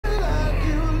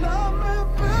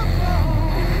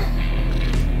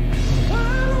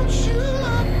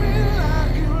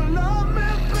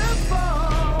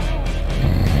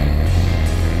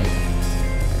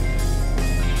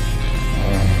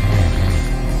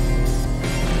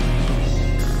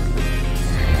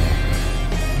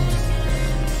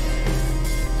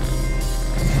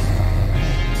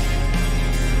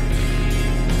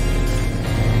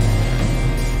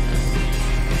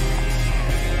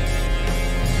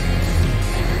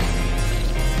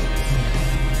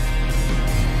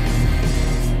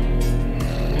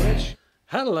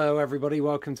Hello everybody,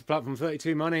 welcome to Platform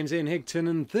 32. My name's Ian Higton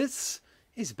and this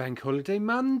is Bank Holiday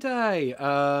Monday.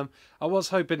 I was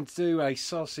hoping to do a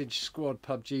Sausage Squad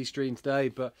PUBG stream today,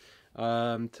 but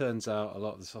turns out a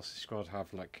lot of the Sausage Squad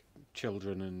have like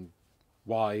children and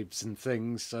wives and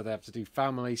things, so they have to do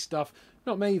family stuff.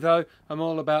 Not me though, I'm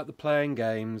all about the playing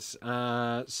games.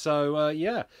 Yeah,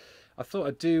 I thought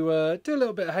I'd do a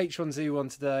little bit of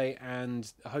H1Z1 today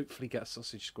and hopefully get a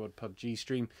Sausage Squad PUBG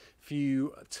stream for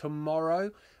you tomorrow.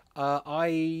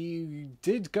 I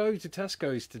did go to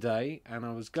Tesco's today and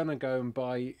I was going to go and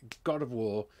buy God of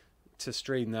War to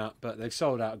stream that, but they've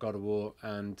sold out God of War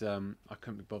and I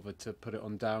couldn't be bothered to put it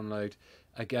on download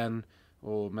again,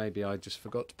 or maybe I just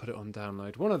forgot to put it on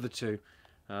download. One of the two.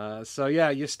 So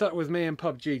yeah, you're stuck with me in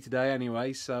PUBG today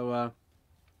anyway, so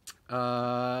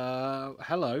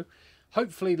hello.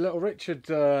 Hopefully Little Richard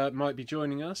might be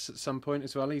joining us at some point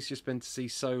as well. He's just been to see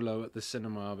Solo at the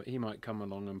cinema, but he might come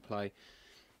along and play.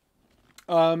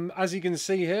 As you can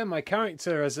see here, my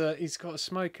character he's got a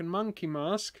smoking monkey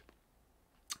mask.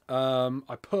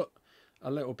 I put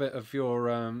a little bit of your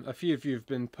a few of you have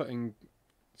been putting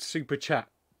super chat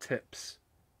tips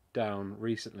down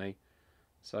recently,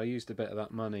 so I used a bit of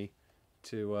that money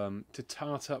to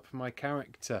tart up my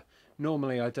character.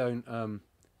 Normally I don't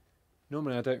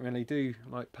really do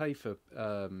like pay for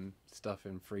stuff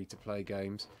in free-to-play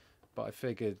games, but I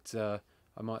figured I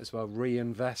might as well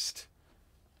reinvest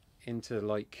into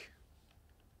like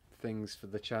things for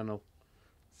the channel.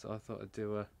 So I thought I'd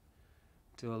do a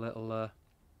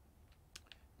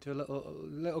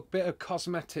little bit of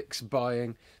cosmetics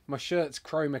buying. My shirt's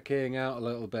chroma keying out a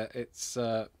little bit. It's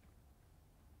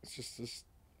just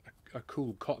a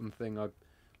cool cotton thing.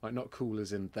 Like, not cool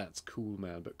as in that's cool,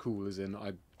 man, but cool as in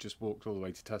I just walked all the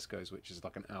way to Tesco's, which is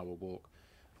like an hour walk,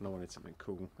 and I wanted something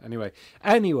cool. Anyway,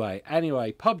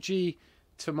 PUBG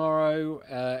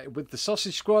tomorrow with the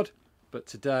Sausage Squad, but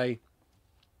today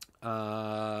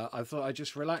I thought I'd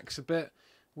just relax a bit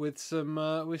with some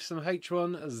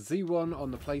H1Z1 on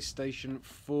the PlayStation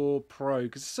 4 Pro,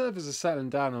 because the servers are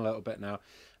settling down a little bit now,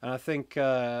 and I think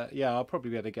yeah, I'll probably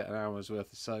be able to get an hour's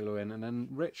worth of solo in, and then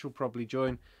Rich will probably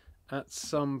join at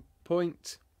some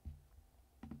point,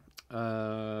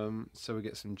 so we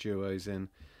get some duos in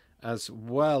as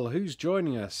well. Who's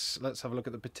joining us? Let's have a look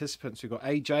at the participants. We've got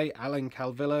AJ, Alan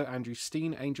Calvillo, Andrew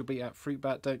Steen, Angel Beat at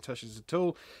Fruitbat, Don't Touch Us At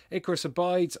All, Icarus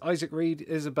Abides, Isaac Reed,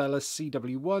 Isabella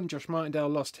CW1, Josh Martindale,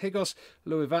 Lost Higos,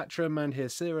 Louis Vatra, Mandhir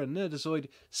Sira, Nerdazoid,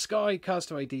 Sky,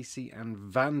 Castaway DC, and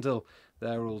Vandal.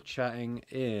 They're all chatting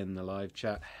in the live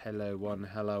chat. Hello one,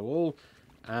 hello all.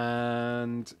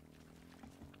 And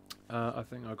I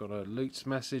think I got a Loots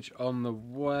message on the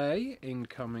way,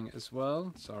 incoming as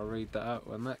well, so I'll read that out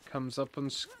when that comes up on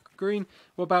screen.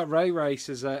 What about Ray Ray,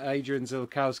 says Adrian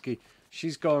Zilkowski.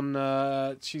 She's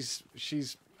gone,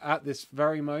 she's at this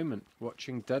very moment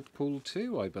watching Deadpool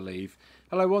 2, I believe.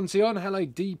 Hello Onzion, hello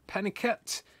D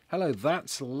Penniket, hello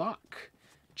That's Luck.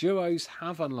 Duos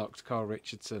have unlocked, Carl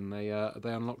Richardson. They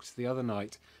unlocked the other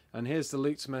night. And here's the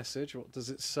Loots message. What does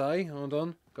it say? Hold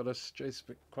on, got us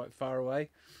quite far away.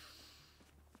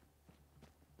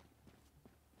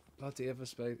 Bloody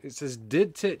Everspace. It says,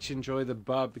 did Titch enjoy the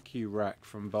barbecue rack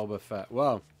from Boba Fett?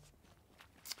 Well,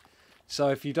 so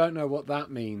if you don't know what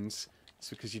that means, it's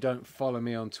because you don't follow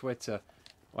me on Twitter.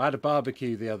 I had a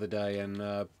barbecue the other day and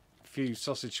a few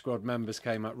Sausage Squad members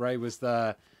came up. Ray was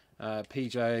there,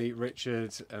 PJ,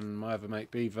 Richard, and my other mate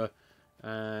Beaver,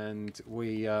 and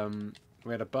we had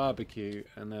a barbecue,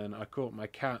 and then I caught my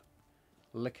cat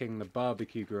licking the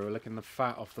barbecue grill, licking the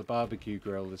fat off the barbecue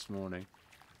grill this morning.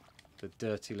 The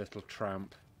dirty little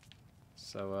tramp.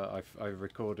 So I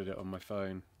recorded it on my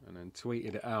phone and then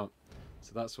tweeted it out.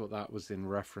 So that's what that was in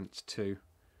reference to.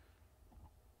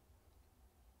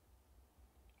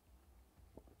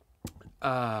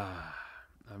 Have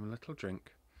a little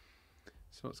drink.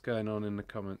 So what's going on in the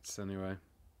comments anyway?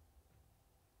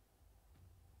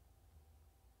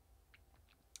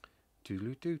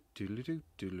 Doodle-doo, doodle-doo,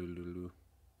 doodle-doo.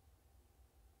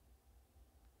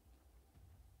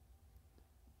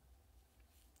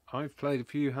 I've played a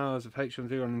few hours of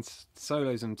H1Z1 in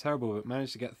solos and terrible, but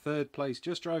managed to get third place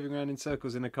just driving around in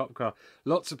circles in a cop car.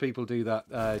 Lots of people do that,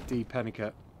 D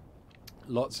Pennicut.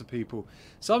 Lots of people.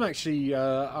 So I'm actually,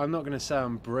 I'm not going to say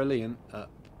I'm brilliant at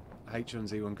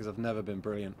H1Z1 because I've never been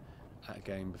brilliant at a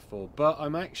game before, but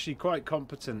I'm actually quite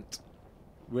competent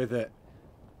with it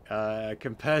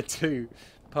compared to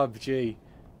PUBG,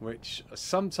 which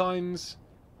sometimes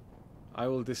I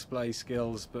will display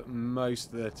skills, but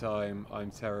most of the time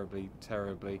I'm terribly,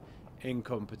 terribly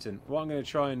incompetent. What I'm going to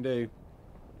try and do...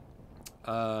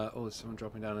 oh, there's someone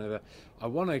dropping down over there. I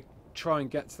want to try and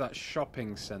get to that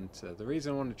shopping centre. The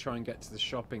reason I want to try and get to the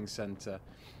shopping centre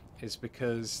is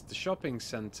because the shopping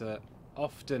centre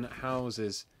often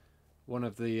houses one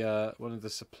of the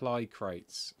supply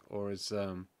crates, or as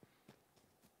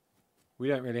we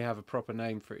don't really have a proper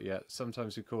name for it yet.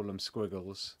 Sometimes we call them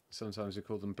squiggles, sometimes we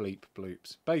call them bleep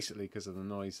bloops, basically because of the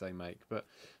noise they make. But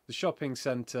the shopping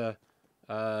centre,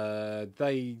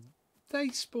 they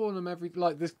spawn them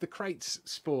like the crates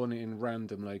spawn in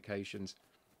random locations.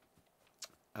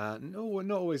 No,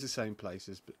 not always the same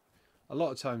places, but a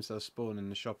lot of times they'll spawn in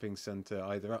the shopping centre,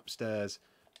 either upstairs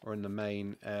or in the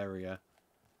main area.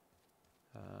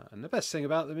 And the best thing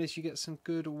about them is you get some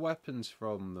good weapons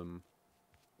from them.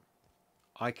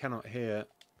 I cannot hear,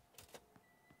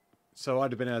 so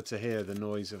I'd have been able to hear the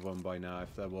noise of one by now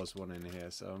if there was one in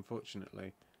here. So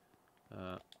unfortunately,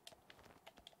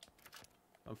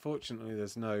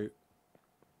 there's no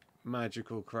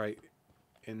magical crate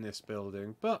in this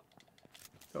building, but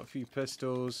got a few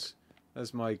pistols.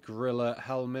 There's my gorilla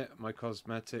helmet, my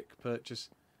cosmetic purchase.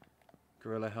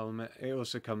 Gorilla helmet. It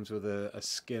also comes with a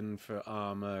skin for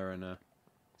armor and a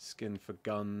skin for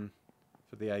gun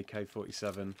for the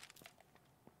AK-47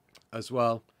 as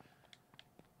well.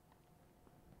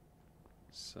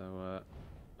 So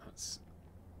that's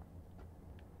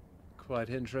quite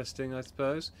interesting, I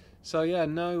suppose. So yeah,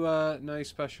 no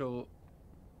special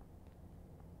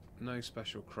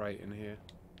crate in here.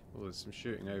 Oh, there's some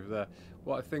shooting over there.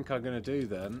 What I think I'm going to do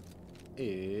then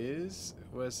is,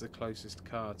 where's the closest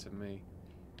car to me?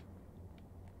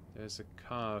 There's a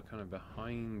car kind of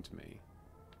behind me.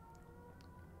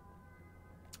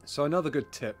 So another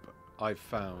good tip I've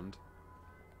found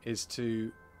is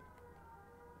to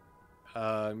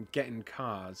get in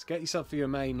cars. Get yourself your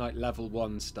main like level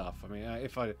 1 stuff. I mean,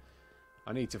 if I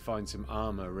need to find some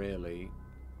armor really,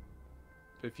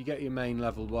 but if you get your main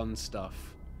level 1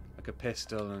 stuff, like a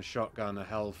pistol and a shotgun, a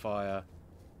Hellfire,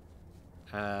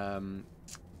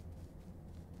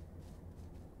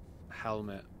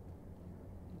 helmet,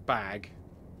 bag,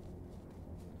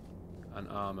 and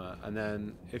armor, and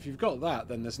then if you've got that,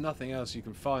 then there's nothing else you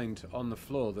can find on the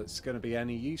floor that's going to be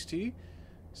any use to you.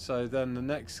 So then the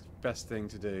next best thing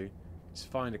to do is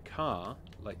find a car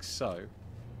like so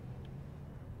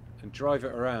and drive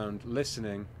it around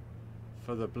listening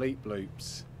for the bleep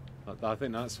bloops. I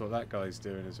think that's what that guy's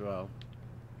doing as well.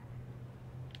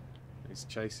 He's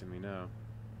chasing me now.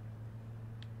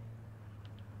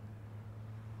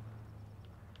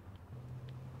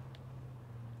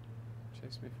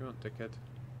 Chase me if you want, dickhead.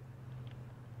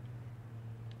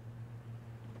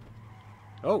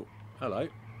 Oh, hello.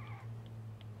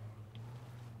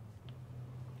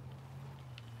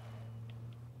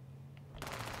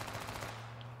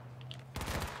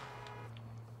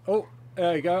 Oh,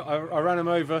 there you go. I ran him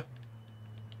over.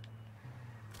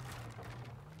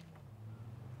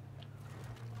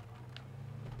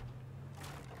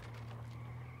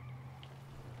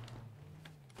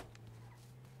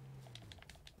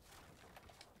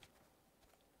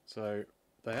 So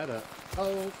they had a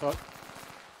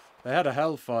they had a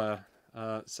Hellfire.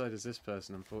 So does this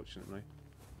person, unfortunately.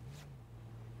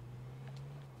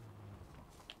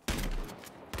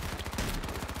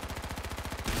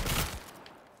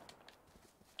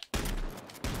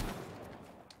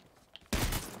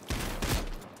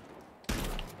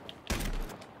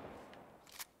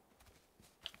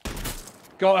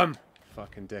 Got him!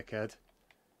 Fucking dickhead.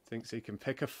 Thinks he can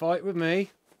pick a fight with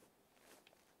me.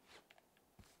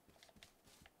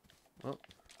 Well,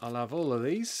 I'll have all of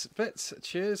these bits.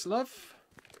 Cheers, love.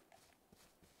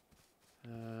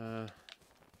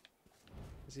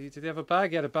 Did he have a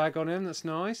bag? He had a bag on him. That's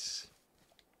nice.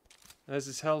 There's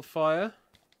his Hellfire.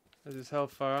 There's his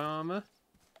Hellfire armor.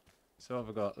 So what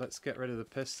have I got? Let's get rid of the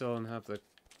pistol and have the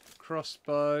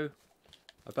crossbow.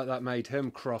 I bet that made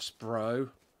him cross-bro.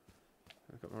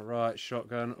 I've got my right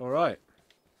shotgun. Alright.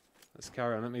 Let's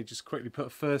carry on. Let me just quickly put a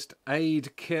first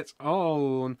aid kit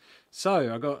on.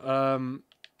 So I got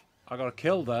a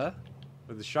kill there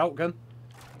with the shotgun.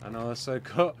 And I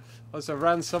also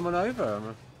ran someone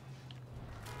over.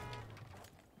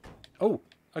 Oh,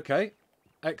 okay.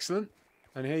 Excellent.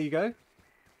 And here you go.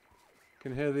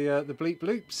 Can hear the bleep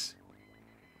bloops.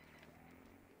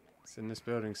 It's in this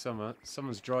building somewhere.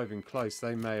 Someone's driving close.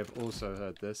 They may have also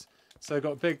heard this. So I've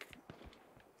got a big...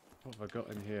 What have I got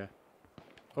in here?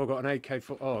 Oh, I got an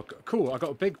AK-4... Oh, cool. I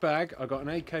got a big bag. I got an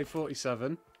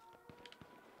AK-47.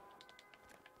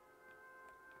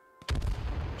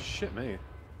 Shit me.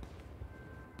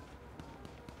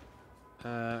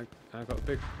 I got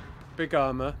a big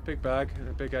armor, big bag, and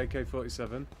a big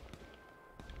AK-47.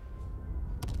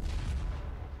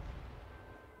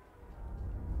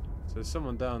 So there's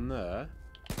someone down there.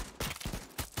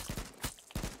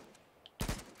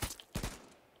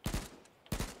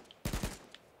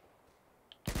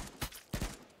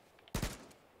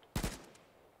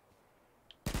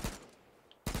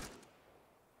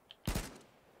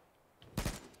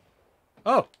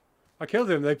 Oh, I killed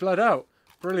him. They bled out.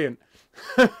 Brilliant.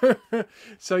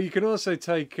 So you can also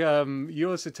take a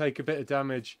bit of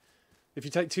damage. If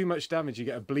you take too much damage, you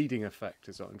get a bleeding effect,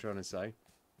 is what I'm trying to say.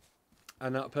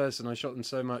 And that person, I shot them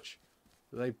so much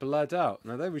that they bled out.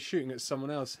 Now, they were shooting at someone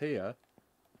else here,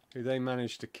 who they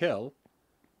managed to kill.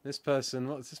 This person,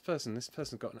 what's this person? This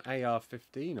person's got an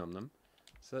AR-15 on them.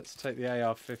 So let's take the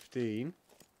AR-15.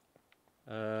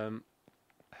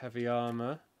 Heavy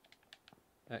armour.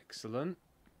 Excellent.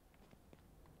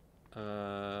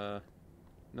 Nothing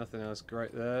else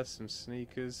great there. Some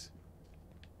sneakers.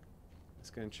 Let's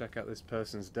go and check out this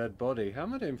person's dead body. How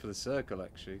am I doing for the circle,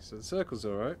 actually? So the circle's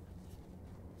alright.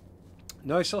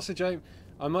 No sausage aim.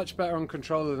 I'm much better on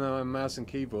controller than I am mouse and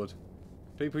keyboard.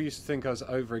 People used to think I was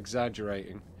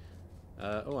over-exaggerating.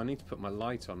 Oh, I need to put my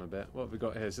light on a bit. What have we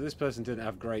got here? So this person didn't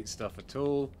have great stuff at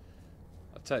all.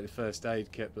 I'll take the first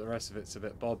aid kit, but the rest of it's a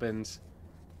bit bobbins.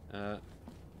 Turn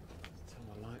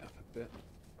my light up a bit.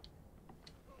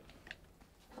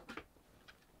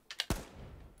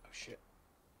 Oh, shit.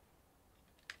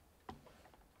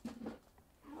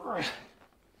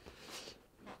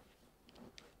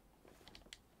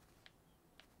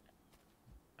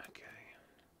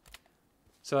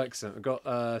 So excellent. We've got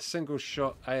a single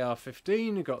shot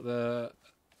AR-15. We've got the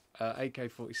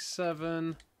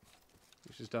AK-47,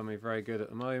 which has done me very good at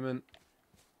the moment.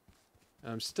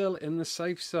 I'm still in the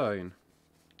safe zone.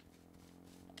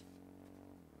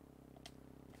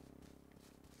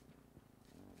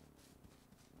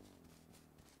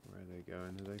 Where are they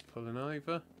going? Are they pulling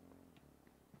over?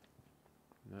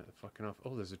 No, they're fucking off.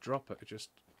 Oh, there's a dropper just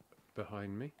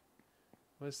behind me.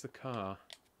 Where's the car?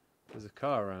 There's a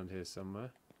car around here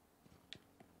somewhere.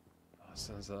 Oh,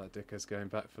 sounds like that dickhead's going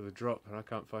back for the drop and I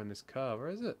can't find this car. Where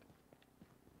is it?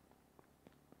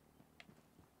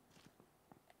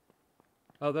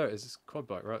 Oh, there it is. It's a quad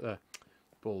bike right there.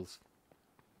 Balls.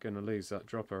 Gonna lose that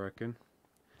drop, I reckon.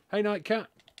 Hey, Nightcat! Okay,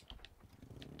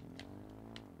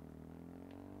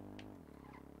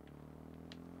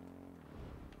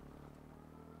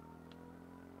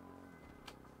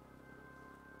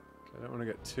 I don't want to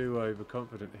get too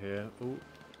overconfident here. Ooh.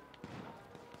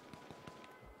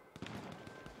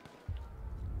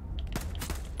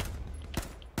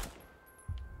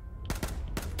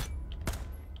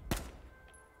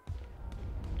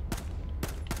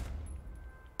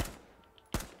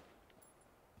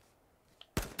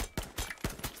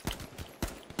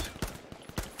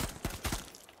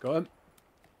 Got him.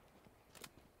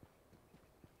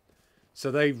 So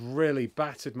they really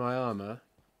battered my armour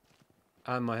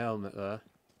and my helmet there.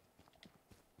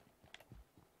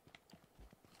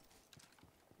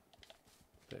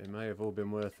 But it may have all been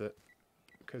worth it.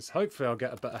 Because hopefully I'll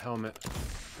get a better helmet,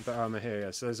 a better armour here. Yeah.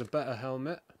 So there's a better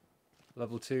helmet.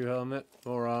 Level 2 helmet,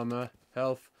 more armour,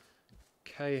 health.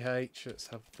 KH, let's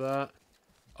have that.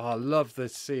 Oh, I love the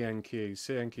CNQ.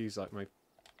 CNQ's like my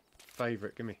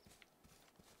favourite. Gimme.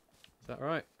 Is that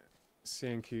right?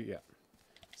 CNQ, yeah.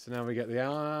 So now we get the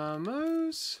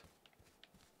ammos.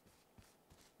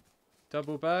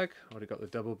 Double bag. Already got the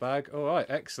double bag. Alright,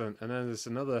 excellent. And then there's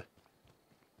another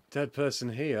dead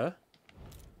person here.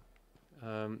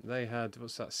 They had,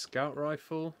 what's that, scout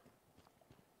rifle?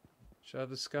 Should I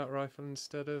have the scout rifle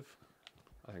instead of...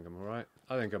 I think I'm alright.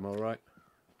 I think I'm alright.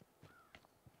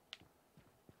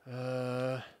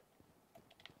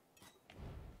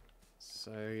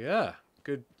 So yeah.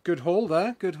 Good haul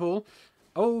there, good haul.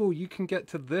 Oh, you can get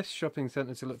to this shopping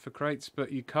centre to look for crates,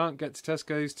 but you can't get to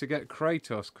Tesco's to get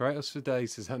Kratos. Kratos for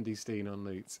days, says Andy Steen on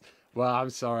Loots. Well, I'm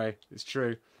sorry, it's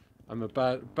true. I'm a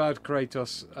bad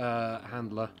Kratos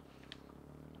handler.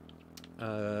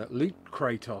 Loot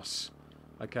Kratos.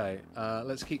 Okay,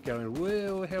 let's keep going.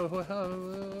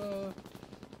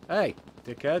 Hey,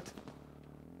 dickhead.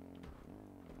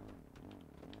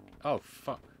 Oh,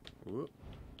 fuck. Whoop.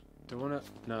 Don't wanna...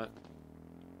 No.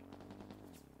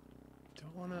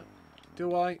 Don't wanna...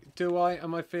 Do I? Do I?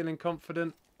 Am I feeling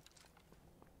confident?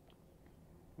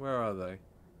 Where are they?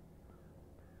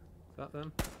 Is that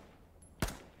them?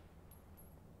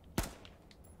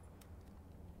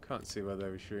 Can't see where they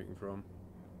were shooting from.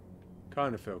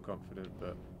 Kind of feel confident,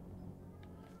 but...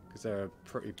 Because they're a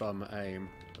pretty bum aim,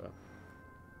 but...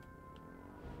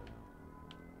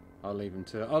 I'll leave them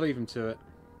to it. I'll leave them to it.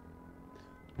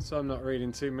 So I'm not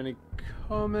reading too many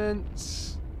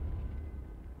comments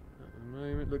at the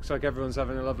moment. Looks like everyone's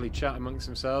having a lovely chat amongst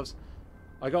themselves.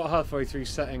 I got halfway through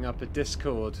setting up a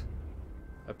Discord,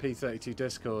 a P32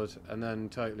 Discord, and then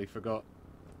totally forgot.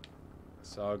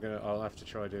 So I'll have to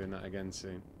try doing that again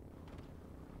soon.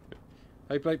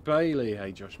 Hey Blake Bailey,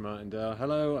 hey Josh Martindale,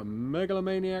 hello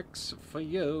Megalomaniacs for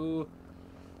you.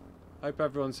 Hope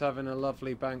everyone's having a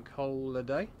lovely bank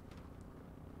holiday.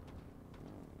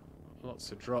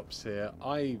 Lots of drops here.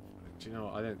 Do you know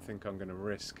what? I don't think I'm going to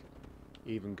risk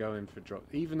even going for drop.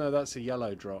 Even though that's a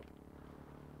yellow drop.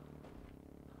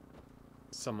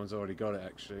 Someone's already got it,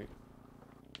 actually.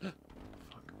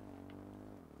 Fuck.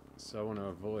 So I want to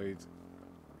avoid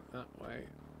that way.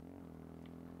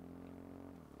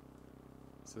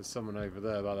 So there's someone over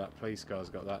there by that police car's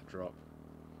got that drop.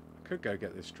 I could go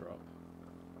get this drop.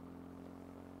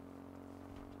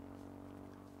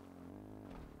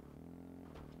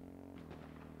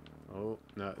 Oh,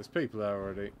 no, there's people there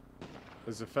already.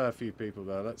 There's a fair few people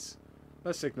there. Let's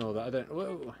ignore that.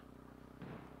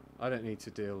 I don't need to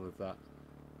deal with that.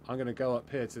 I'm going to go up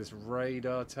here to this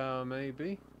radar tower,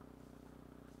 maybe.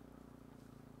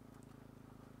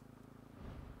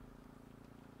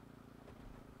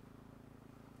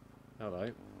 Hello.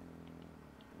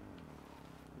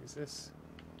 Who's this?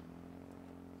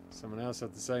 Someone else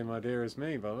had the same idea as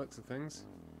me by the looks of things.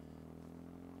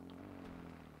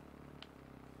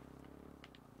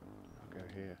 I'll go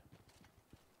here.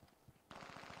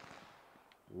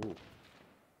 Ooh.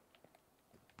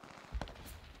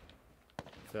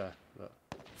 There, look.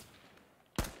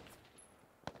 Are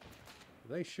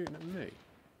they shooting at me?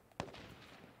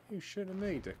 You shooting at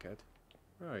me, dickhead?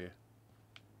 Where are you?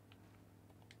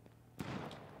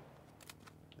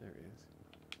 There he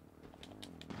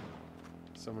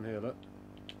is. Someone here, look.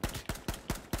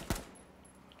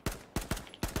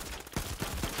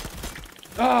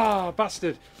 Ah,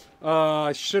 bastard!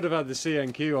 I should have had the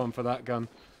CNQ on for that gun.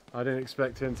 I didn't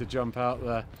expect him to jump out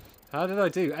there. How did I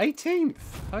do? 18th!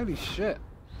 Holy shit.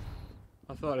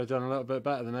 I thought I'd done a little bit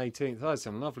better than 18th. I had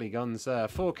some lovely guns there.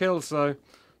 4 kills though.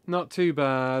 Not too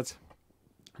bad.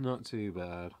 Not too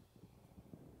bad.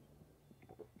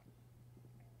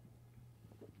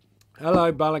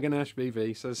 Hello, Balaganesh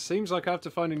BV. Says, seems like I have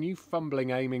to find a new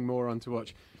fumbling aiming moron to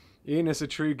watch. Ian is a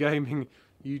true gaming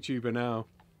YouTuber now.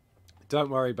 Don't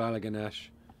worry, Balaganesh.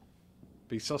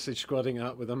 Be sausage squatting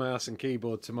up with a mouse and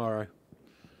keyboard tomorrow.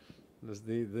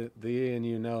 The Ian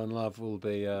you know and love will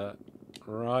be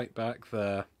right back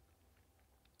there.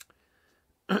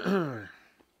 I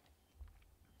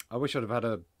wish I'd have had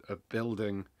a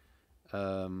building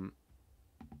to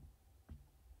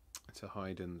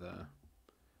hide in there.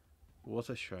 What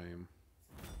a shame.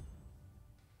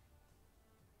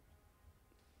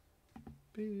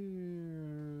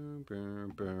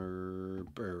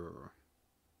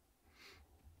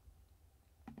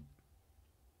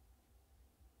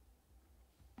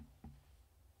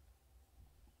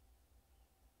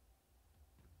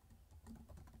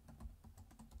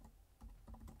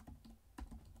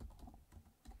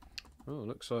 Oh,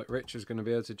 looks like Rich is going to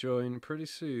be able to join pretty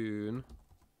soon.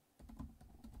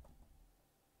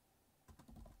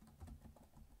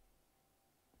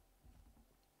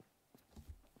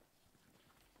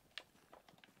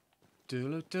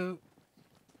 Doodle-doo.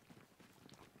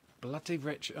 Bloody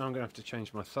Rich. Oh, I'm going to have to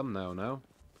change my thumbnail now.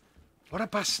 What a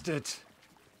bastard!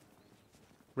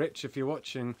 Rich, if you're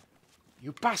watching,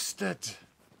 you bastard!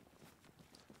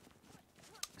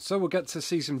 So we'll get to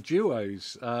see some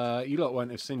duos. You lot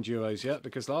won't have seen duos yet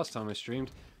because last time I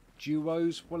streamed,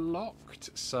 duos were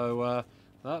locked. So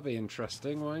that'll be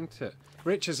interesting, won't it?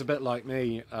 Rich is a bit like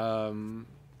me on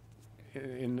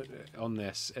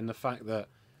this, in the fact that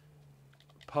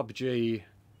PUBG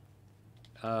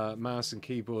mouse and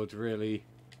keyboard really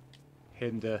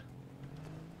hinder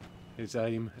his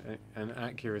aim and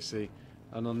accuracy,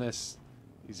 and on this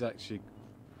he's actually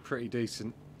pretty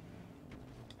decent.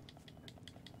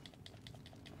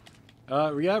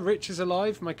 Yeah, Rich is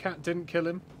alive. My cat didn't kill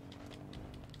him,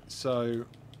 so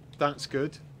that's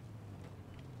good.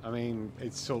 I mean,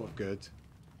 it's sort of good.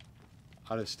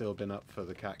 I'd have still been up for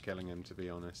the cat killing him, to be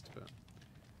honest, but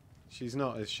she's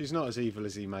not as evil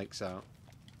as he makes out.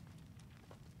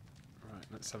 Right,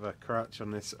 let's have a crouch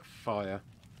on this fire.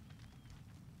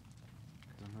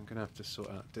 I'm going to have to sort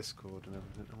out Discord and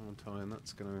everything all the time.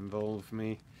 That's going to involve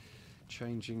me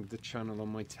changing the channel on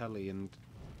my telly and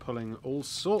pulling all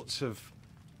sorts of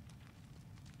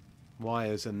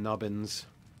wires and nubbins.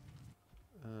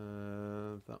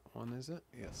 That one, is it?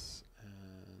 Yes.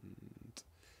 And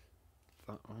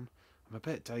that one. I'm a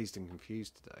bit dazed and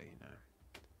confused today, you know.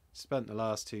 Spent the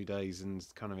last 2 days and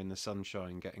kind of in the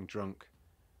sunshine, getting drunk,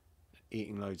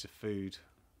 eating loads of food,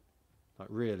 like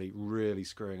really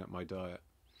screwing up my diet.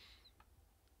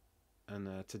 And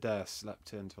today I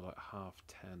slept in till like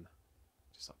 10:30,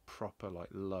 just like proper like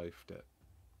loafed it.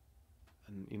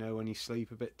 And you know when you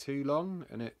sleep a bit too long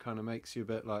and it kind of makes you a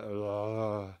bit like,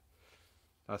 oh,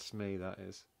 that's me, that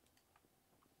is.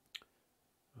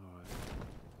 Alright.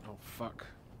 Oh fuck.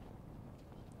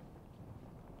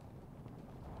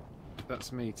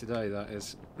 That's me today, that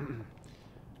is.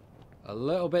 A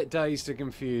little bit dazed and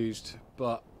confused,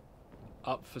 but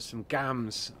up for some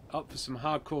gams. Up for some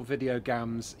hardcore video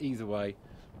gams, either way.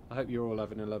 I hope you're all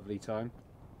having a lovely time.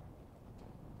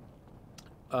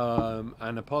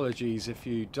 And apologies if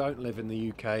you don't live in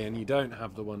the UK and you don't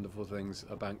have the wonderful things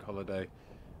a bank holiday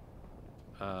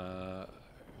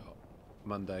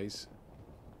Mondays.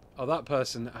 Oh, that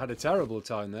person had a terrible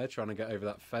time there trying to get over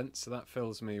that fence, so that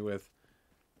fills me with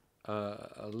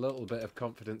a little bit of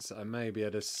confidence that I may be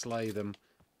able to slay them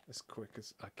as quick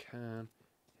as I can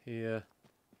here.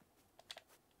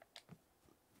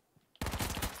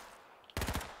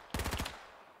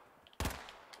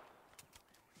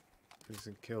 Just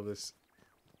kill this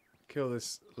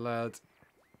lad.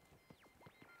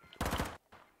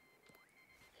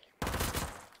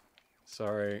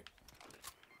 Sorry.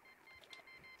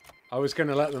 I was going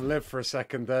to let them live for a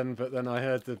second then, but then I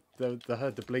heard the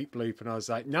bleep bloop and I was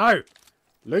like, no!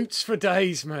 Loot's for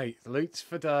days, mate. Loot's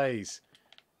for days.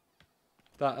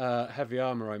 That heavy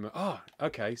armour oh,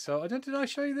 okay. So did I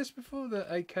show you this before? The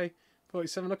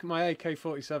AK-47. Look at my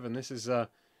AK-47. This is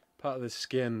part of the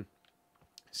skin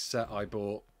set I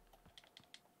bought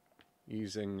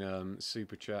using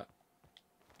Super Chat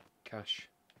cash.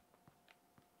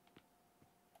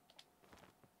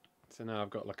 So now I've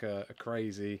got like a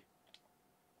crazy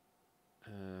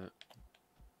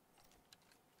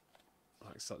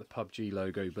like it's like the PUBG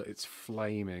logo, but it's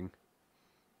flaming.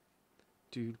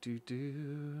 Do do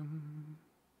do.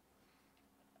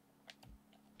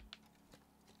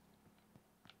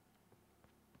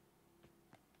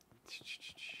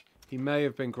 He may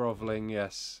have been grovelling,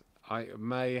 yes. I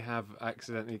may have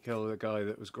accidentally killed a guy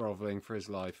that was grovelling for his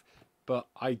life, but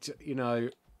you know,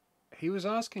 he was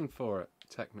asking for it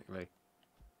technically.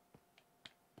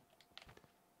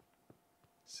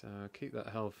 So keep that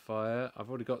hellfire. I've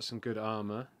already got some good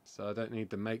armour, so I don't need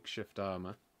the makeshift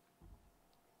armour.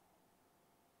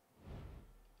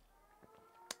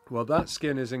 Well, that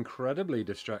skin is incredibly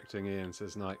distracting, Ian,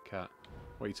 says Nightcat.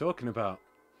 What are you talking about?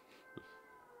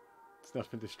 There's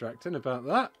nothing distracting about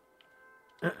that.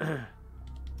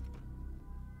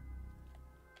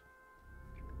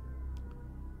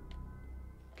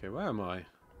 Okay, where am I?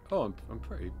 Oh, I'm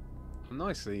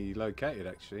nicely located,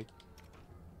 actually.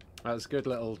 That's a good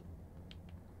little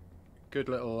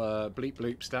bleep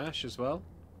bloop stash as well.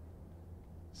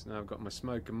 So now I've got my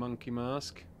smoking monkey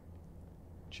mask.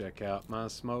 Check out my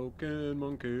smoking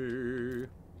monkey.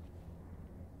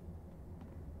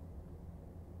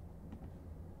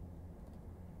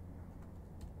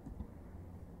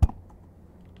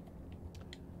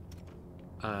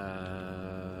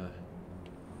 Oh,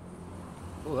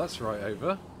 that's right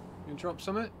over. You can drop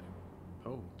something.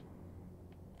 Oh.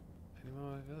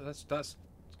 That's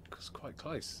quite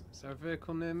close. Is there a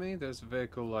vehicle near me? There's a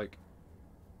vehicle like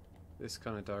this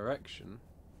kind of direction.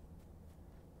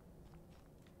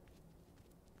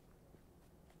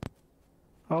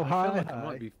 Oh, hi. I feel like it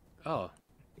might be. Oh.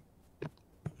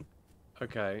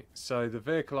 Okay, so the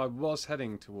vehicle I was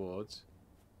heading towards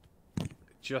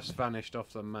just vanished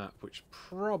off the map, which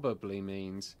probably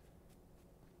means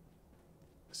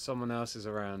someone else is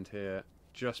around here,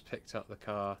 just picked up the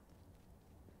car,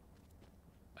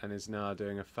 and is now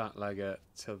doing a fat legger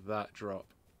to that drop,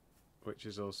 which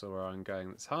is also where I'm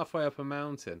going. It's halfway up a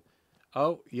mountain.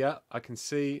 Oh, yeah, I can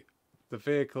see the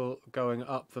vehicle going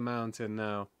up the mountain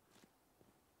now.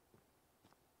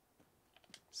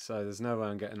 So there's no way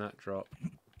I'm getting that drop.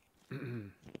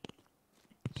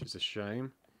 Which is a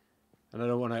shame. And I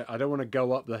don't want to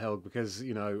go up the hill because,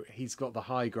 you know, he's got the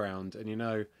high ground, and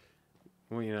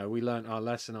we learnt our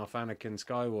lesson off Anakin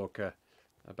Skywalker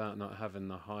about not having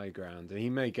the high ground, and he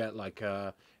may get like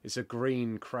it's a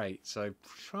green crate, so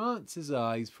chances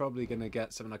are he's probably going to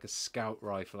get something like a scout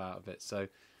rifle out of it, so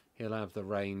he'll have the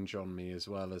range on me as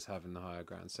well as having the higher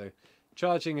ground. So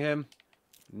charging him,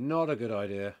 not a good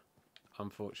idea,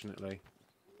 unfortunately,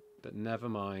 but never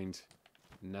mind,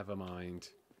 never mind,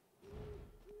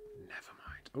 never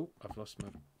mind. Oh, I've lost my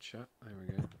chat. There we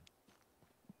go.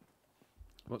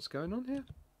 What's going on here?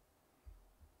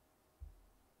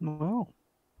 Wow.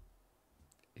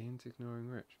 Ian's ignoring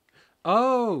Rich.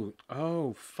 Oh!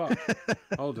 Oh, fuck.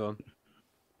 Hold on.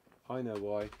 I know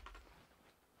why.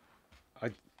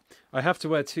 I have to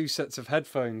wear 2 sets of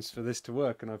headphones for this to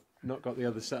work, and I've not got the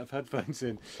other set of headphones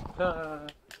in. Oh.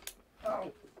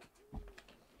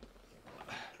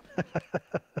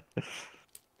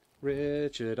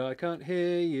 Richard, I can't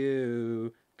hear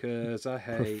you, 'cause I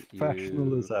hate you.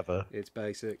 Professional as ever. It's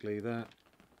basically that.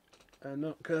 And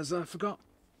not 'cause I forgot.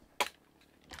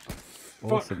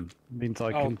 Awesome. Means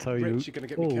I can tell Rich, you you're gonna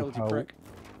get me killed, you prick.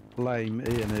 lame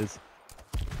Ian is.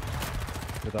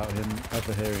 without him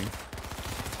ever hearing.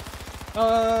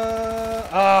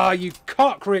 You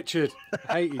cock, Richard!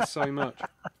 I hate you so much.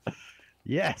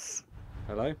 Yes.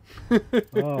 Hello?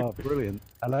 Oh, brilliant.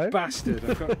 Hello? Bastard,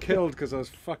 I got killed because I was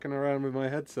fucking around with my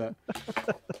headset.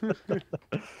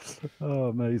 Oh,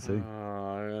 amazing.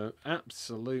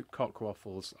 Absolute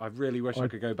cockwaffles. I really wish I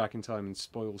could go back in time and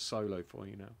spoil Solo for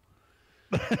you now.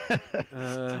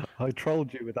 I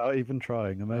trolled you without even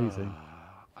trying. Amazing.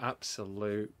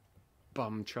 Absolute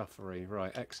bum chuffery.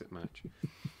 Right, exit match.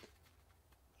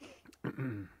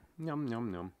 Yum,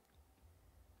 yum, yum.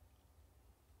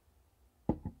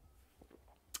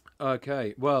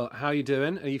 Okay, well, how you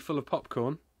doing? Are you full of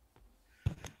popcorn?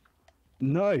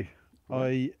 No, What?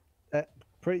 I ate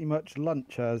pretty much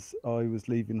lunch as I was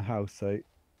leaving the house. So,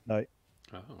 no,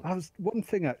 Oh. one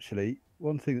thing that's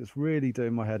really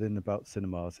doing my head in about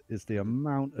cinemas is the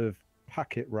amount of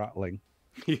packet rattling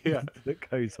Yeah. that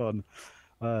goes on.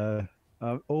 I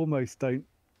almost don't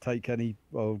take any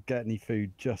or get any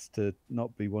food just to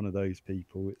not be one of those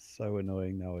people. It's so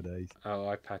annoying nowadays. Oh,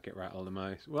 I packet rattle the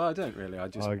most. Well, I don't really. I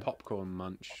just popcorn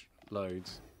munch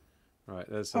loads. Right,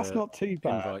 there's That's not too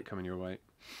bad. Invite coming your way.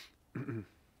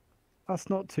 That's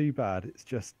not too bad. It's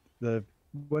just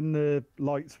when the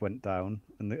lights went down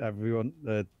and everyone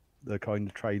the kind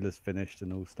of trailers finished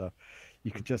and all stuff,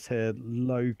 you could just hear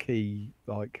low key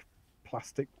like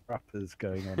plastic wrappers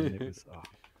going on, and it was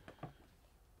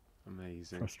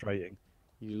amazing, frustrating.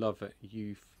 You love it.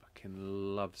 You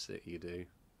fucking loves it. You do.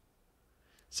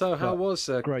 So how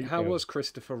was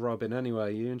Christopher Robin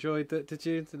anyway? You enjoyed that, did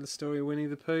you? The story of Winnie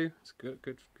the Pooh? It's good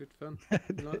fun. You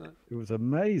like that? It was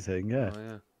amazing, yeah. Oh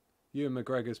yeah. Ewan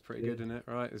McGregor's pretty good in it,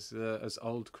 right? As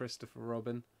old Christopher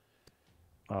Robin.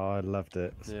 Oh, I loved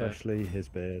it, especially his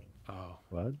beard. Oh,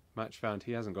 what? Match found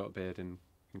he hasn't got a beard in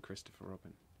Christopher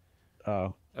Robin.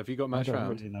 Oh, have you got Match found? I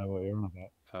don't really know what you're on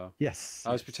about. Oh, yes.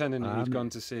 I was pretending that you'd gone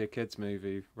to see a kids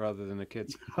movie rather than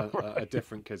a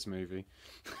different kids movie.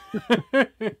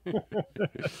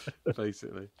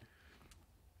 Basically,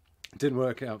 didn't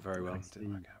work out very well.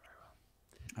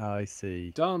 I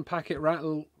see. Darn packet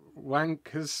rattle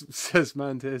wankers, says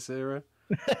Mantis Era.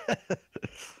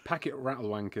 Packet rattle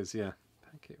wankers, yeah.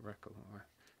 Packet rattle.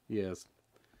 Yes.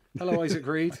 Hello, Isaac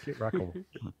Reed. Packet rattle.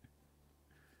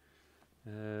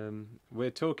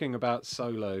 We're talking about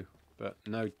Solo, but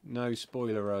no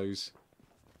spoiler-os,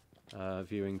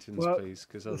 viewingtons, please,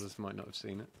 because others might not have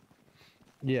seen it.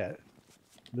 Yeah,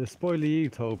 the spoiler you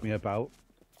told me about,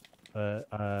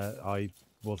 I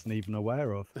wasn't even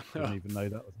aware of. Didn't even know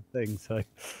that was a thing. So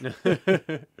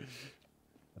I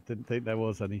didn't think there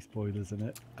was any spoilers in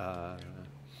it.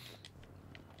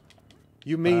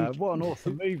 You mean what an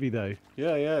awesome movie, though.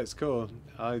 Yeah, it's cool.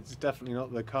 It's definitely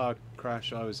not the car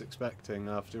crash I was expecting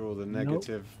after all the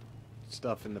negative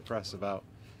stuff in the press about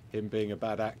him being a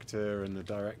bad actor and the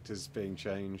directors being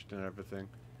changed and everything.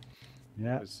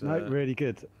 Yeah, really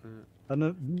good. And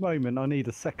at the moment, I need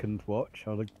a second watch.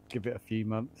 I'll give it a few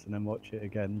months and then watch it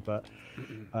again. But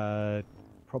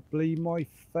probably my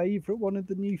favourite one of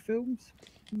the new films,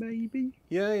 maybe.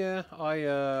 Yeah.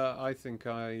 I think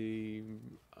I'm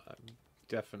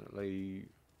definitely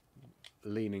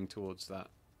leaning towards that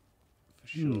for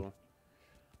sure.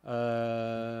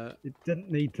 It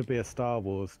didn't need to be a Star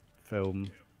Wars film,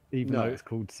 even though it's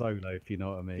called Solo, if you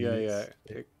know what I mean. Yeah,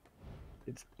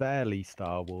 it's barely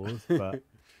Star Wars, but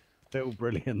still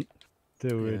brilliant,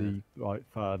 still really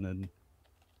fun, and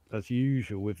as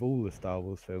usual with all the Star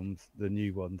Wars films, the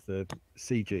new ones, the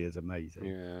CG is amazing.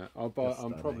 Yeah, I'm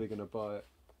probably going to buy it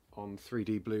on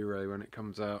 3D Blu-ray when it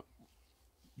comes out.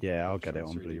 Yeah, I'll get it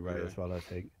on Blu-ray as well, I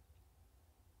think.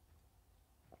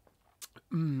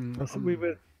 We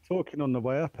were talking on the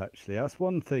way up, actually. That's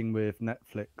one thing with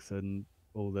Netflix and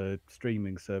all the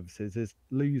streaming services is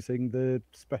losing the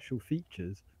special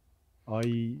features.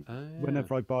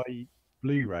 Whenever I buy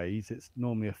Blu-rays, it's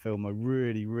normally a film I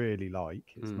really, really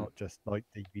like. It's not just like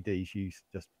DVDs, you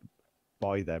just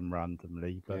buy them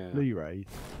randomly. But Blu-rays,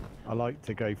 I like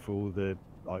to go for all the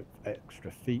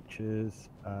extra features.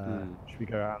 Should we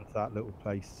go out to that little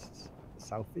place,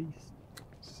 Southeast?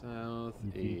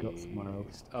 Southeast. Got somewhere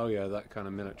else? Oh yeah, that kind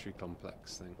of military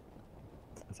complex thing.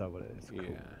 Is that what it is? Yeah.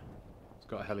 Cool. It's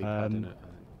got a helipad in it, I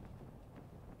think.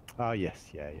 Oh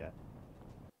yes, yeah.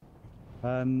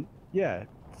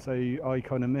 So I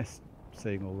kind of missed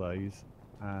seeing all those,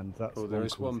 and that's. Oh, there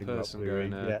is one person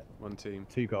going there. Yeah. One team.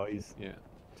 2 guys. Yeah.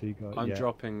 2 guys. I'm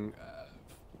dropping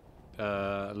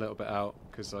a little bit out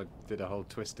because I did a whole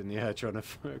twist in the air trying to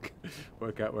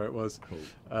work out where it was. Cool.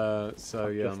 So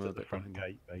I'm yeah, just I'm at the front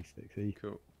gate basically.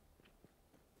 Cool.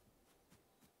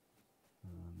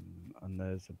 And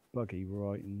there's a buggy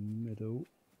right in the middle.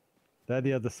 They're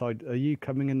the other side. Are you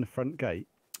coming in the front gate?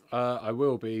 I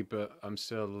will be, but I'm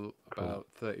still Cool. about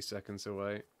 30 seconds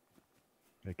away.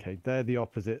 Okay, they're the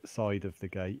opposite side of the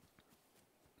gate.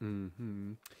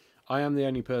 Hmm. I am the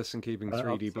only person keeping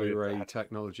 3D sorry, Blu-ray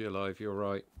technology alive. You're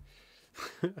right.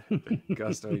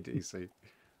 Gusto DC.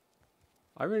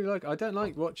 I really like. I don't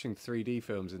like watching 3D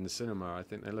films in the cinema. I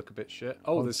think they look a bit shit.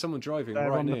 Oh, there's someone driving They're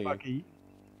right on near the you. buggy.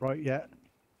 Right, yeah.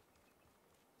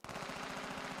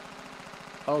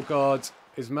 Oh God,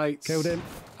 his mates. Killed him.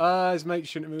 His mate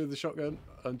shooting me with the shotgun.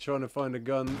 I'm trying to find a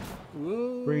gun.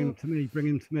 Whoa. Bring him to me. Bring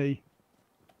him to me.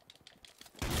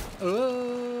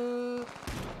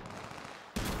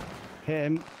 Hit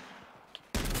him.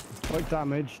 He's quite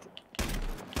damaged.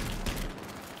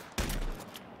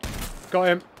 Got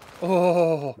him.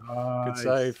 Oh, Nice. good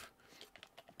save.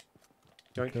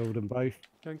 Yoink. Killed them both.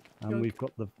 Yoink, And yoink. we've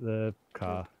got the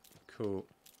car. Cool.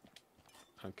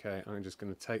 Okay, I'm just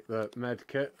going to take the med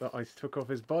kit that I took off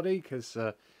his body because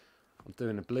I'm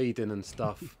doing a bleeding and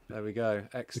stuff. There we go.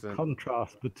 The Excellent.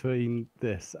 contrast between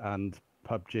this and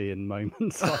PUBG in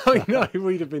moments. I know,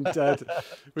 we'd have been dead.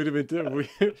 We'd have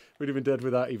been dead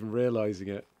without even realising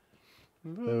it.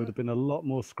 There would have been a lot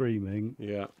more screaming.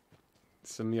 Yeah.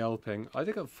 Some yelping. I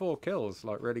did got 4 kills,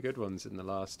 like really good ones in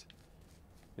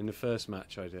the first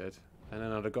match I did. And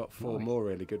then I'd have got 4 more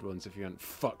really good ones if you hadn't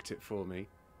fucked it for me.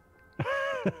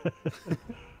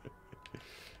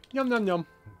 Yum yum yum.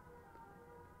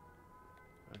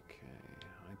 Okay,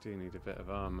 I do need a bit of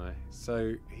armour.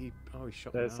 So he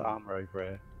shot me. There's armor over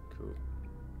here. Cool.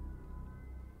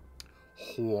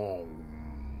 Whom.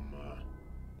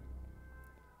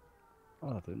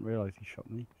 Oh, I didn't realise he shot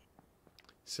me.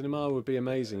 Cinema would be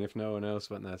amazing if no one else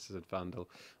went there, said Vandal.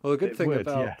 Well, the good thing would,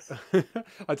 about yes.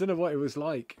 I don't know what it was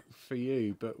like for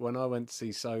you, but when I went to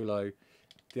see Solo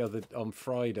on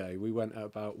Friday, we went at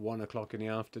about 1 o'clock in the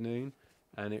afternoon,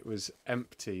 and it was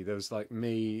empty. There was like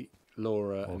me,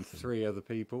 Laura, and 3 other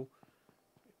people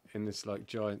in this like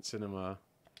giant cinema.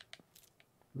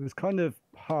 It was kind of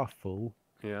half full.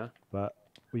 Yeah. But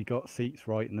we got seats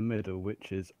right in the middle,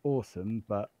 which is awesome.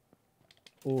 But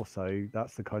also,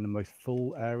 that's the kind of most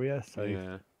full area. So,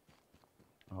 yeah.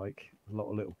 like a lot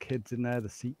of little kids in there. The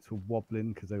seats were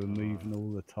wobbling because they were moving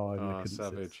all the time. They couldn't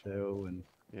savage. sit still. And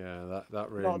yeah,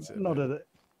 that ruins it. Not that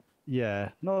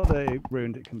it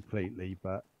ruined it completely,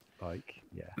 but like,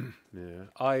 yeah.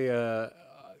 Yeah.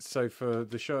 So for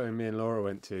the show me and Laura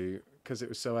went to, because it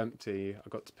was so empty, I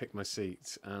got to pick my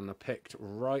seats, and I picked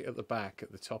right at the back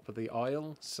at the top of the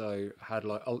aisle, so had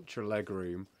like ultra leg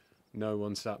room. No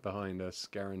one sat behind us,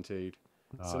 guaranteed.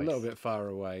 Nice. It's a little bit far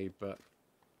away, but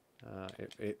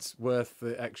it's worth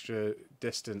the extra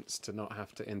distance to not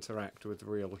have to interact with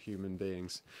real human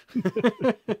beings.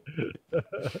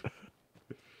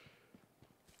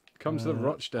 Come to the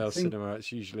Rochdale cinema,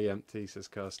 it's usually empty, says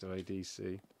Castaway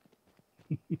DC.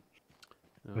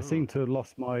 I seem to have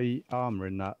lost my armour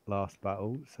in that last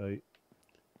battle, so...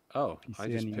 Oh, I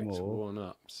just picked one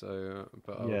up, so...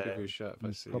 But I'll give you a shout if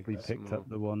I see probably picked up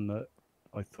the one that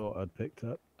I thought I'd picked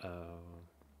up. Oh.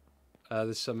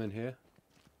 There's some in here.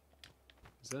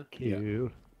 Is there? Cute. Yeah.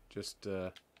 Just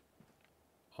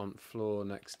on floor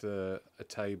next to a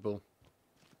table.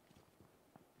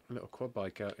 A little quad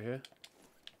bike out here.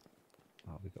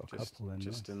 Oh, we've got a couple then.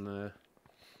 Just in there.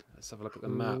 Let's have a look at the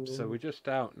map. So we're just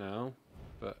out now,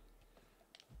 but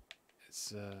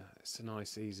it's a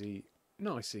nice easy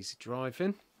drive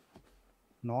in.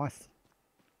 Nice.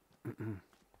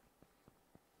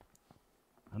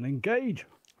 And engage.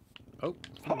 Oh,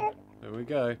 there we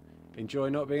go. Enjoy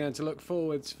not being able to look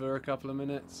forwards for a couple of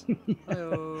minutes.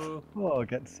 Hi-oh. Oh, I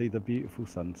get to see the beautiful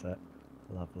sunset.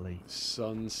 Lovely.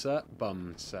 Sunset,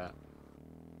 bum set.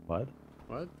 What?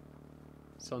 What?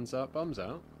 Sunset, bums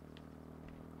out.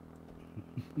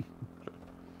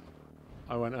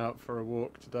 I went out for a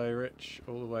walk today, Rich,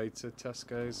 all the way to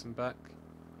Tesco's and back.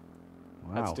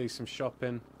 Wow. Had to do some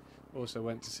shopping. Also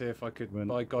went to see if I could Went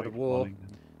buy God of War.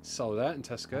 Sold out in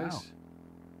Tesco's. Wow.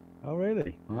 Oh,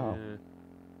 really? Wow. Yeah.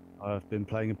 I've been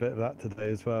playing a bit of that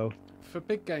today as well. For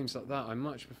big games like that, I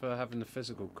much prefer having the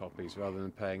physical copies rather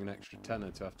than paying an extra tenner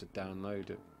to have to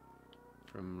download it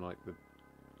from like the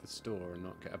store and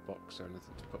not get a box or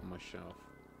anything to put on my shelf.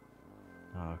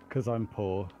 Because I'm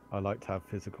poor, I like to have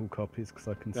physical copies because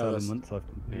I can sell them once I've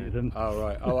completed them. Oh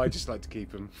right. Oh, I just like to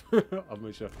keep them on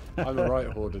my shelf. I'm a right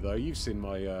hoarder though. You've seen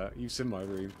my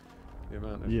room. The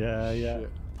amount of shit.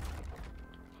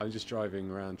 I'm just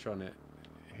driving around trying to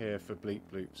hear for bleep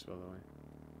bloops, by the way.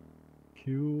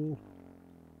 Cool.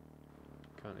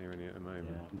 Can't hear any at the moment.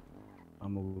 Yeah.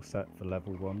 I'm all set for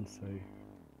level 1, so... Yeah,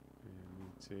 me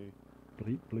too.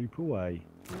 Bleep bloop away.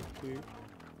 Bleep bloop.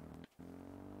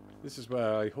 This is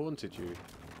where I haunted you.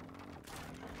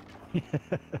 I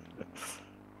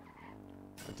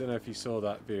don't know if you saw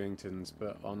that, Viewingtons,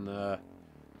 but on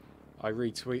I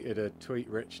retweeted a tweet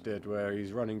Rich did where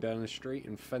he's running down the street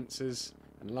and fences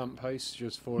and lampposts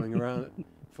just falling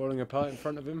apart in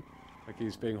front of him, like he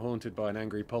was being haunted by an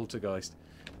angry poltergeist.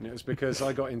 And it was because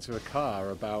I got into a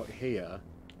car about here.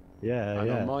 Yeah, and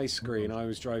yeah. on my screen, I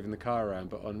was driving the car around,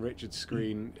 but on Richard's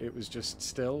screen, it was just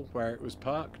still where it was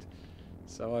parked.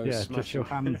 So I was smashing. Just your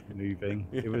hands moving.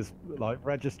 Yeah. It was like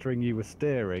registering you were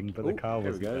steering, but the car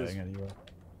here we wasn't go. going anywhere.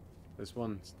 There's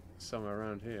one somewhere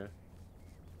around here.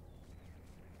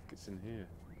 It's in here.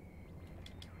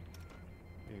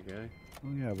 Here you go.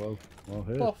 Oh yeah, well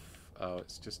heard. Boff! Oh,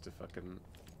 it's just a fucking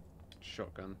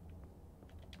shotgun.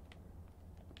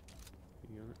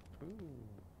 Ooh.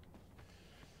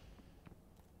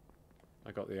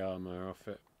 I got the armor off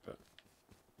it, but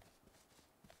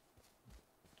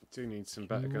I do need some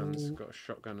better guns. I've got a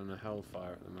shotgun and a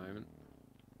Hellfire at the moment.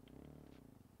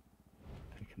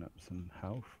 Picking up some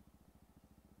health.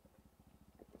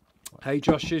 Hey,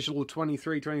 Josh Shizzle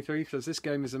 2323 says this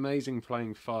game is amazing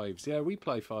playing fives. Yeah, we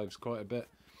play fives quite a bit.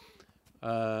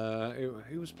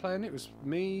 Who was playing? It was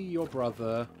me, your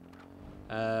brother,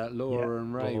 Laura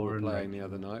and Ray were playing the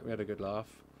other night. We had a good laugh.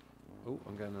 Oh,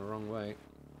 I'm going the wrong way.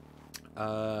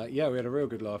 Yeah, we had a real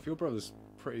good laugh. Your brother's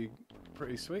pretty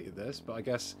sweet at this, but I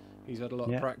guess he's had a lot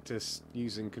of practice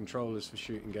using controllers for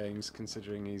shooting games,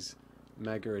 considering he's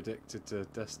mega addicted to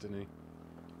Destiny.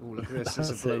 Oh, look at this! It's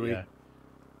a bluey.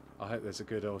 I hope there's a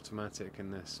good automatic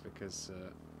in this because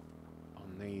I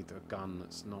need a gun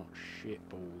that's not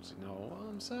shitballs. You know what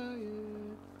I'm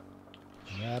saying?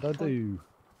 That I do.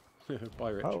 Bye,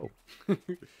 Rich. Oh.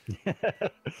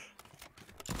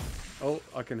 Oh,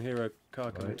 I can hear a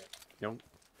car coming. Right. Yonk.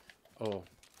 Oh,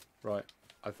 right.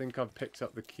 I think I've picked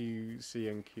up the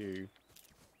C&Q.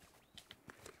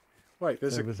 Wait,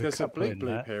 there's a bleep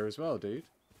bloop here as well, dude.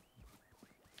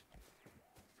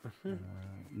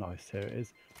 Nice, here it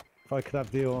is. If I could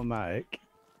have the automatic.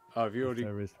 Oh, have you already?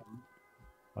 There is.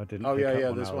 I didn't. Oh pick yeah,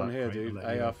 up there's one here, dude.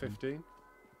 AR-15.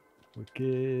 We're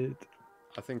good.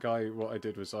 I think what I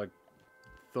did was I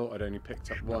thought I'd only picked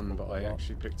up one, but I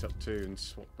actually picked up two and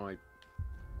swapped my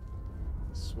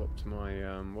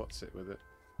what's it with it?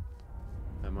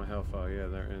 And my Hellfire, yeah,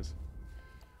 there it is.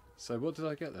 So what did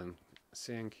I get then?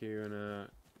 C&Q and a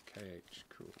KH,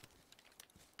 cool.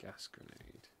 Gas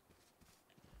grenade.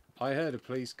 I heard a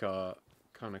police car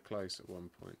kind of close at one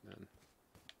point then.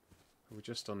 We're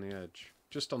just on the edge.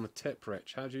 Just on the tip,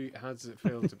 Rich. How does it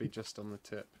feel to be just on the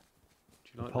tip?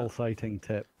 Do you like pulsating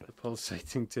tip. The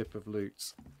pulsating tip of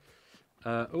loots.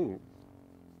 Oh.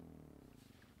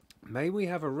 May we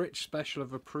have a Rich special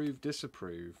of approve,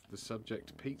 disapprove? The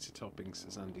subject pizza toppings,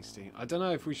 says Andy Steen. I don't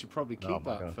know if we should probably keep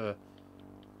that for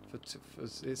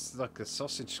it's like a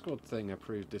sausage squad thing,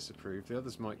 approve, disapprove. The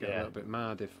others might get a little bit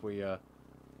mad if we I'll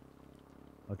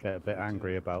get a bit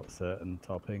angry about certain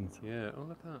toppings. Yeah, oh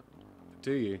look at that.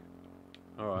 Do you?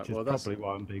 Alright, well that's probably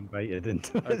why I'm being baited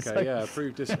into it. Okay, so. yeah,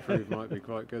 approve, disapprove might be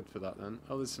quite good for that then.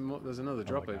 Oh, there's another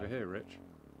drop over here, Rich.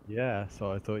 Yeah,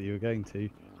 so I thought you were going to.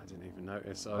 I didn't even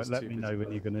notice. Let me know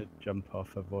when you're going to jump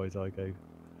off, otherwise I go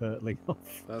hurtling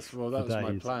off. That was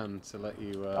my plan, to let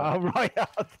you oh, right.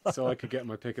 so I could get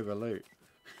my pick of the loot.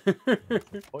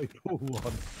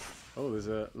 Oh, there's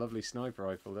a lovely sniper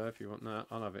rifle there if you want that.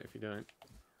 I'll have it if you don't.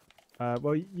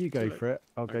 Well, you go for it.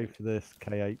 I'll go for this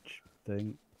KH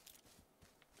thing.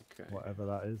 Okay. Whatever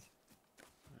that is.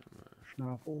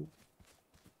 Schnavel.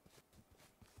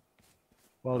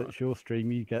 Well, it's your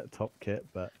stream, you get top kit,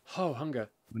 but... Oh, hunger.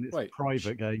 When it's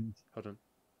private games... Hold on.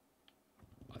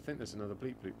 I think there's another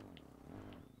bleep loop.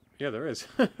 Yeah, there is.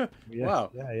 Yes,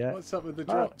 wow. Yeah. What's up with the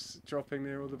drops? Dropping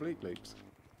near all the bleep loops.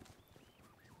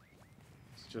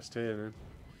 It's just here, man.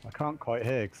 I can't quite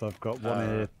hear because I've got one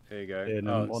ear here you go. in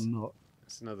and one not.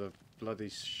 It's another bloody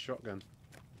shotgun.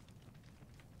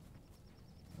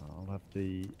 I'll have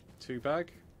the... 2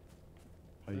 bag?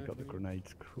 Oh, you got the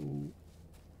grenades. Cool.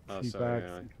 Oh, 2 sorry,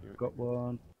 bags. I've got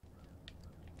one.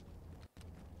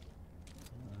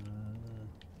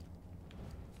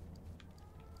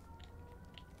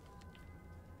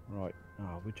 Right.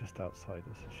 Oh, we're just outside.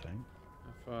 That's a shame.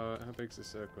 How big's the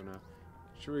circle now?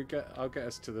 Should we get... I'll get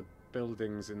us to the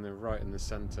buildings in the right in the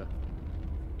centre.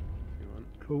 If you want.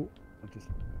 Cool. I'll just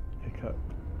pick up...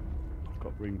 I've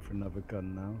got room for another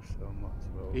gun now, so I might as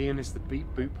well... Ian is the beep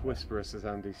boop whisperer, says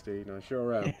Andy Steen. I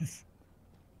sure am. Yes.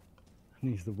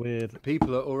 And he's the weird...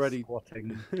 People are already...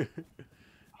 squatting,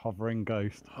 hovering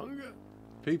ghost. Hunger!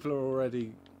 People are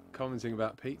already commenting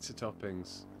about pizza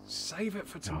toppings. Save it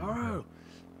for tomorrow!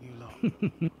 You lot.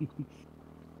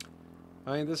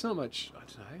 I mean, there's not much. I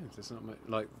don't know. There's not much.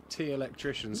 Like, T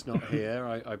electrician's not here.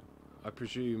 I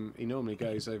presume he normally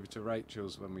goes over to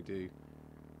Rachel's when we do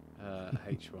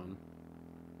H1.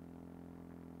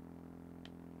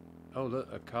 Oh look,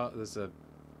 a car. There's a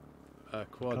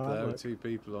quad there with 2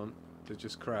 people on. They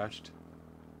just crashed.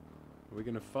 Are we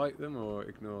going to fight them or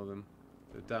ignore them?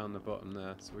 They're down the bottom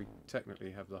there, so we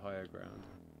technically have the higher ground.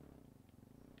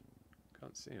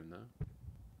 Can't see them now. I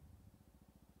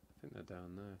think they're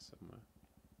down there somewhere.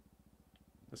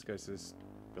 Let's go to this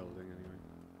building anyway.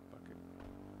 Fuck it.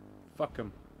 Fuck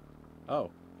them.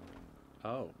 Oh.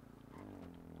 Oh.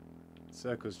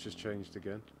 Circle's just changed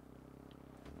again.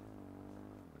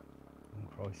 Oh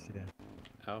Christ, yeah.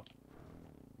 Ow.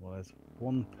 Well, there's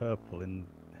one purple in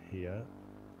here.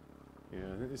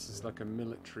 Yeah, I think this is like a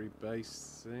military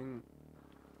base thing.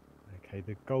 Okay,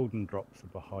 the golden drops are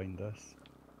behind us,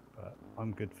 but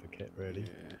I'm good for kit, really.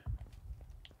 Yeah.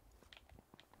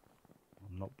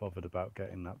 I'm not bothered about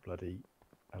getting that bloody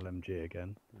LMG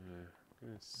again. Yeah. I'm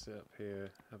going to sit up here,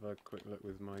 have a quick look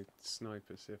with my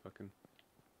sniper, see if I can...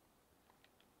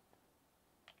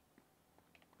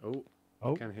 Oh,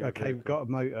 Oh, I can hear okay, we've got a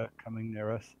motor coming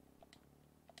near us.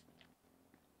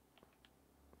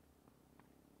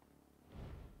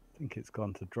 I think it's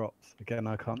gone to drops. Again,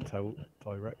 I can't tell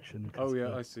direction. Oh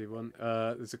yeah, I see one.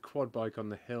 There's a quad bike on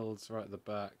the hills right at the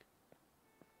back.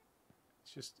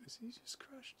 It's just... Is he just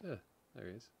crashed there? There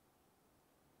he is.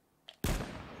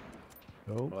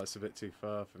 Oh. Well, that's a bit too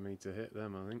far for me to hit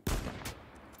them, I think.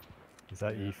 Is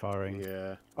that you firing?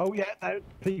 Yeah. Oh yeah, there are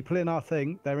people in our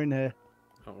thing. They're in here.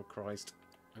 Oh Christ.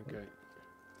 Okay.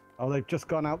 Oh, they've just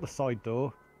gone out the side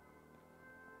door.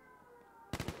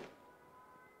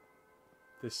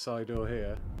 This side door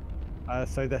here.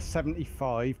 So they're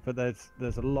 75, but there's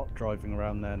a lot driving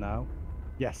around there now.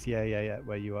 Yes, yeah,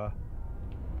 where you are.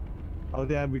 Oh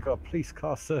yeah, we've got a police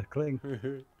car circling.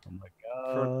 Oh my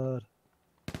god.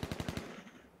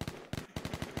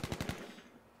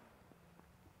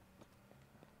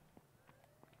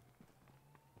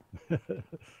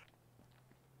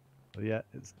 Oh yeah,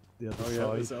 it's the other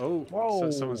side. Oh, whoa!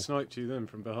 So someone sniped you then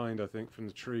from behind, I think, from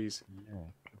the trees. Yeah,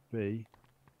 could be.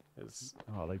 It's...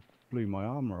 Oh, they blew my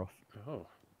armor off. Oh.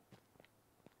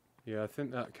 Yeah, I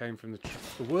think that came from the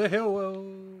where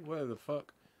the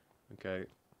fuck? Okay.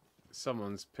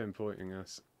 Someone's pinpointing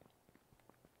us.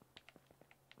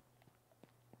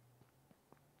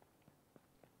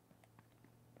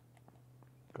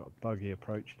 Got a buggy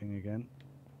approaching again.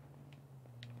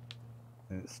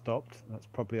 And it stopped. That's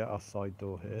probably at our side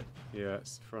door here. Yeah,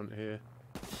 it's the front here.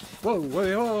 Whoa,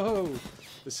 whoa!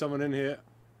 There's someone in here.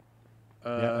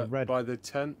 Yeah, red by the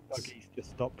tent. Buggy's just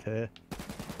stopped here.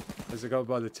 There's a guy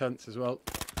by the tents as well.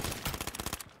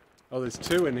 Oh, there's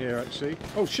 2 in here actually.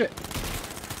 Oh shit!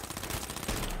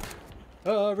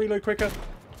 Reload quicker!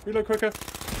 Reload quicker!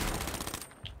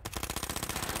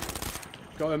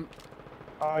 Got him.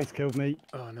 Oh, he's killed me.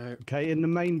 Oh no. Okay, in the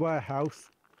main warehouse,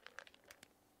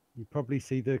 you probably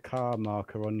see the car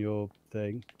marker on your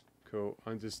thing. Cool.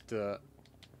 I'm just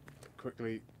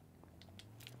quickly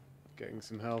getting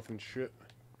some health and shit.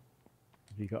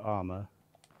 Have you got armor?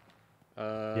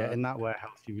 Yeah, in that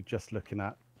warehouse you were just looking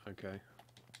at. Okay.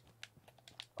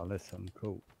 Oh, there's some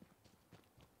cool.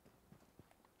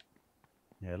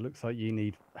 Yeah, it looks like you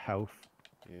need health.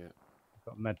 Yeah. I've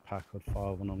got med pack. I'd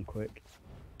fire one on quick.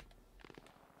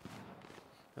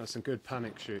 That's some good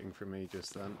panic shooting from me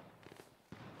just then.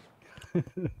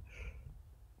 Okay,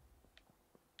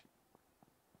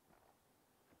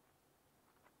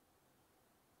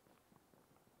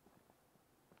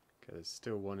 there's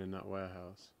still one in that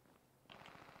warehouse.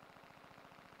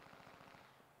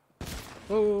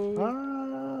 Oh!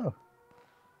 Oh!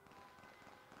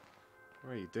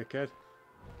 Where are you, dickhead?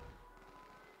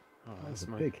 Oh, That was that's a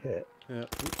my... big hit. Yeah.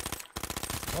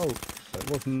 Oh, it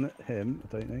wasn't him, I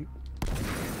don't think.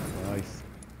 Nice.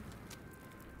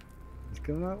 He's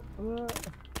coming out. Ah.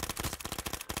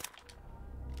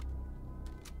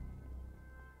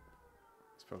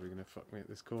 It's probably going to fuck me at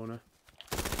this corner.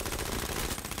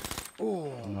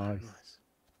 Oh, Nice.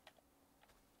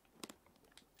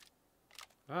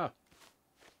 Ah,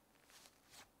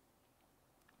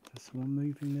 Is someone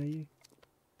moving near you?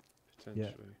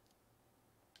 potentially.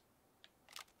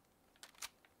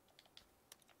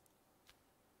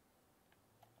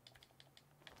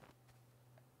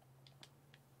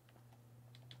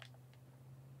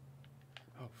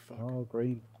 Oh, fuck. Oh,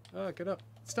 green. Oh, get up.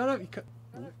 Stand up, you cut.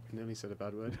 Oh, nearly said a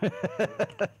bad word.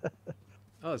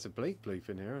 Oh, there's a bleep bleep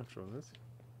in here after all this.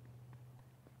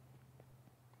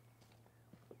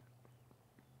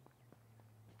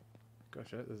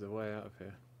 Gosh, there's a way out of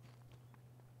here.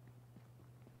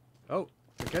 Oh,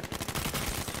 forget.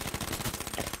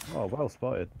 Oh, well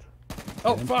spotted.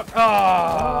 Oh, fuck!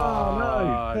 Oh,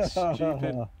 no!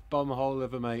 Stupid bumhole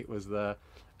of a mate was there.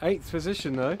 8th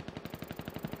position, though.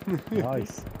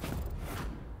 Nice.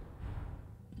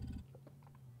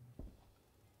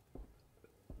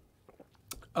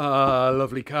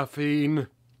 Lovely caffeine.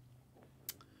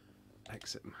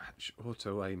 Exit match.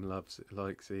 Auto aim loves it,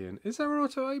 likes Ian. Is there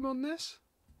auto aim on this?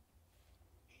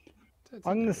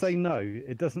 I'm going to say no.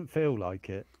 It doesn't feel like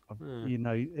it. You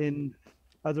know, in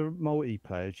other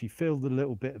multiplayers, you feel the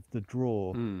little bit of the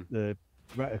draw, the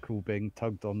reticle being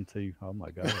tugged onto. Oh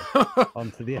my god,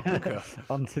 onto the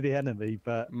onto the enemy.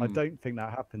 But I don't think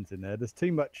that happens in there. There's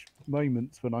too much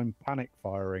moments when I'm panic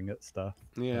firing at stuff.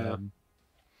 Yeah.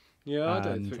 Yeah, I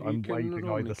don't think I'm waving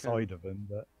either side of them,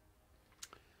 but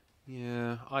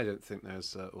yeah, I don't think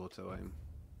there's auto aim.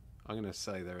 I'm going to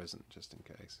say there isn't, just in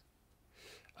case.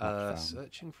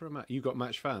 Searching for a match. You got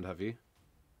match found, have you?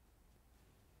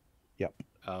 Yep.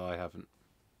 Oh, I haven't.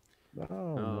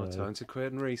 Oh, no. Time to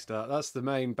quit and restart. That's the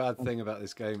main bad thing about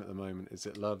this game at the moment, is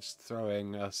it loves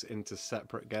throwing us into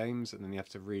separate games, and then you have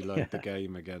to reload the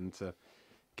game again to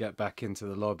get back into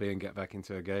the lobby and get back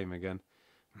into a game again.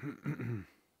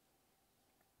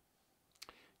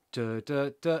 Hello,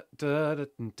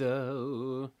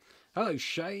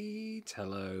 Shade.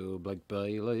 Hello, Blake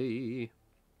Bailey.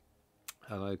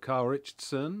 Hello, Carl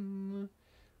Richardson.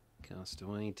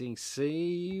 Castaway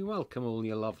DC. Welcome, all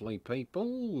you lovely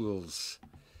peoples.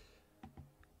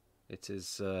 It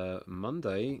is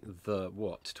Monday, the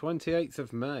 28th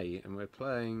of May, and we're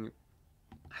playing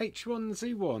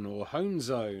H1Z1 or Home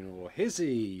Zone or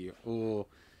Hizzy or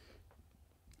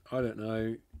I don't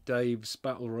know, Dave's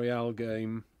Battle Royale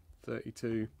game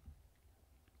 32.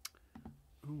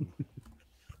 Ooh.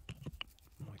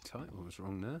 My title was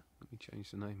wrong there. Let me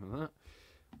change the name of that.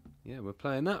 Yeah, we're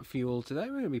playing that for you all today.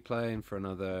 We're going to be playing for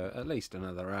at least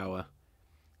another hour,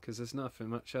 because there's nothing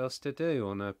much else to do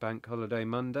on a bank holiday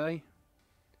Monday.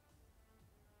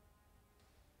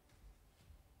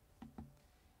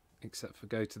 Except for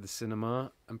go to the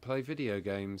cinema and play video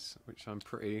games, which I'm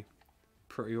pretty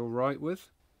alright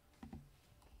with.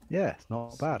 Yeah, it's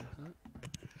not bad.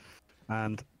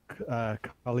 And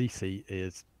Khaleesi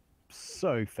is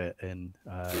so fit in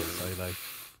solo.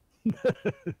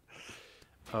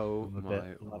 Oh, I'm a my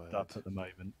bit loved word. up at the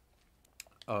moment.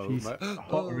 Oh, she's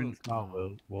hotter in Star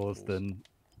Wars than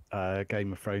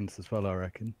Game of Thrones as well, I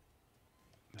reckon.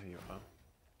 There you are.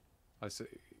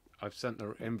 I've sent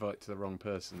the invite to the wrong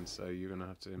person, so you're going to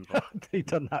have to invite. You've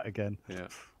done that again. Yeah.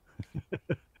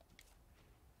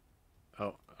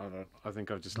 Oh, hold on. I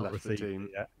think I've just left the team.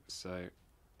 So.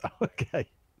 Okay.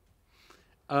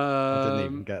 I didn't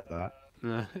even get that.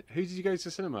 Who did you go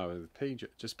to cinema with? PJ?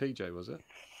 Just PJ, was it?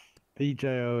 PJ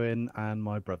Owen and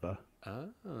my brother. Oh,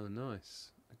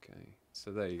 nice. Okay.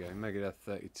 So there you go. Megadeth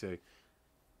 32.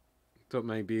 Thought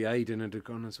maybe Aiden had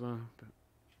gone as well, but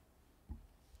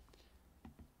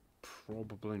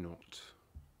probably not.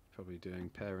 Probably doing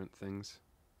parent things.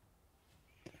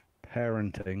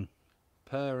 Parentings.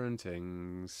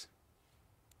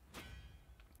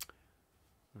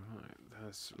 Right,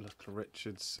 there's Little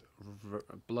Richard's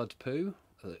blood poo.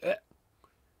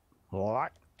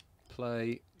 What?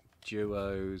 Play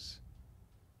duos.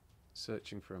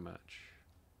 Searching for a match.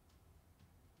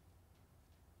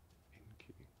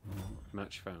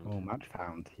 Match found. Oh, match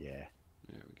found. Yeah.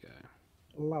 There we go.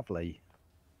 Lovely.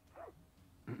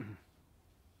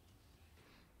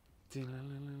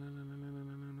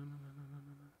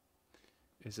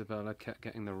 Isabella kept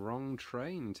getting the wrong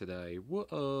train today.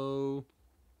 Whoa.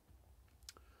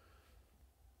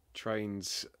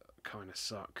 Trains kind of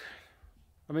suck.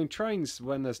 I mean, trains,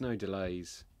 when there's no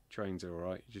delays, trains are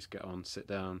alright. You just get on, sit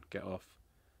down, get off.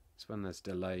 It's when there's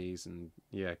delays and,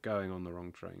 yeah, going on the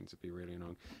wrong trains would be really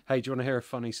annoying. Hey, do you want to hear a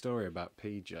funny story about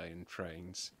PJ and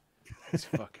trains? It's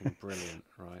fucking brilliant,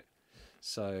 right?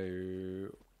 So,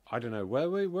 I don't know.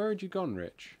 Where had you gone,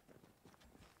 Rich?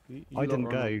 I didn't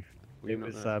go. It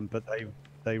was, but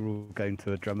they were all going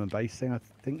to a drum and bass thing. I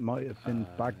think might have been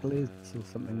Bagley's or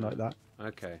something like that.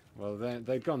 Okay, well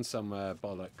they'd gone somewhere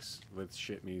bollocks with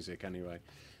shit music anyway,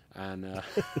 and they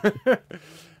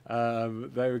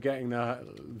were getting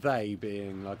they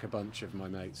being like a bunch of my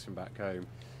mates from back home,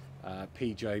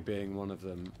 PJ being one of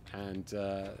them, and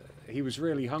he was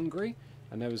really hungry,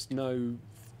 and there was no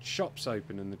shops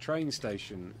open in the train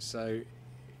station, so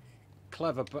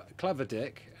clever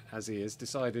Dick, as he is,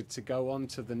 decided to go on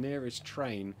to the nearest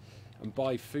train and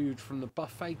buy food from the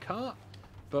buffet cart.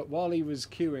 But while he was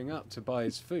queuing up to buy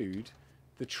his food,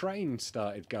 the train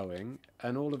started going,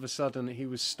 and all of a sudden he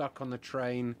was stuck on the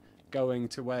train going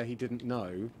to where he didn't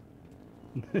know,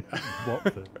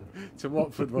 Watford. To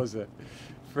Watford, was it?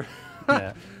 For,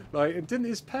 Yeah. like, didn't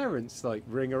his parents like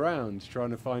ring around trying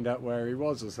to find out where he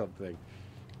was or something?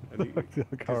 And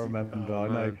I can't remember. oh I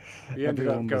know man, he ended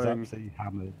up everyone was going. absolutely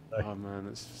hammered. So. Oh man,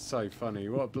 it's so funny.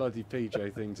 What a bloody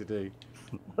PJ thing to do.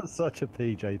 That's such a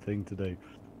PJ thing to do.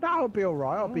 That'll be all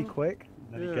right. I'll be Oh, quick.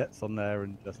 And then he yeah. gets on there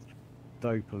and just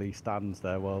dopily stands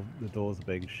there while the doors are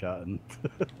being shut. And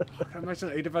I can imagine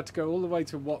that he'd have had to go all the way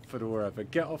to Watford or wherever,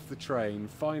 get off the train,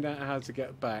 find out how to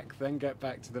get back, then get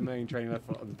back to the main train left,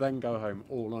 and then go home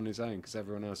all on his own because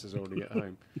everyone else is already at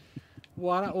home.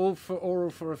 Why not all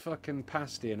for a fucking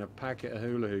pasty and a packet of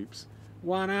hula hoops?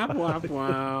 Wap wap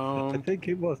wow. I think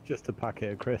it was just a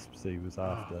packet of crisps he was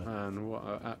after. Oh man, what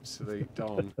an absolute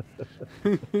dong.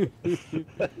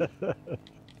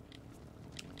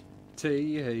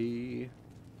 Tee.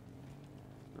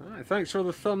 Alright, thanks for all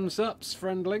the thumbs ups,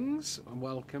 friendlings.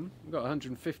 Welcome. We've got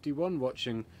 151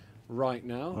 watching right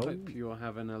now. Oh. Hope you're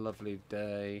having a lovely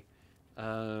day.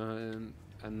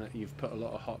 And that you've put a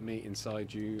lot of hot meat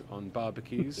inside you on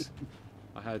barbecues.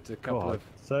 I had a couple of...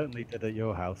 certainly did at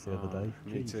your house the other day.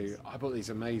 Me too. I bought these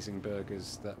amazing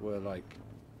burgers that were like...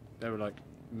 They were like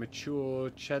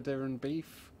mature cheddar and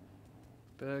beef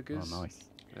burgers. Oh, nice.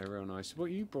 They're real nice. Well,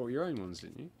 you brought your own ones,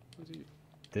 didn't you?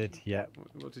 Did, yeah.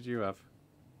 What did you have?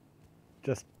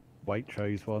 Just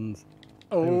Waitrose ones.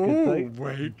 Oh, good,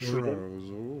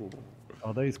 Waitrose.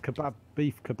 Oh, those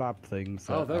beef kebab things.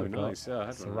 Oh, they were nice. Yeah, I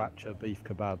had one. Sriracha beef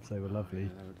kebabs. They were lovely. Yeah,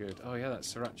 they were good. Oh, yeah, that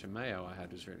sriracha mayo I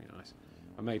had was really nice.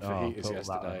 I made fajitas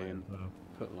yesterday and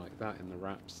put like that in the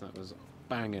wraps. That was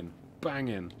banging.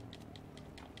 Banging.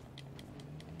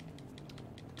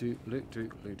 Do.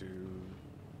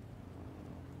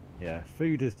 Yeah,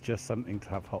 food is just something to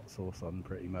have hot sauce on,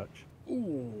 pretty much.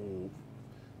 Ooh.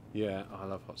 Yeah, I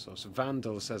love hot sauce.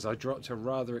 Vandal says, I dropped a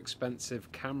rather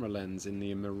expensive camera lens in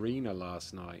the marina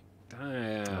last night.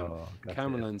 Damn.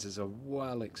 Camera lenses are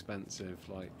well expensive.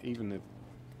 Like, even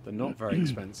the not very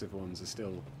expensive ones are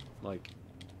still, like,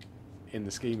 in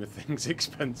the scheme of things,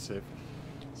 expensive.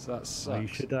 So that sucks. Well, you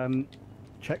should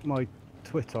check my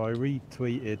Twitter. I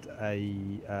retweeted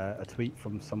a tweet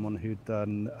from someone who'd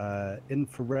done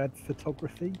infrared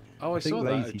photography. Oh, I saw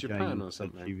that in Japan or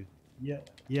something.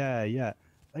 Yeah.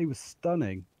 They were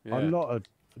stunning. Yeah. I'm not a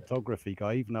photography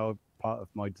guy, even though part of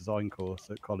my design course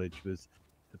at college was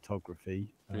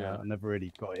photography. I never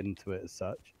really got into it as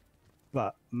such.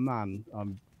 But man,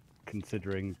 I'm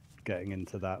considering getting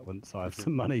into that once I have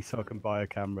some money so I can buy a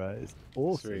camera. It's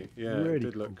awesome. Sweet. Yeah, really it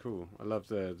did look cool. I love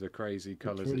the crazy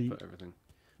colours it put everything.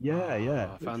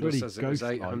 Yeah. Vandal really says it was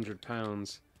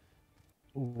 £800.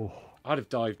 Oh. I'd have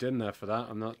dived in there for that.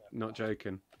 I'm not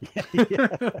joking. Yeah.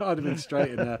 I'd have been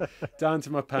straight in there, down to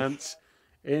my pants.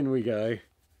 In we go.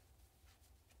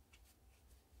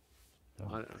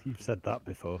 Oh, you've said that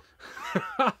before.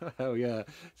 Hell yeah,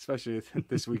 especially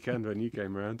this weekend when you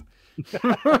came around.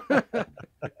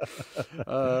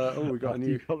 Oh, we got a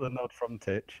new. You got the nod from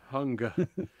Titch. Hunger.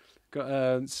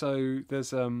 Got so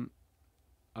there's I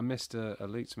missed a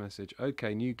Luke's message.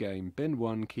 Okay, new game. Bin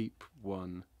one, keep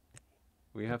one.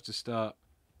 We have to start.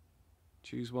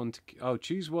 Choose one to.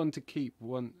 Choose one to keep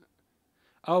one.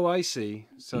 Oh, I see.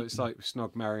 So it's like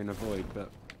Snog, Marry, and Avoid,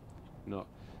 but not.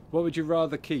 What would you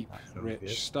rather keep, Rich? Good.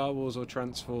 Star Wars or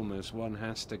Transformers? One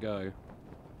has to go.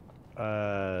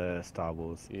 Star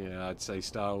Wars. Yeah, I'd say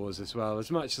Star Wars as well. As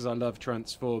much as I love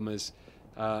Transformers,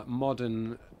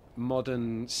 modern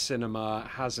cinema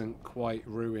hasn't quite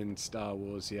ruined Star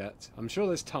Wars yet. I'm sure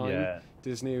there's time. Yeah.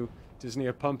 Disney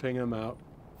are pumping them out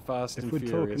fast and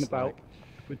furious.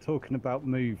 If we're talking about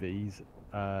movies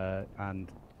and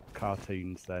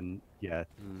cartoons, then yeah.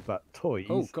 But toys.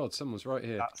 Oh God, someone's right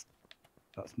here.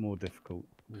 That's more difficult.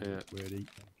 Yeah. Really.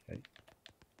 Okay.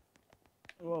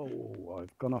 Oh,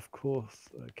 I've gone off course.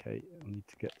 Okay, I need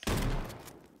to get some.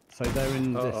 So they're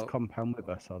in this compound with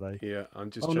us, are they? Yeah, I'm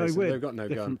just chasing. No, they've got no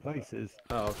gun. Different places.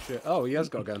 Oh shit! Oh, he has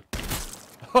got a gun.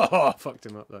 Oh, I fucked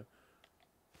him up though.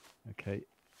 Okay,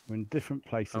 we're in different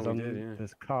places. Oh, we did, yeah.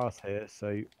 There's cars here,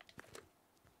 so.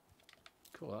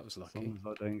 Cool, that was lucky. As long as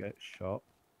I don't get shot,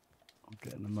 I'll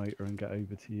get in the motor and get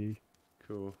over to you.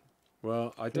 Cool.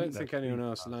 Well, I don't think anyone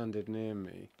else landed near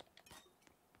me.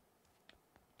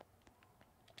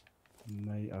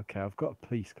 Mate, okay, I've got a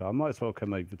police car. I might as well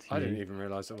come over to you. I didn't even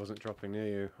realise I wasn't dropping near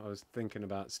you. I was thinking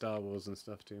about Star Wars and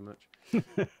stuff too much.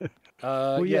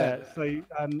 Well, yeah. So,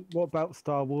 what about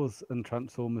Star Wars and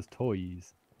Transformers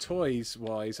toys?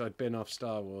 Toys-wise, I'd bin off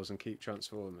Star Wars and keep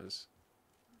Transformers.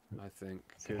 I think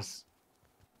because.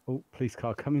 Oh, police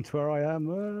car coming to where I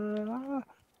am.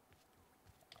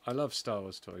 I love Star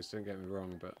Wars toys, don't get me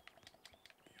wrong, but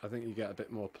I think you get a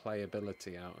bit more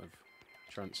playability out of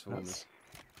Transformers.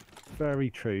 That's very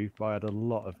true, but I had a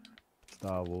lot of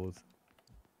Star Wars.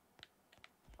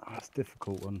 That's a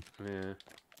difficult one. Yeah.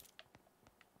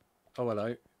 Oh,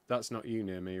 hello. That's not you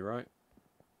near me, right?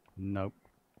 Nope.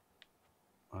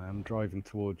 I am driving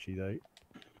towards you though.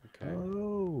 Okay.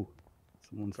 Oh,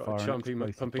 someone's Got a firing chumpy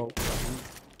explosive pumpy.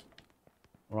 bolts.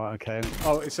 Right, okay.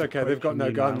 Oh, it's okay. They've got no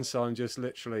Approaching you now. guns, so I'm just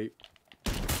literally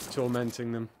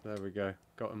tormenting them. There we go.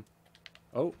 Got them.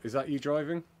 Oh, is that you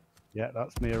driving? Yeah,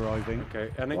 that's me arriving. Okay,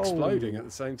 and Whoa. exploding at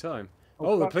the same time.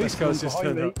 Oh, Oh, the crap, police there's car's just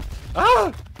someone turned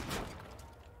behind up. Ah!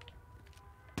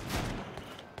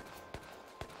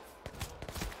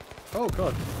 Oh,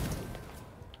 God.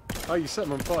 Oh, you set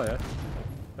them on fire.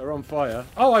 They're on fire.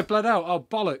 Oh, I bled out. Oh,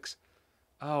 bollocks.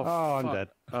 Oh, Oh, I'm fuck. dead.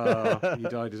 Oh, you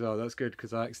died as well. That's good,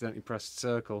 because I accidentally pressed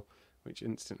circle, which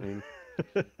instantly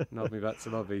knocked me back to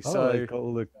lobby. Oh, So, they've got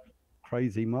all the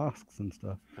crazy masks and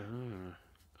stuff.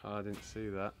 I didn't see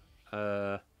that.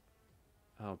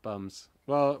 Oh, bums.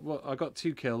 Well, I got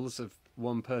 2 kills of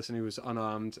one person who was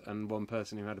unarmed and one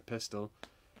person who had a pistol.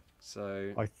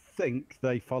 So. I think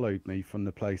they followed me from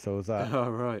the place I was at.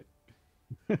 Oh, right.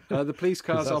 The police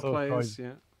cars are as I was players,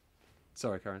 yeah.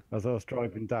 Sorry, Karen. As I was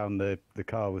driving down, the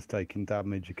car was taking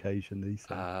damage occasionally.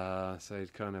 So, So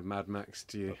it kind of Mad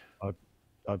Maxed you.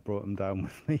 I brought them down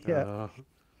with me. Yeah.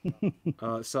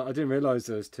 So I didn't realise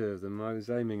there was 2 of them. I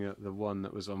was aiming at the one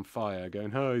that was on fire,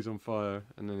 going, "Oh, he's on fire,"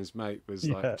 and then his mate was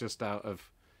like just out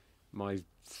of my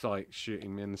sight,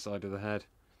 shooting me in the side of the head.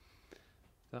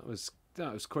 That was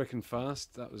quick and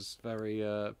fast. That was very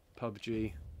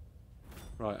PUBG.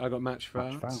 Right, I got match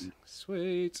found.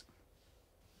 Sweet.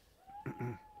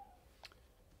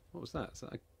 What was that? Is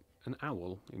that an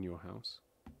owl in your house?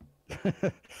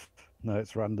 No,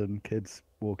 it's random kids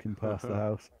walking past the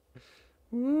house.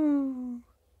 Woo!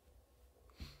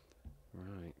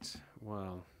 Right.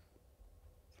 Well,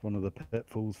 it's one of the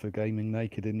pitfalls for gaming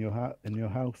naked in your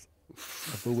house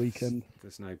of the weekend.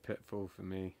 There's no pitfall for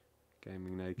me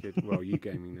gaming naked. Well, you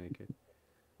gaming naked.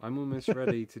 I'm almost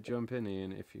ready to jump in,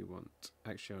 Ian, if you want.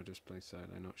 Actually, I'll just play solo.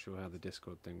 Not sure how the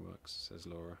Discord thing works, says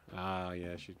Laura. Ah,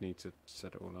 yeah, she'd need to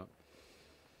set it all up.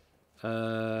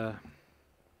 We'll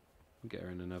get her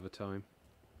in another time.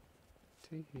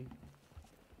 Tee-hee.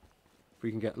 If we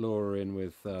can get Laura in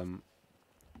with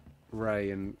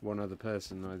Ray and one other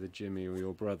person, either Jimmy or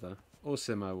your brother, or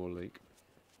Simo or Leek.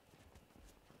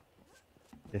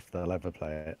 If they'll ever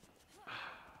play it.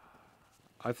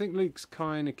 I think Leek's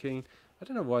kind of keen. I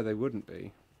don't know why they wouldn't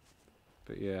be,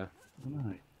 but yeah.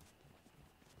 No.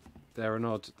 They're an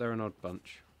odd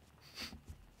bunch.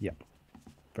 Yep.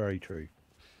 Very true.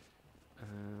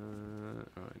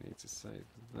 I need to save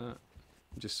that.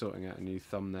 I'm just sorting out a new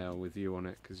thumbnail with you on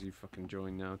it because you fucking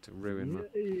joined now to ruin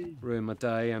my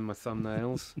day and my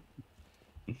thumbnails.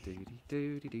 Dee.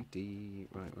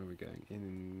 Right, where are we going?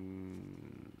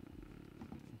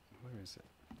 Where is it?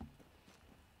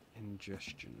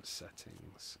 Ingestion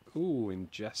settings. Ooh,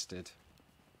 ingested.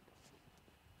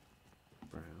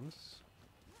 Browse.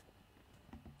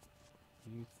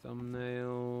 New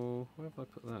thumbnail. Where have I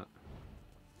put that?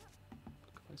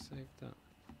 Look, have I saved that?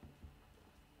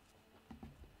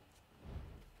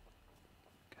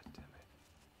 God damn it.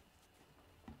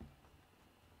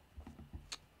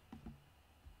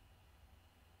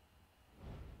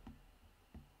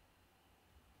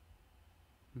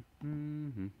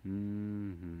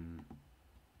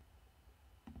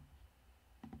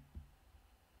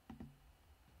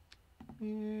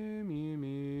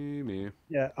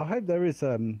 Yeah, I hope there is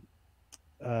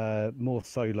more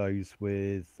solos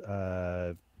with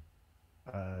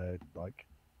like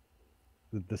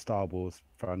the Star Wars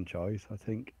franchise. I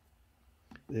think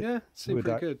It would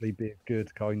pretty actually be a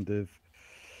good kind of.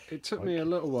 It took me a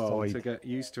little while to get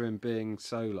used to him being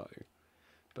solo,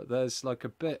 but there's like a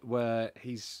bit where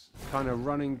he's kind of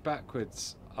running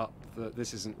backwards up the.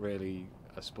 This isn't really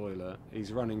a spoiler.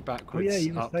 He's running backwards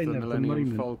up the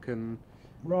Millennium Falcon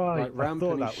right, like ramp,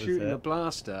 and he's shooting a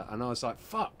blaster, and I was like,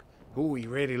 "Fuck! Oh, he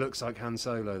really looks like Han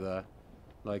Solo there."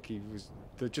 Like he was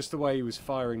just the way he was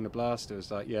firing the blaster was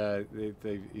like, yeah,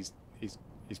 he's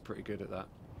pretty good at that.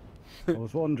 I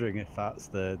was wondering if that's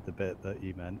the bit that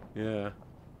you meant. Yeah,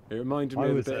 it reminded me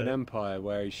of the bit in Empire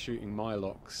where he's shooting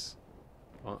Mylox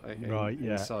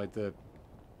inside the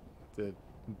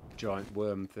giant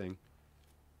worm thing.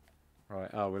 Right.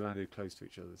 Oh, we landed close to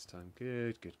each other this time.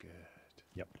 Good.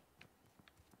 Yep.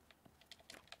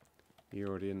 You're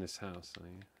already in this house, are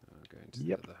you? I'm going to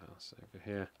the other house over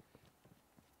here.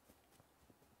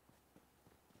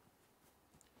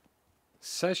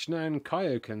 Seshnan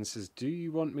Kaioken says, do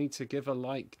you want me to give a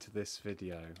like to this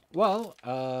video? Well,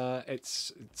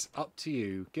 it's up to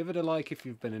you. Give it a like if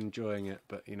you've been enjoying it,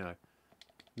 but, you know,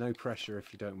 no pressure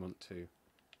if you don't want to.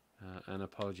 And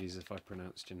apologies if I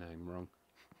pronounced your name wrong.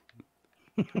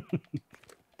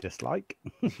 Dislike.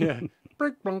 Yeah.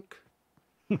 Brick bonk.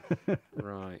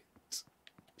 Right.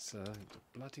 So,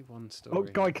 bloody one story. Oh,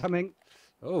 guy coming.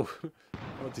 Oh,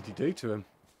 what did you do to him?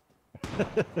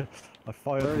 I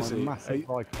fired Where my is he? massive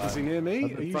rifle. Is he near me?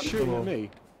 At the Are you front shooting door. at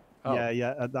me? Oh.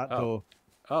 Yeah, at that door.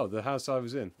 Oh, the house I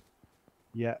was in.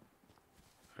 Yeah.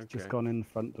 Okay. Just gone in the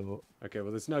front door. Okay,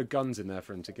 well, there's no guns in there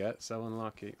for him to get, so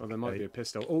unlucky. Well, there might Okay. be a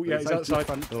pistol. Oh, yeah, he's outside. The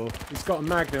front door. He's got a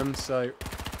magnum, so...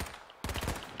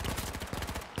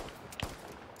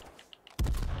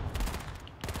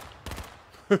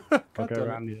 I'll go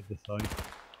around the other side.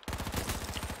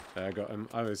 There, I got him.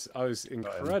 I was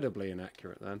incredibly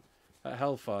inaccurate then. That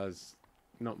Hellfire's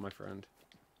not my friend.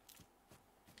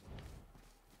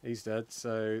 He's dead,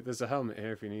 so there's a helmet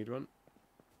here if you need one.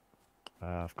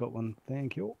 I've got one,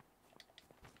 thank you.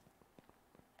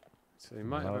 So you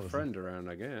might have a friend around,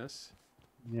 I guess.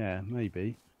 Yeah,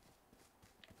 maybe.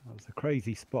 That was a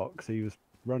crazy spot, because he was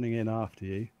running in after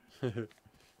you. Yeah,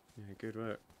 good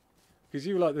work. Because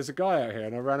you were like, there's a guy out here,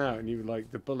 and I ran out, and you were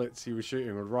like, the bullets you were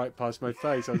shooting were right past my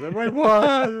face. I was like, wait,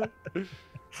 what?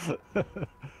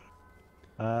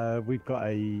 We've got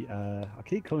a, I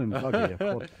keep calling him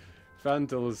Buggy.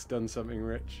 Vandal's done something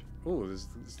rich. Oh, there's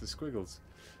the squiggles.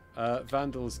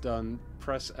 Vandal's done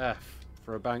press F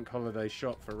for a bank holiday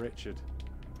shot for Richard.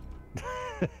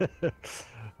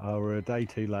 Oh, we're a day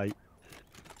too late.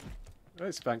 Oh,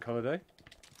 it's a bank holiday.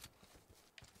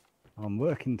 I'm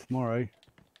working tomorrow.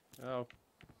 Oh.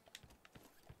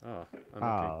 Oh.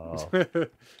 Oh.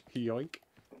 Yoink.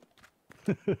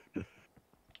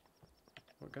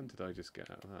 What gun did I just get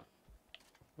out of that?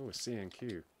 Oh, a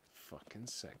CNQ. Fucking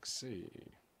sexy.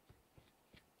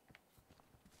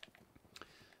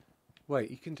 Wait,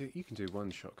 you can do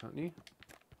one shot, can't you?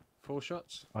 4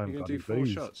 shots? I haven't You can got do any 4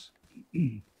 booze. shots.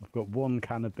 I've got one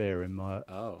can of beer in my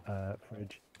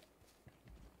fridge.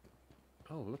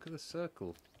 Oh, look at the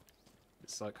circle.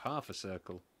 It's like half a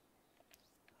circle.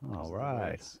 All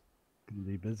right. Gonna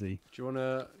be busy. Do you want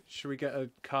to... Should we get a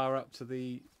car up to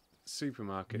the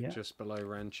supermarket Yeah. just below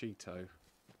Ranchito?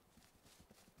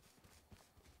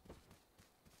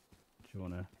 Do you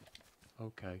wanna?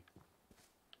 Okay.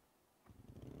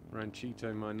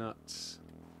 Ranchito, my nuts.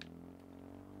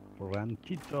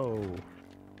 Ranchito.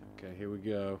 Okay, here we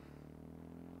go.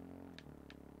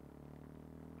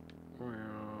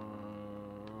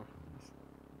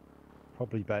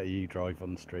 Probably better you drive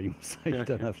on stream, so you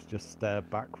don't have to just stare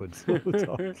backwards all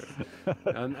the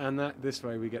time. and that this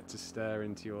way we get to stare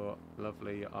into your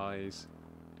lovely eyes.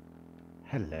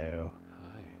 Hello.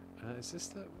 Hi. Is this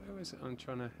the... Where is it? I'm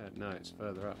trying to head... No, it's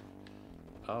further up.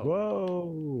 Oh.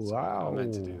 Whoa! Sorry, Wow! I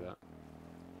meant to do that.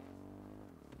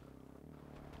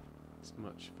 It's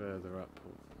much further up.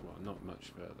 Well, not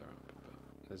much further up, but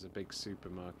there's a big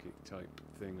supermarket type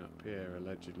thing up here,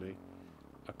 allegedly,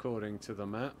 according to the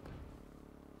map.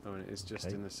 Oh, and it is just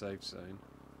in the safe zone.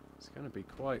 It's going to be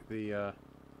quite the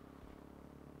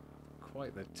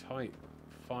tight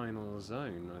final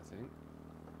zone, I think.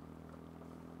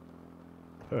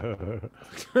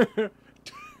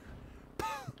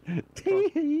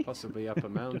 Possibly up a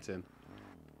mountain.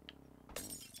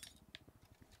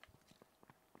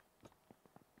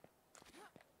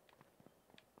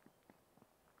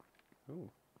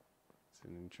 Oh, it's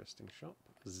an interesting shop.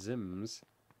 Zims.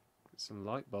 Some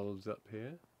light bulbs up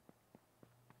here.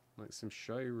 Like some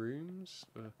showrooms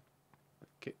for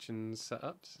kitchen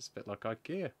setups. It's a bit like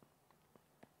IKEA.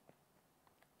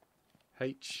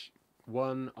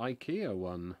 H1 IKEA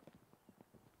 1.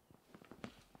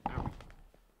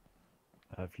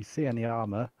 If you see any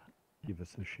armour, give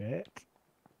us a shit.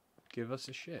 Give us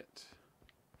a shit.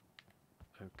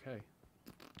 Okay.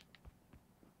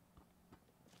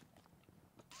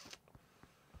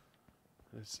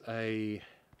 There's a...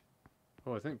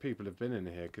 Oh, I think people have been in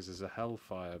here because there's a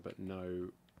Hellfire but no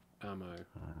ammo. So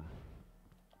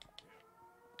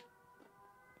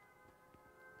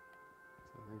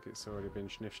I think it's already been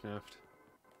schniff-snaffed.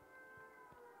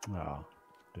 Ah,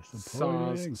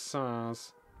 disappointing.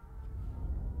 SARS.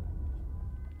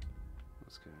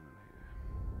 What's going on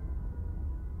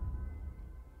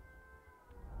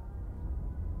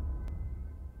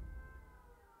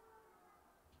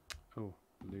here? Oh,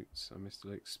 loots. I missed a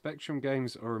loot. Spectrum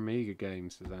Games or Amiga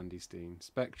Games, says Andy Steen.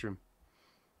 Spectrum.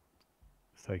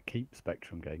 So keep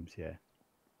Spectrum games, yeah.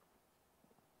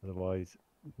 Otherwise,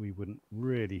 we wouldn't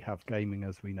really have gaming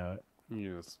as we know it.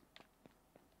 Yes.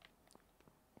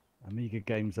 Amiga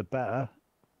games are better,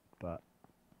 but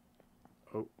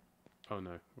Oh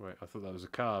no, wait, I thought that was a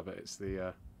car, but it's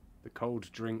the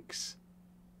cold drinks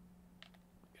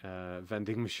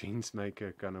vending machines make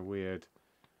a kind of weird,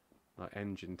 like,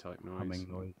 engine type noise. humming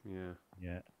noise. Yeah.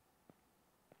 Yeah.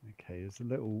 Okay, there's a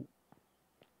little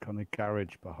kind of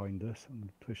garage behind us. I'm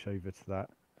gonna push over to that.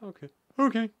 Okay.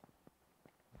 Okay.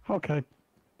 Okay.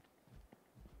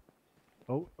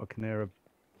 Oh, I can hear a.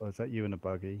 Oh, is that you in a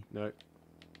buggy? No.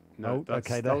 No. Oh,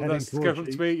 okay, they're heading that's towards going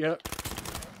you. to me. Yeah.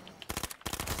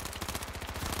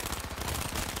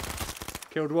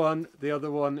 Killed one. The other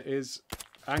one is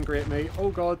angry at me. Oh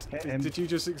God! Did you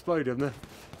just explode him there?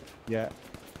 Yeah.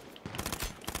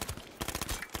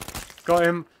 Got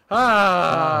him.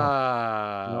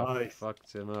 Ah! Oh, nice.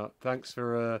 Fucked him up. Thanks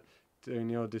for doing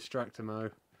your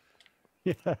distractimo.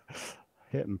 Yeah.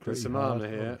 Hit him pretty There's some hard. armor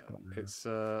here. It's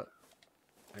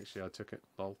actually I took it.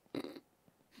 Lol.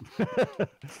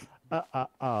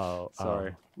 Oh.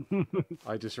 Sorry.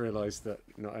 I just realised that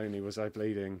not only was I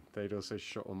bleeding, they'd also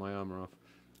shot all my armour off.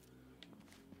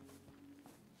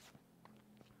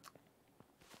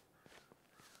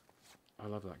 I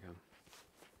love that gun.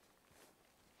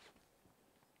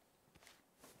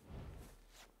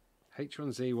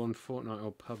 H1Z1 Fortnite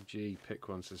or PUBG? Pick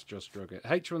one, says Just Drug It.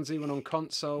 H1Z1 on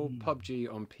console, PUBG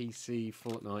on PC,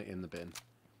 Fortnite in the bin.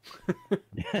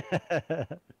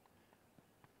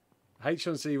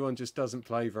 H1Z1 just doesn't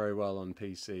play very well on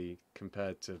PC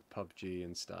compared to PUBG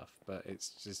and stuff, but it's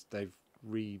just they've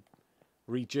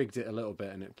rejigged it a little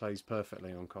bit and it plays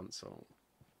perfectly on console.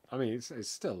 I mean, it's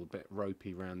still a bit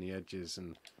ropey around the edges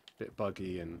and a bit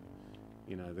buggy, and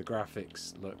you know the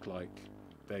graphics look like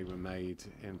they were made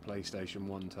in PlayStation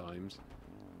 1 times.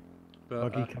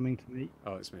 But, Buggy coming to me.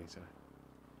 Oh, it's me, sorry.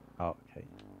 Oh, okay.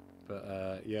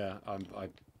 But yeah,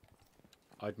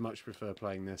 I'd much prefer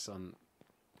playing this on.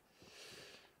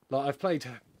 Like, I've played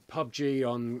PUBG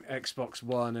on Xbox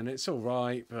One and it's all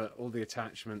right, but all the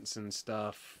attachments and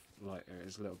stuff, like,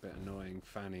 it's a little bit annoying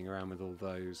fanning around with all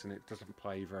those, and it doesn't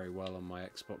play very well on my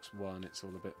Xbox One. It's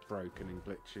all a bit broken and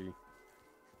glitchy.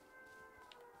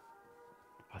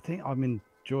 I think I'm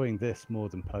enjoying this more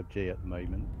than PUBG at the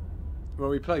moment. Well,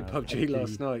 we played PUBG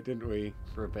last night, didn't we,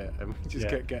 for a bit, and we just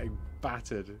Yeah. kept getting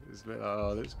battered. It's a bit like,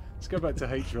 oh, let's go back to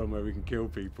H1 where we can kill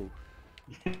people.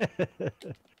 I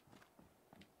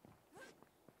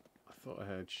thought I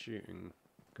heard shooting.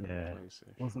 Yeah,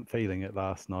 wasn't feeling it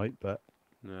last night, but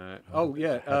no. Oh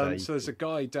yeah. So there's a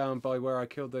guy down by where I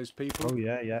killed those people. Oh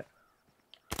yeah, yeah.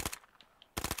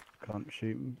 Can't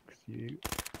shoot him because you.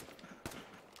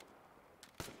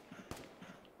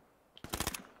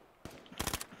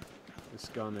 This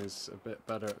gun is a bit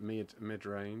better at mid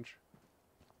range.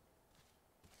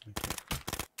 Okay.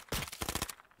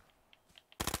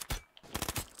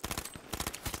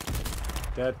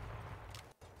 Dead.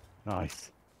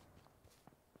 Nice.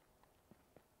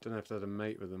 Don't know if they had a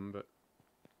mate with them, but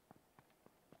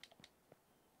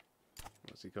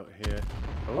what's he got here?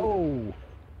 Oh.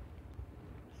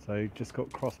 So just got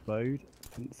crossbowed.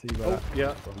 Didn't see where. Oh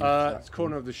yeah. It's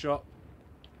corner of the shop.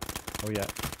 Oh yeah.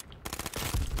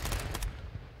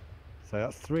 So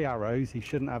that's 3 arrows. He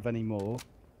shouldn't have any more.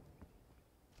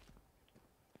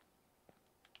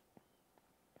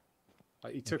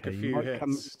 He took a few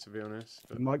hits, to be honest.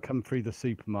 But... He might come through the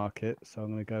supermarket, so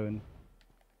I'm going to go and...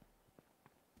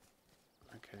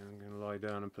 Okay, I'm going to lie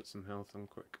down and put some health on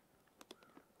quick.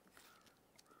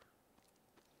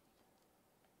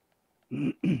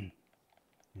 Yeah,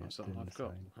 What's that I've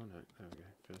got? Oh no, there we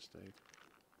go. First aid.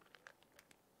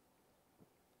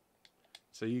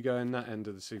 So you go in that end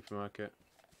of the supermarket.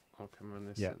 I'll come on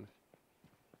this end.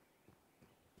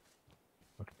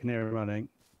 I can hear him running.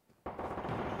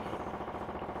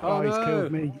 Oh, he's no!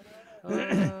 killed me.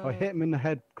 I hit him in the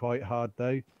head quite hard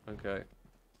though. Okay.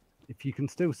 If you can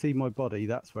still see my body,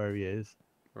 that's where he is.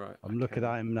 Right. I'm looking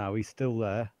at him now. He's still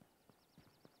there.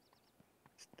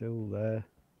 Still there.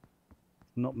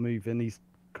 Not moving. He's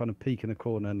kind of peeking a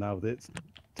corner now.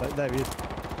 So there he is.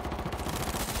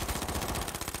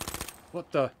 What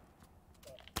the?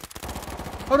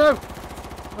 Oh no!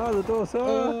 Oh, the door's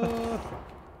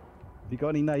Have you got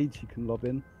any nades you can lob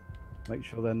in? Make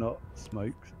sure they're not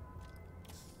smokes.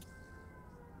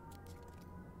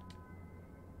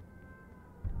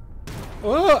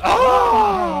 Oh!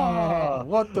 Oh!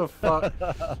 What the fuck?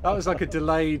 That was like a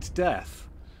delayed death.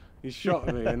 He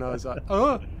shot me and I was like,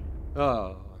 oh!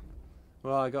 Oh.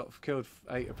 Well, I got killed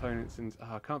 8 opponents and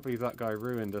I can't believe that guy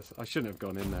ruined us. I shouldn't have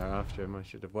gone in there after him. I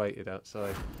should have waited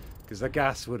outside because the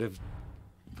gas would have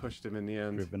pushed him in the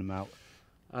end. Driven him out.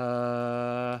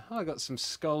 I got some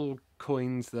skull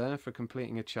coins there for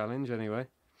completing a challenge anyway.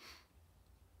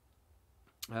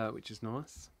 which is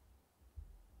nice.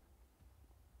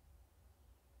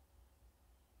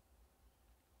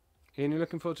 Ian, you're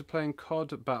looking forward to playing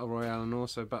COD Battle Royale and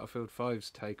also Battlefield 5's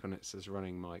take on it, says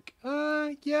Running Mike.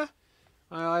 Yeah.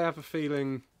 I have a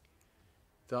feeling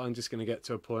that I'm just going to get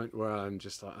to a point where I'm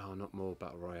just like, oh, not more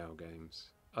Battle Royale games.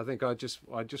 I think I just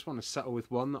want to settle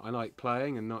with one that I like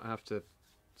playing and not have to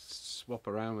swap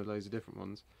around with loads of different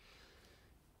ones.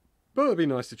 But it'd be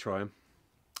nice to try them.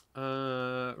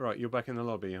 Right, you're back in the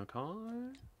lobby, okay?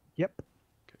 Yep.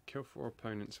 Okay, kill 4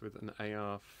 opponents with an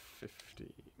AR-15.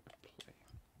 Play.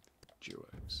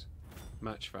 Duos.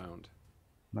 Match found.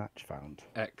 Match found.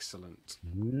 Excellent.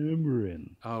 We're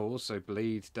in. Oh, also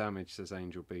bleed damage, says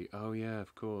Angel B. Oh yeah,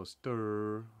 of course.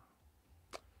 Durr.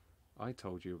 I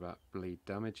told you about bleed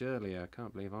damage earlier. I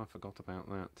can't believe I forgot about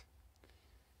that.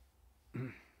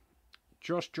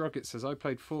 Josh Druggett says, I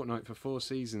played Fortnite for 4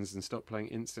 seasons and stopped playing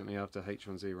instantly after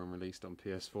H1Z1 released on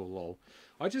PS4 lol.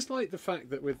 I just like the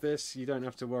fact that with this you don't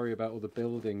have to worry about all the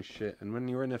building shit, and when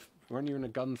you're in a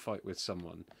gunfight with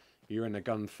someone, you're in a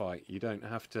gunfight. You don't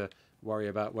have to worry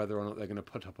about whether or not they're going to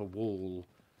put up a wall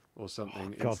or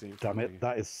something. God damn it,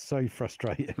 that is so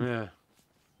frustrating. Yeah.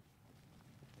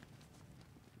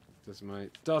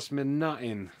 Does me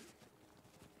nothing.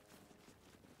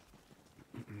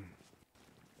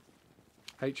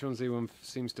 H1Z1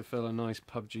 seems to fill a nice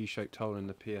PUBG-shaped hole in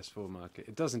the PS4 market.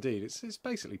 It does indeed. It's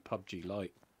basically PUBG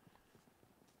Lite.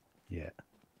 Yeah.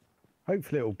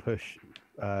 Hopefully it'll push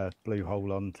Blue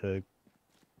Hole on to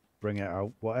bring it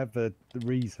out. Whatever the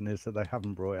reason is that they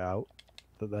haven't brought it out,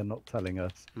 that they're not telling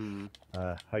us.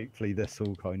 Hopefully this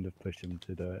will kind of push them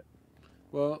to do it.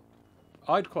 Well,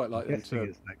 I'd quite like them to...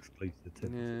 it's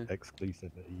an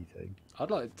exclusivity thing.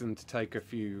 I'd like them to take a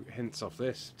few hints off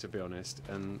this, to be honest,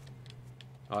 and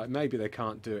maybe they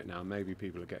can't do it now. Maybe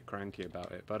people will get cranky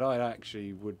about it, but I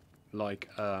actually would like...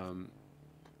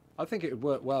 I think it would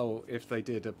work well if they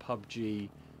did a PUBG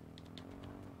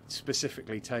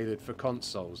specifically tailored for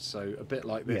consoles. So a bit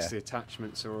like this, the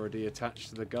attachments are already attached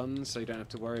to the guns, so you don't have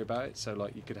to worry about it. So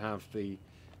like you could have the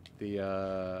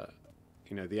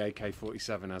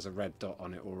AK-47 has a red dot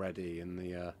on it already, and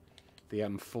the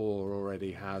M4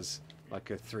 already has like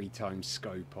a 3x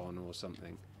scope on or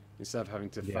something, instead of having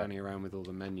to fanny around with all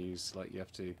the menus like you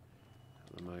have to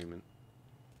at the moment.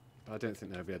 But I don't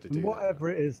think they'll be able to do whatever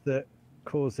it is that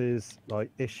causes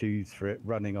like issues for it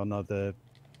running on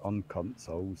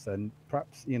consoles, then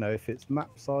perhaps, if it's map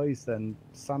size, then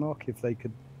Sanok, if they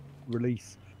could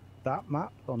release that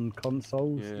map on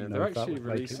consoles. Yeah, they're actually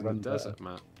releasing the desert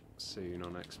map soon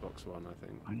on Xbox One, I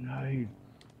think. I know.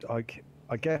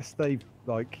 I guess they've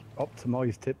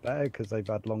optimized it better because they've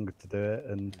had longer to do it,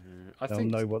 and they'll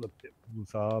know what the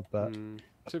pitfalls are. But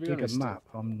to be a bigger honest, map,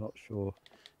 I'm not sure.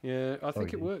 Yeah, I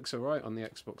think it works alright on the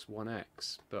Xbox One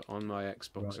X, but on my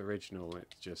Xbox original,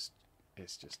 it's just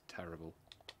terrible.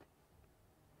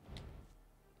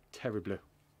 Terrible.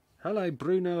 Hello,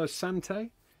 Bruno Asante.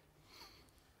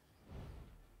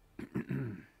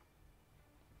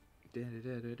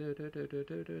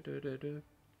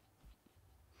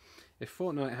 If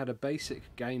Fortnite had a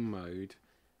basic game mode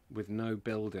with no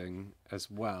building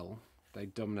as well,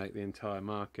 they'd dominate the entire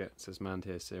market, says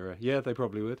Mandir Sira. Yeah, they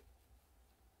probably would.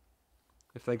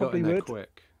 If they got in there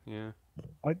quick, yeah.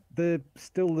 The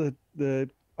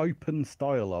open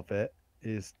style of it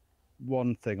is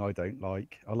one thing I don't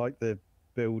like. I like the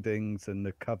buildings and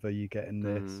the cover you get in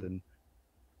this, and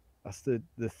that's the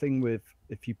thing with,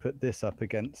 if you put this up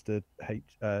against a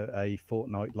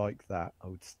Fortnite like that, I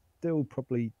would still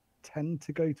probably tend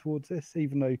to go towards this,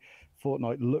 even though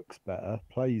Fortnite looks better,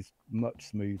 plays much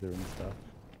smoother and stuff.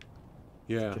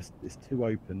 Yeah, it's too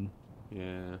open.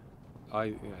 Yeah.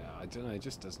 I don't know, it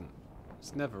just doesn't...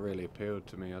 It's never really appealed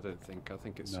to me, I don't think. I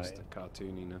think it's just a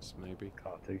cartooniness, maybe.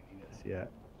 Cartooniness, yeah.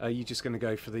 Are you just going to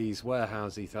go for these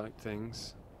warehousey type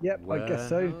things? Yep, I guess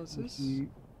so. Have you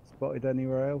spotted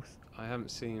anywhere else? I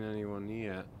haven't seen anyone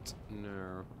yet,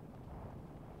 no.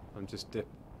 I'm just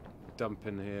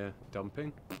dumping here.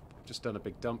 Dumping? Just done a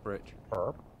big dump, Rich.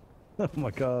 Oh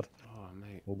my god. Oh,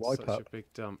 mate, such a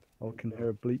big dump. I can hear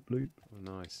a bleep bloop. Oh,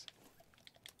 nice.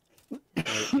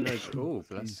 Oh,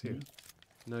 bless you.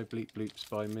 No bleep bloops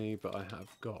by me, but I have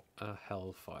got a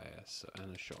Hellfire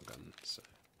and a shotgun. So.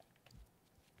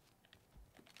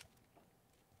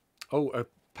 Oh, a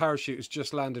parachute has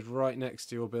just landed right next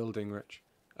to your building, Rich.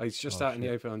 Oh, he's just out in the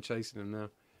open. I'm chasing him now.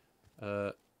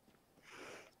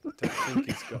 Don't think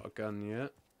he's got a gun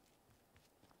yet.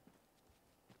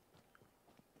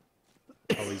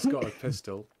 Oh, he's got a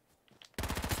pistol.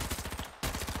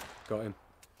 Got him.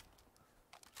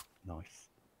 Nice.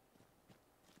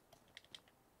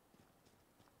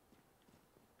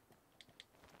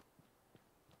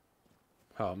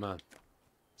 Oh man,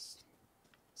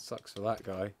 sucks for that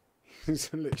guy.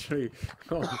 He's literally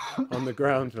on the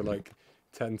ground for like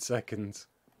 10 seconds.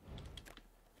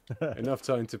 Enough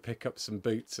time to pick up some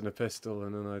boots and a pistol,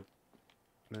 and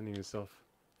then he was off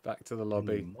back to the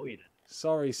lobby.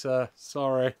 Sorry, sir.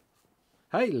 Sorry.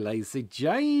 Hey, Lazy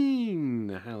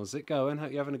Jane. How's it going?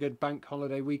 Hope you're having a good bank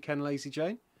holiday weekend, Lazy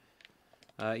Jane.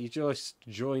 You just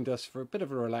joined us for a bit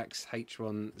of a relaxed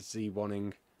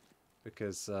H1Z1ing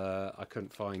because I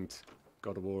couldn't find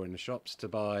God of War in the shops to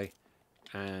buy,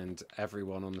 and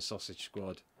everyone on the Sausage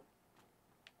Squad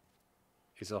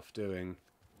is off doing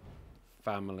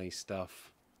family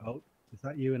stuff. Oh, is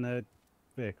that you in a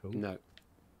vehicle? No.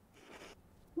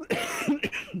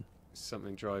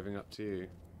 Something driving up to you.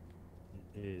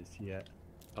 It is, yeah.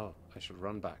 Oh, I should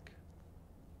run back.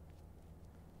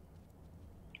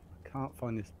 I can't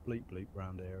find this bleep bleep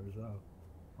round here as well.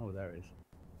 Oh, there it is.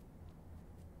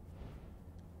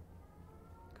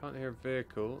 Can't hear a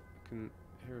vehicle. I can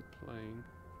hear a plane.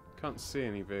 Can't see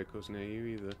any vehicles near you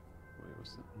either. Wait,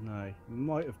 what's that? No,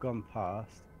 might have gone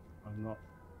past. I've not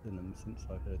seen them since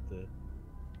I heard the...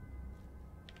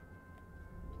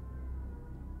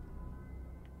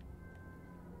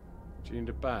 Do you need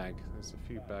a bag? There's a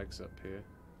few bags up here.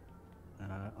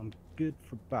 I'm good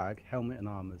for bag. Helmet and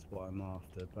armour is what I'm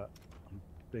after, but I'm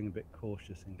being a bit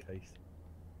cautious in case.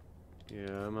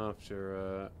 Yeah, I'm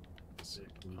after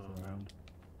around.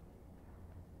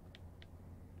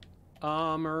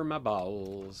 armor my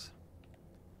balls.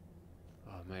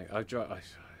 Oh mate, I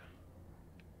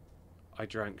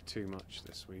drank too much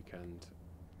this weekend.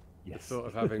 Yes. The thought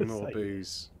of having more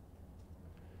booze,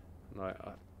 like,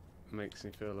 makes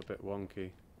me feel a bit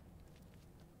wonky.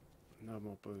 No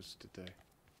more booze today.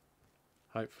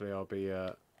 Hopefully I'll be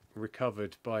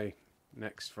recovered by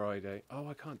next Friday. Oh,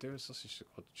 I can't do a Sausage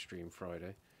Squad stream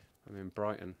Friday. I'm in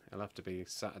Brighton. It'll have to be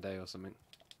Saturday or something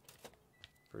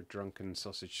for a drunken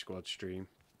Sausage Squad stream.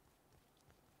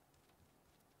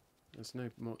 There's no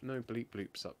bleep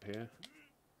bloops up here.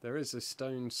 There is a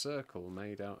stone circle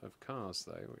made out of cars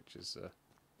though, which is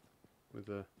with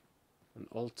an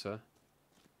altar,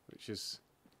 which is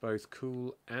both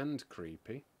cool and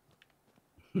creepy.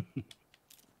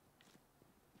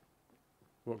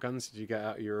 What guns did you get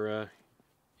out of your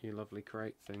lovely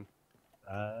crate thing?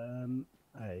 A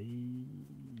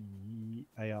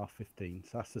AR-15.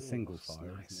 So that's a single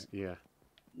fire, nice. isn't it? Yeah.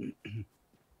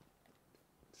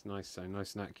 It's nice, so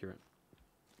nice and accurate.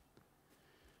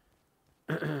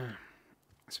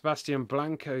 Sebastian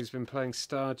Blanco's been playing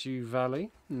Stardew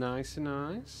Valley. Nice,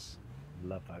 nice.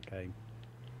 Love that game.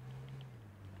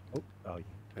 Oh,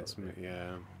 It's me,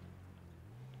 yeah.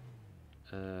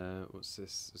 What's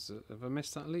this? Have I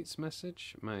missed that Leets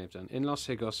message? May have done. In Los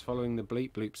Higos, following the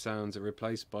bleep bloop sounds are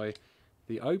replaced by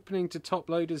the opening to Top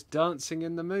Loaders dancing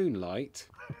in the moonlight.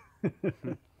 What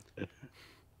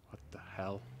the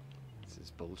hell? This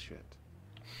is bullshit.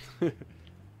 I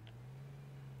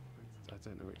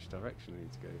don't know which direction I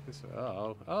need to go. This way.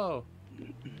 Oh.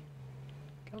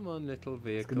 Come on, little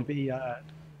vehicle. It's going to be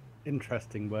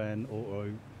interesting when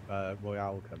Auto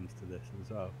Royale comes to this as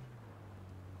well.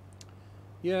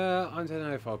 Yeah, I don't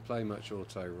know if I'll play much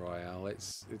Auto Royale.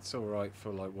 It's all right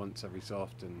for like once every so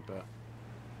often, but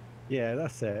yeah,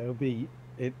 that's it. It'll be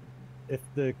if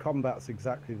the combat's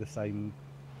exactly the same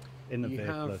in the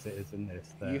vehicle as it is in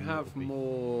this. Then you have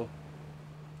more.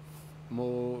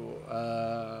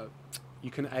 You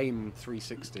can aim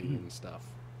 360 and stuff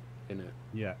in it.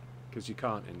 Yeah, because you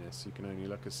can't in this. You can only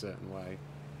look a certain way.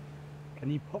 Can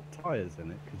you pop tyres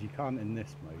in it? Because you can't in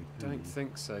this mode. Don't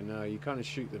think so, no. You kind of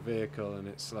shoot the vehicle and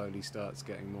it slowly starts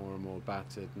getting more and more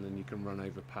battered, and then you can run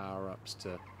over power-ups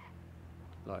to,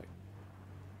 like,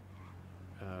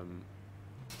 to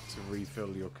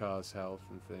refill your car's health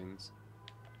and things.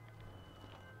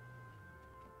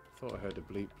 Thought I heard a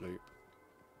bleep bloop.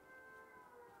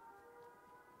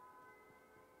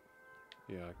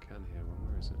 Yeah, I can hear one.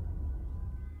 Where is it?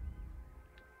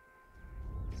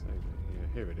 It's over here.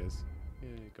 Here it is.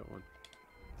 Yeah, you got one.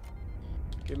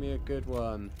 Give me a good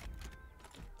one.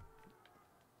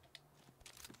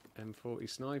 M40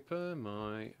 sniper,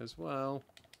 might as well.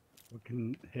 We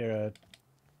can hear a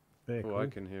vehicle. Oh, I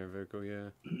can hear a vehicle,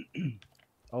 yeah.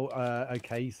 Oh,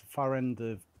 okay, it's the far end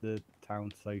of the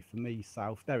town, so for me,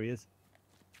 south. There he is.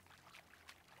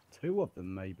 Two of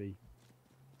them, maybe.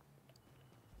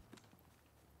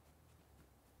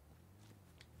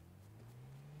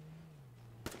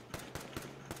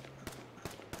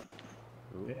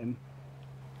 Hit him.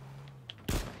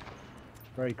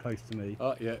 Very close to me.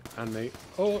 Oh, yeah, and me.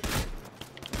 Oh!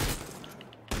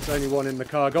 There's only one in the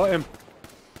car. Got him!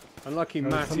 Unlucky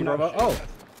Matty, Robert. Oh!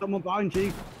 Someone behind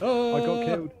you! Oh! I got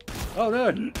killed. Oh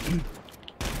no!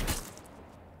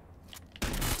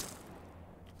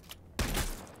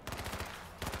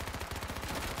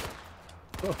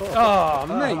 Oh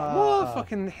mate, what? I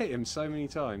fucking hit him so many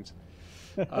times.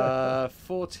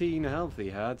 14 health he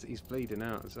had. He's bleeding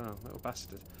out as well, little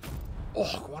bastard.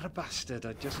 Oh, what a bastard!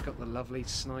 I just got the lovely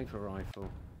sniper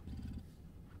rifle.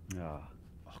 Ah,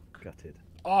 gutted.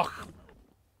 Oh,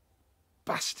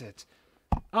 bastard!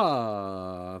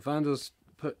 Ah, Vandal's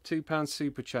put £2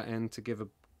 super chat in to give a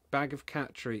bag of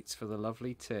cat treats for the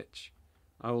lovely Titch.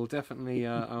 I will definitely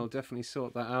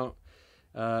sort that out,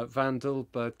 Vandal.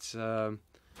 But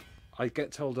I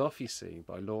get told off, you see,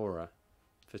 by Laura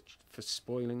for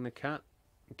spoiling the cat,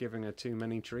 giving her too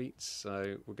many treats.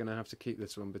 So we're gonna have to keep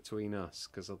this one between us,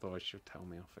 because otherwise she'll tell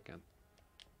me off again.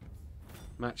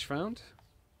 Match found.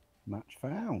 Match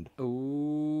found.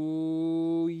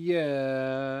 Oh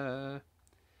yeah.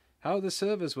 How are the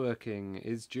servers working?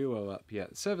 Is Duo up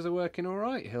yet? The servers are working all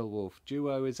right, Hillwolf.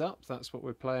 Duo is up. That's what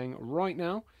we're playing right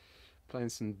now. Playing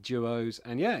some duos,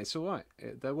 and yeah, it's all right.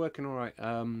 They're working all right.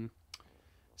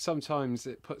 Sometimes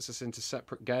it puts us into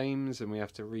separate games, and we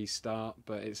have to restart,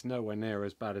 but it's nowhere near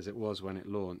as bad as it was when it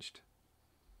launched.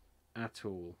 At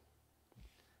all.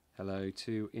 Hello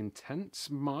to Intense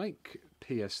Mike,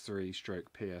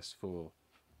 PS3/PS4.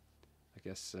 I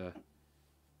guess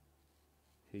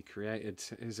he created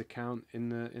his account in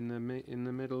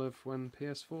the middle of when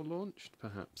PS4 launched,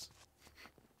 perhaps.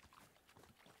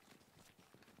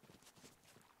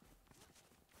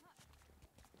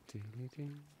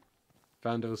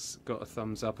 Vandal's got a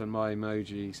thumbs up and my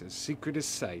emoji says secret is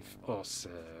safe.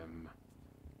 Awesome.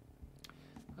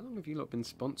 How long have you lot been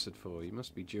sponsored for? You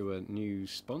must be due a new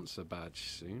sponsor badge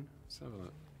soon. Let's have a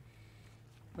look.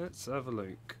 Let's have a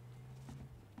look.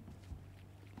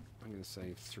 I'm going to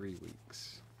say 3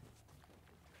 weeks.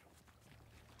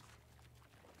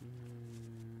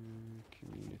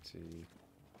 Community.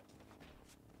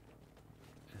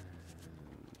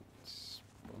 And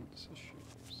sponsorships.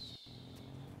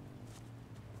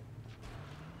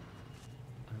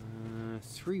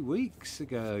 3 weeks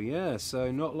ago, yeah,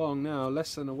 so not long now,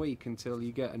 less than a week until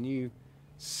you get a new,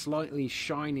 slightly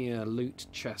shinier loot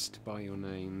chest by your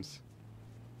names.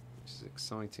 Which is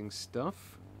exciting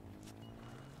stuff.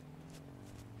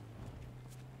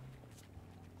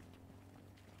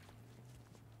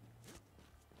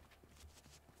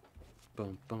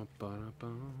 Bum, bum, ba,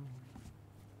 bum.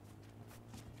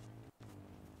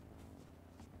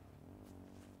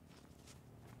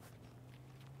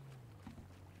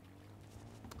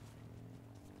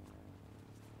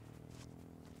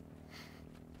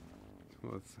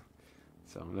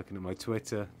 So I'm looking at my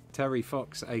Twitter. Terry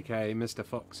Fox, aka Mr.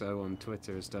 Foxo on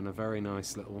Twitter, has done a very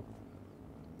nice little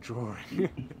drawing.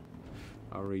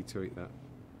 I'll retweet that.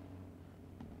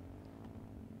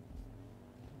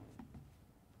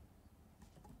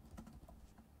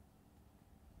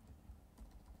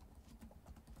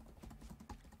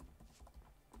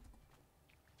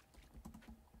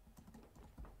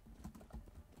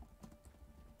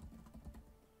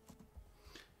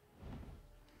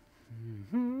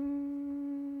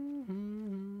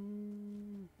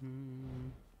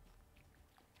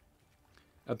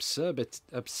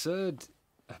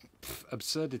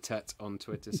 Absurditet on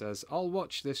Twitter says, I'll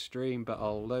watch this stream, but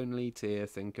I'll lonely tear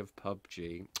think of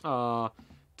PUBG. Ah,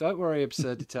 don't worry,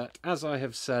 Absurditet. As I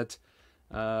have said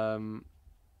earlier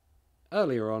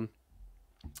on,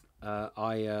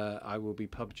 I will be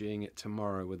PUBGing it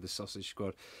tomorrow with the Sausage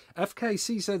Squad.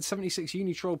 FKC said 76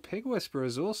 Unitroll Pig Whisperer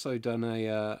has also done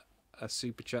a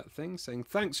super chat thing saying,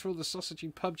 thanks for all the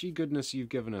sausagey PUBG goodness you've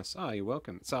given us. Ah, you're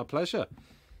welcome. It's our pleasure.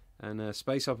 And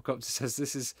Space Hoppercopter says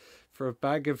this is for a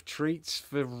bag of treats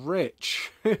for Rich.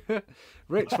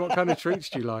 Rich, what kind of treats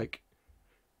do you like?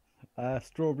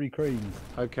 Strawberry creams.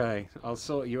 Okay, I'll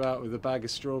sort you out with a bag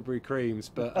of strawberry creams.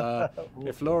 But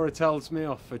if Laura tells me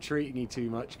off for treating you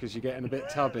too much because you're getting a bit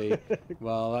tubby,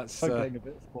 well, that's... I'm getting a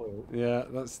bit spoiled. Yeah,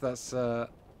 that's...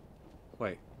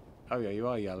 Wait. Oh, yeah, you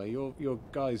are yellow. Your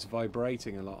guy's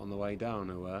vibrating a lot on the way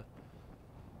down, or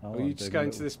Oh, are you just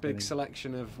going to this big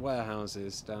selection of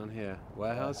warehouses down here?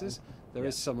 Warehouses? There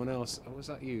is someone else. Oh, was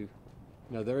that you?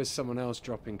 No, there is someone else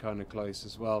dropping kind of close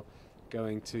as well.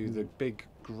 Going to the big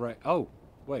grey... Oh,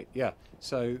 wait, yeah.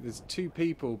 So there's 2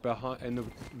 people behind in the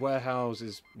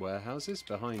warehouses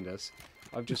behind us.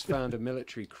 I've just found a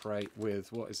military crate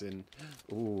with what is in...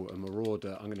 Ooh, a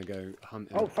marauder. I'm going to go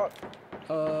hunting. Oh, fuck.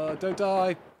 Don't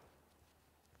die.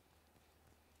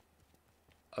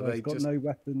 He's got no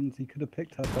weapons. He could have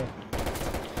picked her up.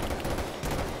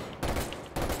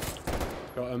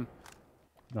 Got him.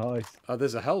 Nice. Oh,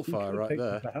 there's a hellfire right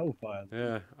there. The hellfire.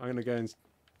 Yeah, I'm going to go and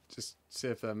just see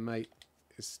if their mate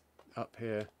is up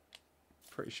here.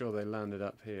 Pretty sure they landed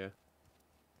up here.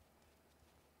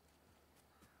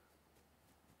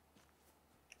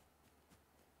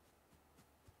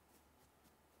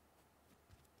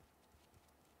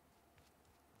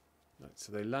 Right,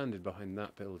 so they landed behind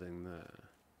that building there.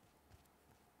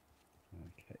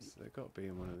 Okay. So they've got to be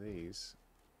in one of these.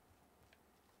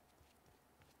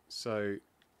 So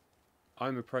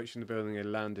I'm approaching the building they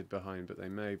landed behind, but they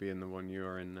may be in the one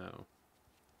you're in now.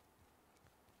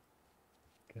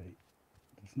 Okay.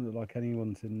 Doesn't look like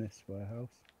anyone's in this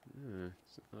warehouse. Yeah,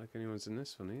 doesn't look like anyone's in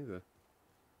this one either.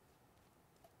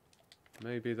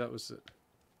 Maybe that was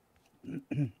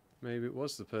maybe it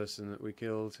was the person that we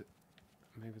killed.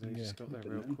 Maybe they just got there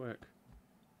real quick.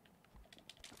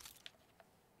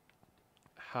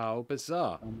 How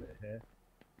bizarre. Here.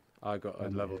 I got a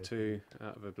level 2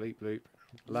 out of a bleep bloop.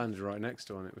 Landed right next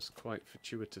to one. It was quite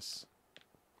fortuitous.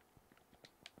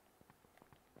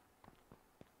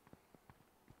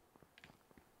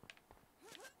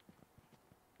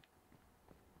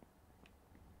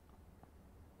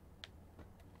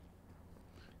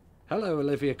 Hello,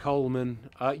 Olivia Coleman.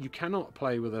 You cannot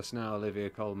play with us now, Olivia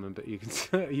Coleman, but you can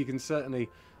you can certainly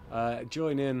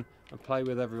join in and play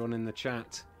with everyone in the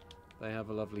chat. They have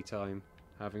a lovely time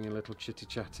having a little chitty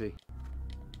chatty.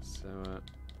 So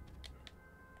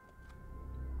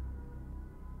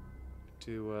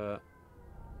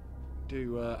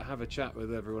do have a chat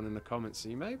with everyone in the comments. So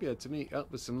you may be able to meet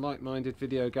up with some like-minded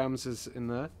video gamers in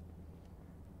there.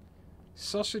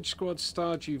 Sausage Squad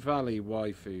Stardew Valley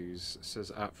waifus,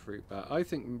 says at Fruitbat. I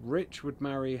think Rich would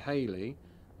marry Haley.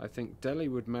 I think Deli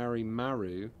would marry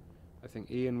Maru. I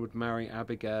think Ian would marry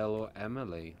Abigail or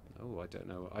Emily. Oh, I don't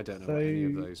know. I don't know what any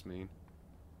of those mean.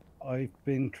 I've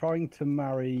been trying to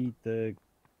marry the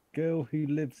girl who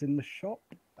lives in the shop.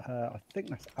 I think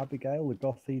that's Abigail, the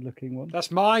gothy looking one.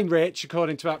 That's mine, Rich,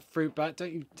 according to at Fruitbat.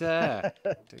 Don't you dare.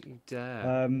 Don't you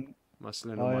dare.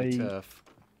 Muscling on my turf.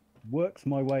 Worked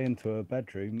my way into her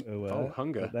bedroom. Oh,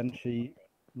 hunger. But then she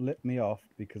lit me off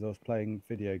because I was playing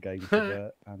video games with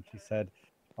her, and she said,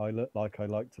 I look like I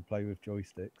like to play with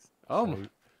joysticks. Oh, so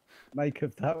make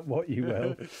of that what you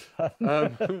will.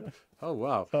 Oh,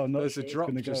 wow. So there's a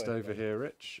drop just over here,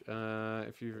 Rich.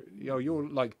 If you're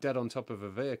like dead on top of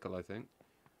a vehicle, I think.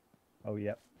 Oh,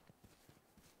 yep.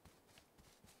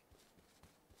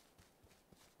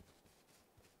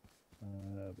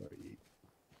 Where are you?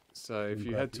 So if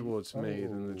you head towards me,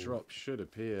 then the drop should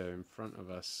appear in front of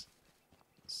us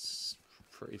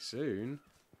pretty soon. I'm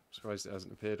surprised it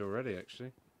hasn't appeared already,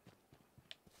 actually.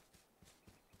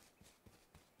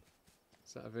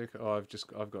 Is that a vehicle? Oh,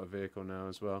 I've got a vehicle now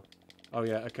as well. Oh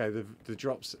yeah, okay. The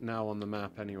drop's now on the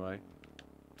map anyway.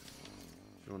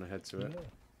 If you want to head to it.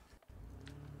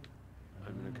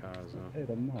 I'm in a car as well.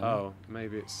 Oh,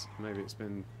 maybe it's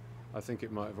been. I think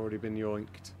it might have already been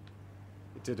yoinked.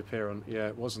 It did appear on. Yeah,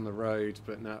 it was on the road,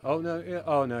 but now. Oh no! Yeah,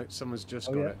 oh no! Someone's just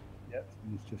got it. Yep,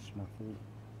 someone's just snaffled.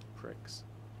 Pricks.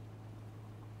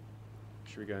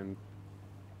 Should we go and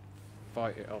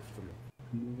fight it off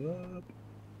them?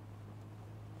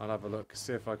 I'll have a look,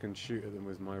 see if I can shoot at them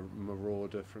with my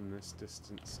Marauder from this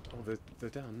distance. Oh, they're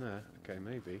down there. Okay,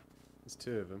 maybe. There's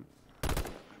two of them.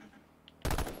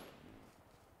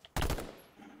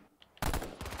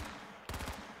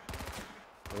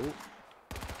 Oh.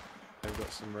 They've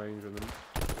got some range on them.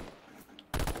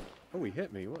 Oh, he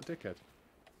hit me. What a dickhead.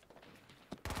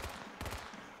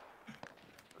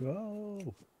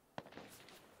 Go!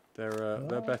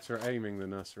 They're better at aiming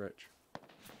than us, Rich.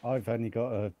 I've only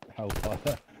got a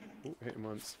Hellfire. Oh, hit him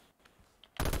once.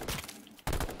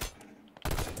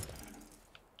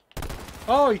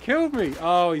 Oh, he killed me!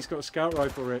 Oh, he's got a scout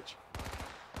rifle, Rich.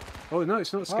 Oh, no,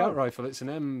 it's not a scout rifle. It's an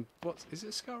M... What? Is it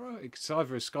a scout rifle? It's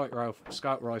either a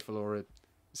scout rifle or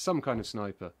some kind of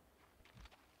sniper.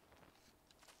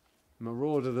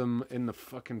 Marauder them in the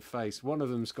fucking face. One of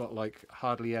them's got, like,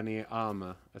 hardly any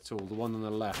armour at all. The one on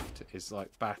the left is,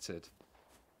 like, battered.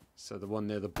 So the one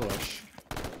near the bush...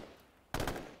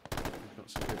 Got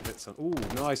some good hits on. Ooh,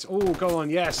 nice. Oh, go on.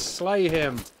 Yes, slay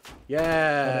him.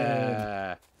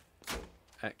 Yeah.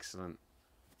 Excellent.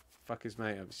 Fuck his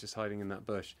mate up. He's just hiding in that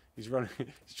bush. He's running.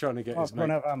 He's trying to get his mate.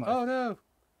 Oh, no.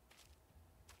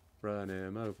 Run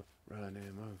him over. Run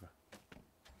him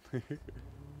over.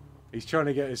 He's trying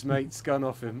to get his mate's gun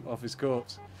off him, off his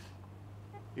corpse.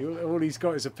 All he's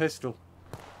got is a pistol.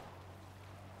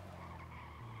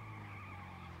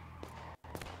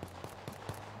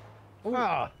 Ooh.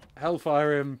 Ah!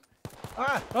 Hellfire him.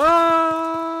 Ah!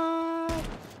 Ah!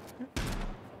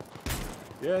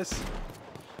 Yes.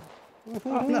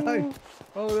 Oh no!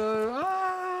 Oh no!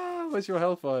 Ah! Where's your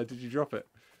Hellfire? Did you drop it?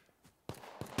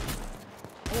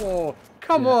 Oh!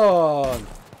 Come on!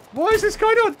 Why is this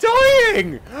guy not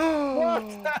dying?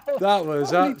 What? That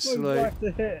was How many times do I absolute have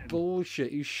to hit him?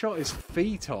 bullshit. You shot his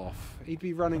feet off. He'd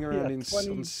be running around Yeah, in 20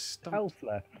 on stumps. health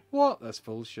left. What? That's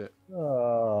bullshit.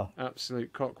 Oh,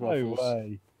 Absolute cock no waffles.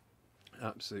 way.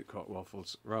 Absolute cock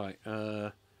waffles. Right.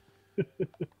 I'm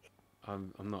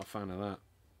not a fan of that.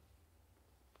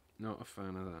 Not a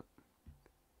fan of that.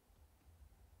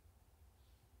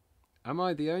 Am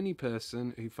I the only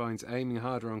person who finds aiming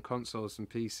harder on consoles than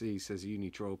PC, says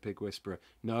Unitroll Pig Whisperer?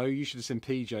 No, you should have seen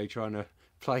PJ trying to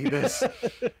play this.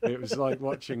 It was like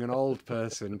watching an old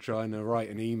person trying to write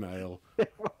an email.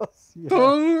 It was, yeah.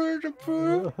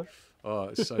 Oh,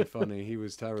 it's so funny. He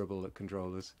was terrible at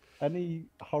controllers. Any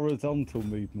horizontal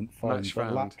movement fine, Match but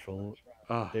found. lateral,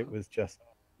 Oh, it was just,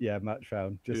 match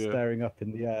found. Just Yeah. staring up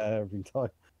in the air every time.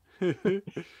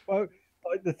 Well,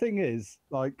 like, the thing is,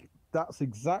 like, that's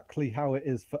exactly how it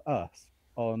is for us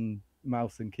on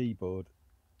mouse and keyboard.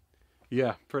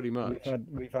 yeah, pretty much.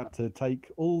 We've had to take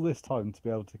all this time to be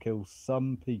able to kill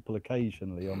some people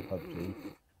occasionally on PUBG.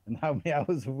 And how many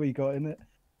hours have we got in it?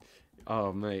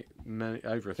 Oh, mate,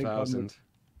 over I 1,000.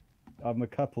 I'm a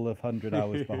couple of 100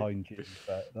 hours behind you,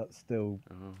 but that's still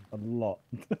a lot.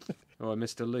 Oh,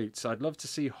 Mr. Lutz, I'd love to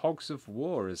see Hogs of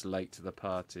War as late to the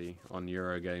party on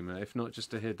Eurogamer, if not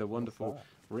just to hear the wonderful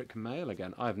Rick Mail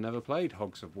again. I've never played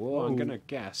Hogs of War. I'm going to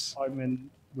guess.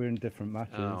 We're in different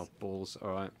matches. Oh, balls.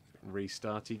 All right.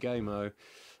 Restarty game-o.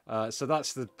 So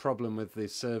that's the problem with the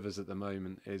servers at the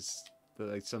moment, is that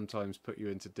they sometimes put you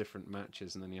into different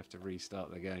matches and then you have to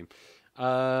restart the game.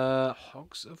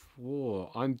 Hogs of War.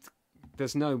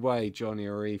 There's no way Johnny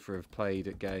or Aoife have played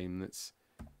a game that's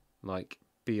like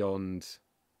beyond,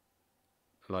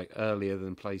 like earlier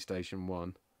than PlayStation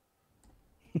 1.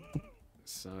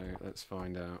 So let's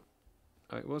find out.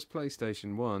 Oh, it was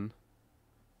PlayStation 1.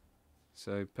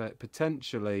 So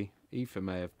potentially Aoife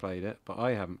may have played it, but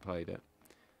I haven't played it.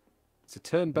 It's a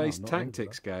turn-based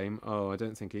tactics game. Oh, I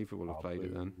don't think Aoife will have played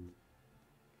it then.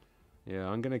 Yeah,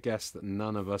 I'm going to guess that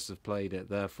none of us have played it,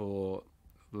 therefore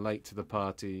late to the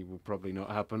party will probably not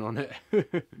happen on it.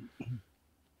 I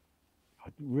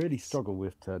really struggle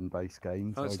with turn-based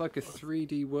games. Oh, it's like a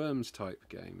 3D Worms type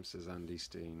game, says Andy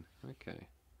Steen. Okay.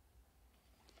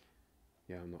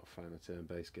 Yeah, I'm not a fan of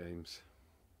turn-based games.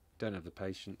 Don't have the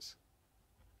patience.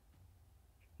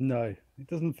 No, it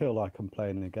doesn't feel like I'm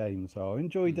playing a game. So I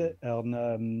enjoyed it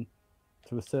on,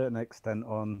 to a certain extent,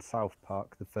 on South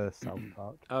Park, the first South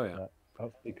Park. Oh yeah.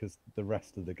 That's because the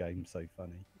rest of the game's so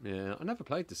funny. Yeah, I never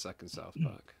played the second South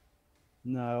Park.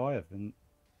 No, I haven't.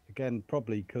 Again,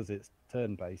 probably because it's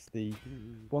turn-based. The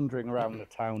wandering around the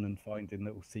town and finding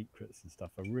little secrets and stuff,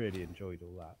 I really enjoyed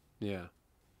all that. Yeah.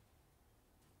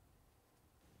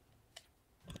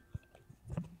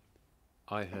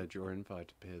 I heard your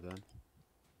invite appear then.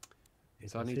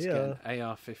 So I need to get an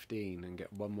AR-15 and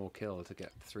get one more kill to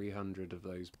get 300 of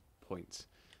those points.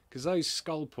 Because those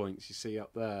skull points you see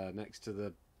up there next to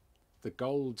the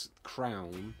gold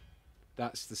crown,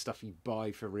 that's the stuff you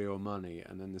buy for real money,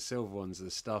 and then the silver ones are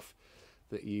the stuff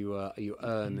that you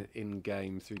earn in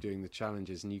game through doing the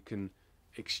challenges, and you can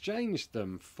exchange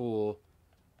them for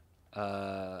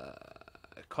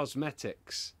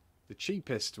cosmetics. The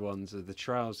cheapest ones are the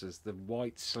trousers, the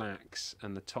white slacks,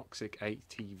 and the Toxic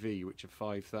 8TV, which are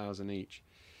 5,000 each.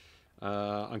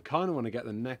 I kind of want to get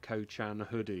the Neko-chan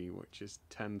hoodie, which is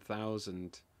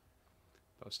 10,000.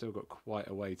 But I've still got quite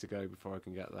a way to go before I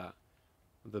can get that.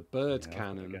 The bird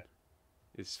cannon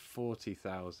is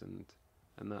 40,000,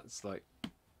 and that's like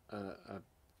a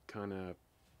kind of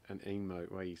an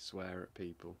emote where you swear at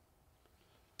people.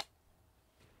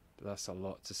 But that's a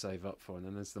lot to save up for. And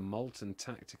then there's the Molten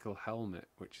Tactical Helmet,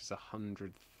 which is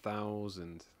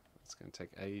 100,000. That's going to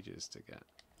take ages to get.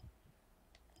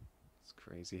 It's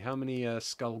crazy. How many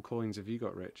skull coins have you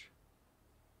got, Rich?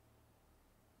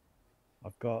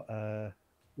 I've got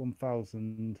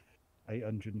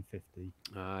 1,850.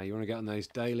 You want to get on those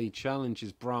daily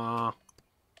challenges, brah.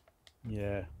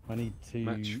 Yeah, I need to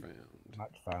Match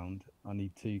found. I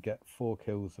need to get 4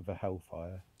 kills of a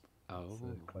Hellfire. Oh, that's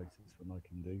the closest one I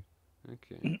can do.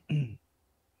 Okay.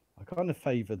 I kind of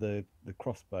favour the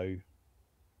crossbow,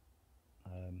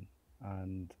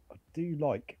 and I do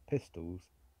like pistols.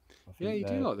 Yeah, you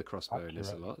do like the crossbow in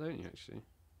this a lot, don't you? Actually,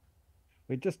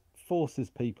 it just forces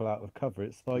people out of cover.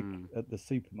 It's like at the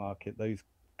supermarket, those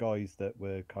guys that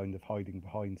were kind of hiding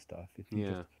behind stuff. If you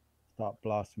just start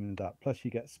blasting with that, plus you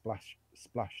get splash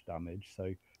damage.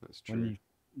 So that's true. When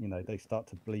you know they start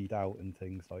to bleed out and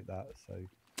things like that. So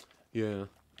yeah,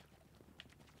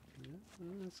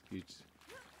 that's good.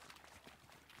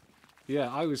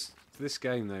 Yeah, this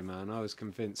game though, man. I was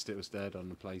convinced it was dead on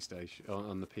the PlayStation,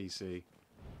 on the PC.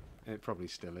 It probably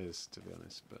still is, to be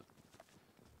honest. But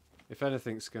if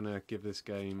anything's gonna give this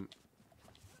game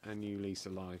a new lease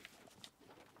of life,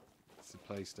 it's the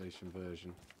PlayStation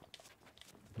version.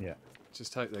 Yeah.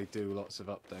 Just hope they do lots of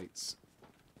updates.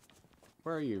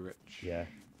 Where are you, Rich? Yeah,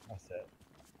 that's it.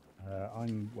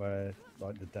 I'm where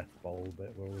like the Death Bowl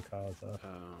bit where all the cars are.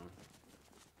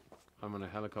 I'm on a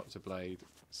helicopter blade,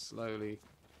 slowly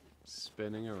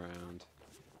spinning around.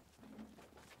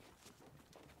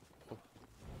 Oh.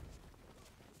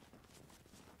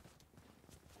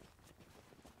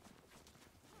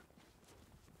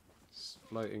 Just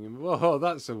floating in. Whoa,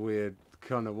 that's a weird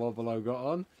kind of wobble I got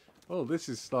on. Oh, this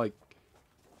is like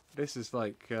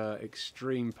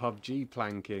extreme PUBG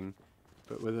planking,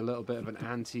 but with a little bit of an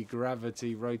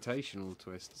anti-gravity rotational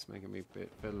twist. It's making me feel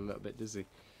a little bit dizzy.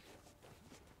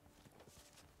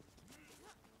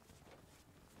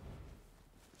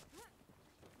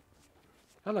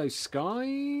 Hello,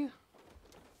 Sky.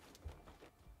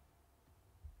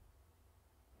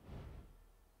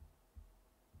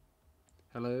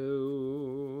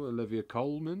 Hello, Olivia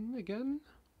Coleman again.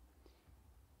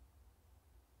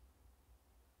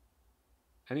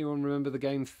 Anyone remember the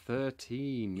game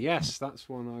 13? Yes, that's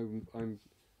one I'm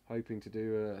hoping to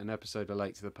do an episode of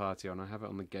Late to the Party on. I have it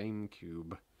on the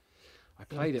GameCube. I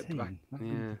played 13? It back.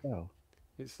 Yeah.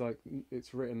 It's like,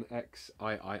 it's written XIII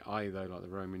though, like the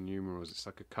Roman numerals. It's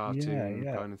like a cartoon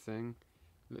kind of thing.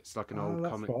 It's like an old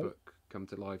comic book come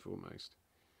to life almost.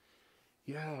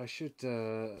 Yeah, I should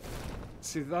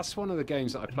see. That's one of the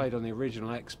games that I played on the original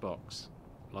Xbox,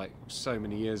 like so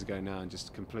many years ago now, and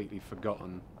just completely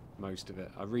forgotten most of it.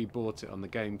 I rebought it on the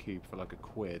GameCube for like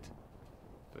 £1,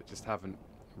 but just haven't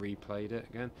replayed it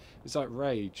again. It's like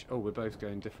Rage. Oh, we're both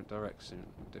going different directions.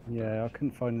 I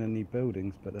couldn't find any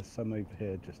buildings, but there's some over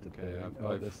here just a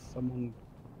bit. There's someone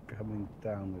coming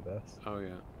down with us. Oh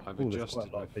yeah, I've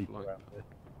adjusted my flight. Here.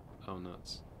 Oh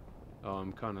nuts! Oh,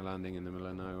 I'm kind of landing in the middle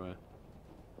of nowhere.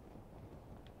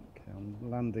 Okay, I'm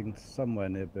landing somewhere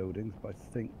near buildings, but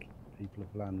I think people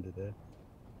have landed here.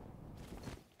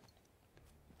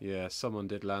 Yeah, someone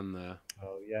did land there.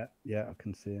 Oh yeah, I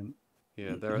can see him.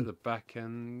 Yeah, they're at the back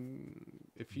end.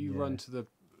 If you run to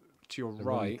your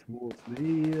right, towards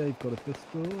me, they've got a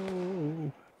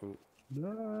pistol.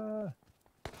 Oh.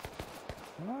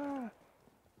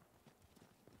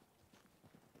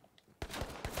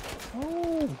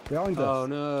 Oh, behind us. Oh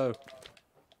no!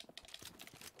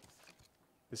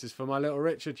 This is for my little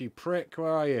Richard, you prick.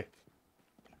 Where are you?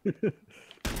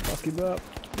 Fuck him up.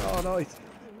 Oh, nice.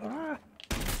 Ha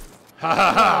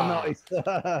ha ha! Nice.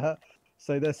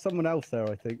 So there's someone else there,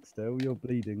 I think, still. You're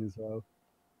bleeding as well.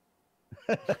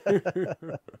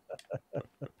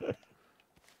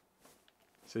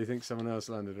 So you think someone else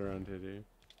landed around here, do you?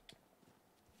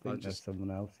 I think there's someone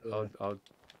else. Yeah.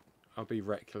 I'll be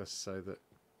reckless so that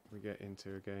we get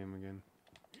into a game again.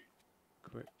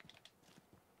 Quick.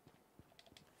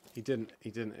 He didn't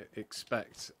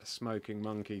expect a smoking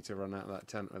monkey to run out of that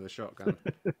tent with a shotgun.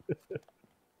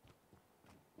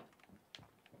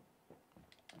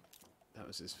 That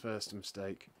was his first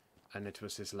mistake, and it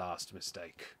was his last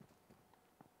mistake.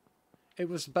 It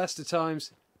was the best of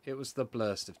times, it was the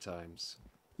blurst of times.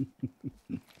 Oh,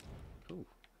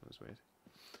 that was weird.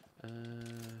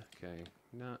 Okay,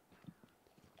 that.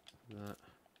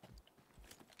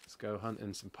 Let's go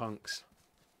hunting some punks.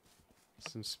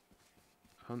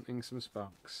 Hunting some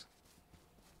spunks.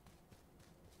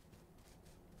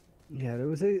 Yeah, there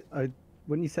was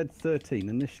when you said 13,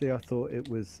 initially I thought it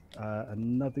was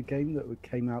another game that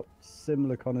came out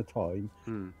similar kind of time.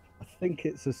 I think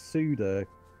it's a Suda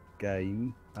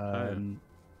game.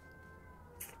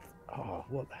 Oh,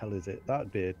 what the hell is it?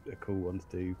 That'd be a cool one to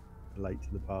do late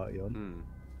to the party on.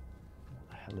 What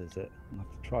the hell is it? I have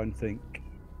to try and think.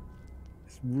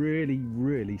 It's really,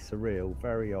 really surreal,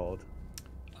 very odd.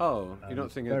 Oh, you're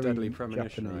not thinking of Deadly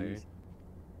Premonition, Japanese. are you?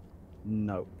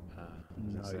 No.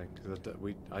 No.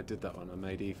 I did that one. I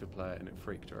made Aoife play it and it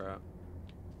freaked her out.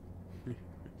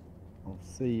 I'll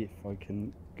see if I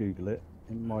can Google it.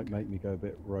 It might make me go a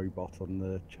bit robot on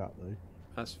the chat though.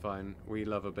 That's fine. We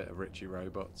love a bit of Richie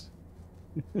robots.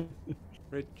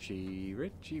 Richie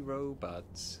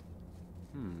robots.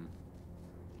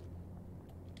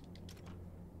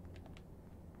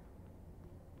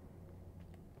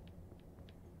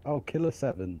 Oh, Killer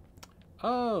 7.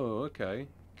 Oh, okay.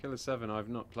 Killer 7 I've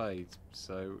not played,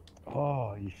 so...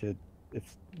 Oh, you should.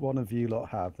 If one of you lot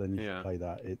have, then you should play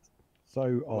that. It's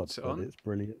so odd, but it's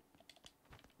brilliant.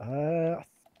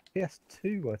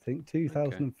 PS2, I think.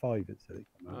 2005 it said it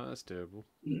came out. Oh, that's doable.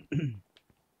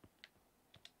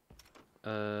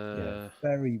 Yeah,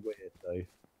 very weird though.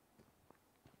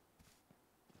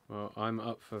 Well, I'm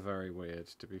up for very weird,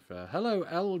 to be fair. Hello,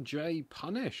 LJ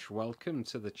Punish. Welcome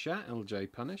to the chat,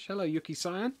 LJ Punish. Hello, Yuki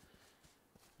Cyan,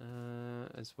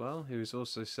 as well, who's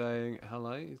also saying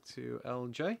hello to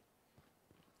LJ.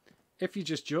 If you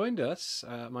just joined us,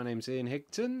 my name's Ian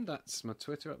Higton. That's my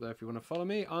Twitter up there if you want to follow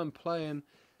me. I'm playing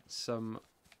some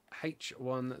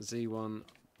H1Z1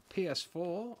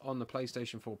 PS4 on the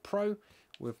PlayStation 4 Pro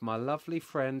with my lovely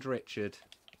friend Richard.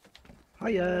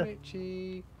 Hiya.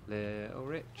 Richie, little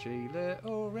Richie,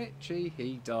 little Richie.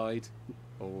 He died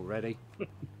already.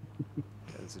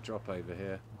 There's a drop over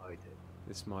here. I did.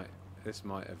 This might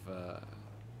have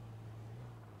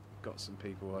got some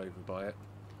people over by it.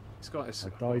 It's got this I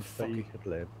died so you could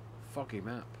live. foggy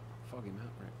map,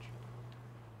 Rich.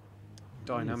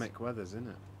 Dynamic weathers, isn't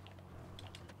it?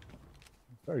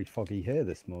 Very foggy here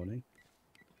this morning.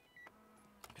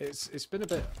 It's been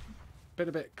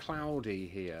a bit cloudy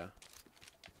here,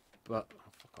 but oh,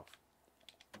 fuck off,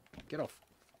 get off.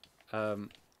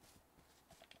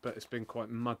 But it's been quite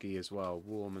muggy as well,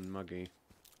 warm and muggy.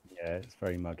 Yeah, it's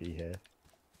very muggy here.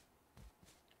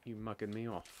 You mugging me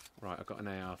off. Right, I've got an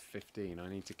AR-15. I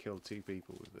need to kill 2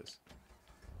 people with this.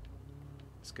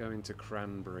 Let's go into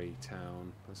Cranberry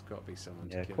Town. There's got to be someone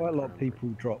to kill. Yeah, quite a lot of people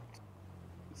dropped.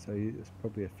 So there's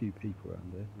probably a few people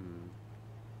around here.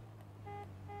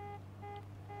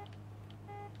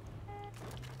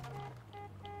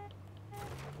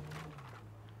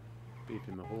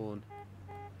 Beeping my horn.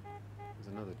 There's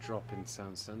another drop in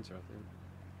Sound Centre, I think.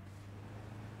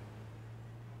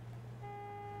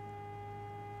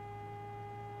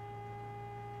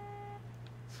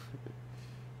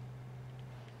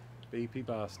 Beepy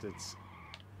bastards.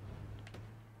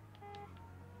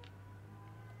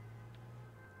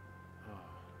 Oh,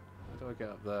 how do I get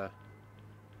up there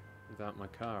without my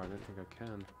car? I don't think I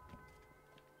can.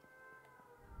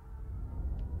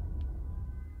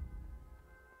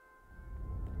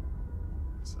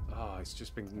 Oh, it's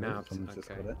just been nabbed.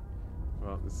 Okay.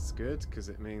 Well, this is good because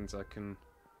it means I can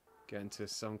get into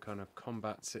some kind of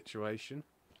combat situation.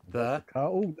 There.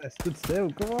 Oh, they're stood still.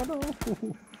 Go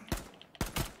on.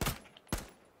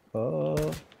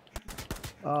 Oh.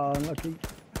 Oh, unlucky.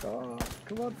 Oh,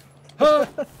 come on.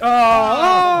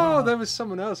 Oh, there was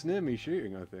someone else near me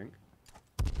shooting, I think.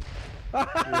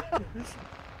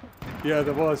 Yeah,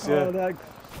 there was, yeah. Oh,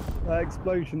 that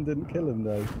explosion didn't kill him,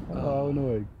 though. Oh,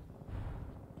 annoying.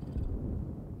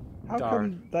 How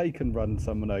come they can run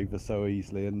someone over so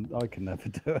easily and I can never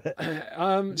do it?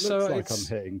 It so looks like I'm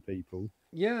hitting people.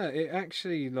 Yeah, it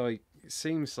actually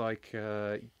seems like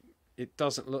it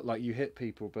doesn't look like you hit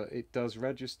people, but it does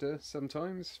register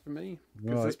sometimes for me.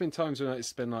 Because there's been times when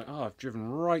it's been like, oh, I've driven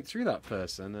right through that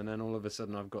person, and then all of a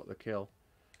sudden I've got the kill.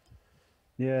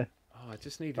 Yeah. Oh, I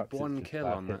just needed perhaps one kill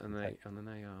on an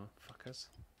AR. Fuckers.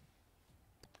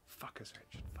 Fuckers,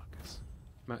 Richard. Fuckers.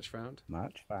 Match found?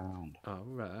 Match found. All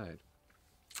right.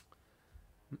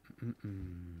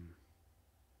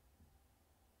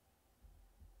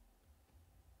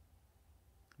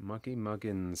 Muggy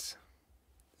Muggins,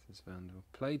 says Vandal.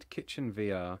 Played Kitchen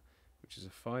VR, which is a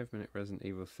 5-minute Resident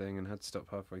Evil thing, and had to stop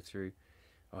halfway through.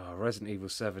 Oh, Resident Evil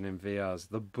 7 in VR's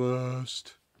the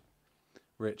best.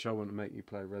 Rich, I want to make you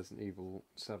play Resident Evil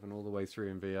 7 all the way through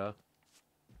in VR.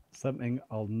 Something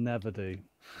I'll never do.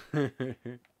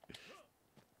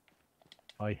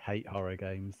 I hate horror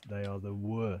games. They are the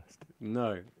worst.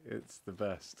 No, it's the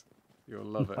best. You'll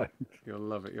love it. You'll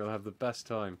love it. You'll have the best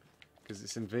time. Because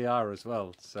it's in VR as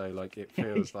well, so like it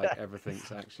feels like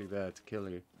everything's actually there to kill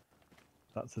you.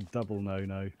 That's a double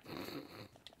no-no.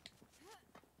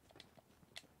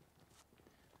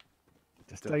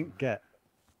 Just don't get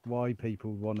why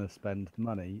people want to spend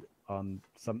money on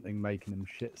something making them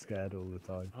shit scared all the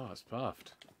time. Oh, it's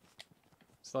puffed.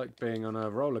 It's like being on a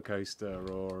roller coaster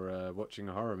or watching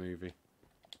a horror movie.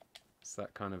 It's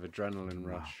that kind of adrenaline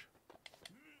rush.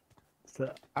 It's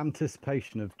the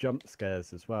anticipation of jump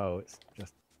scares as well. It's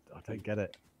just, I don't get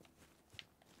it.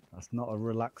 That's not a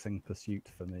relaxing pursuit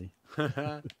for me.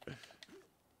 A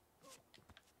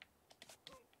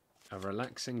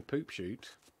relaxing poop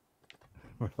shoot.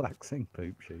 Relaxing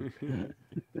poop shoot.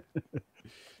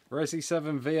 Resi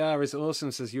 7 VR is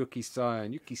awesome, says Yuki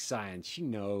Cyan. Yuki Cyan, she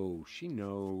knows. She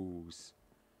knows.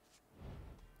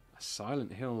 A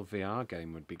Silent Hill VR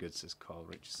game would be good, says Carl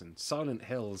Richardson. Silent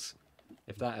Hills,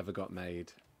 if that ever got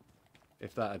made,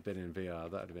 if that had been in VR,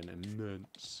 that would have been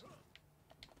immense.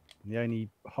 The only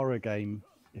horror game,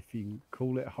 if you can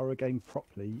call it a horror game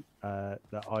properly,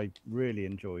 that I really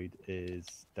enjoyed is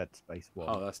Dead Space 1.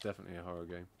 Oh, that's definitely a horror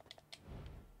game.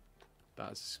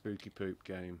 That's a spooky poop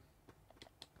game.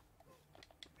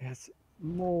 It has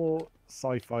more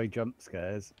sci-fi jump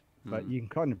scares, but you can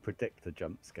kind of predict the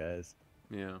jump scares.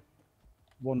 Yeah.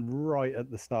 One right at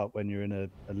the start when you're in a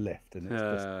lift, and it's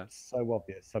just so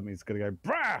obvious something's going to go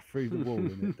brah through the wall,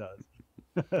 and it does.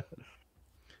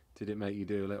 Did it make you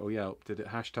do a little yelp? Did it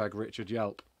hashtag Richard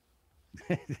Yelp?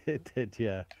 It did,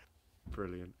 yeah.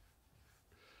 Brilliant.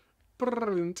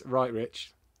 Brilliant. Right,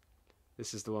 Rich.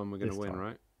 This is the one we're going to win,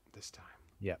 right? This time.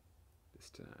 Yep. This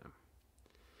time.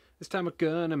 This time we're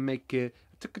gonna make it.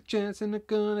 I took a chance and I'm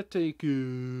gonna take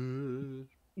it.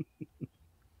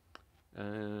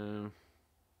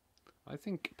 I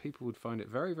think people would find it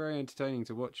very, very entertaining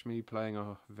to watch me playing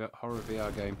a horror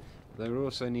VR game. They would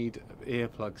also need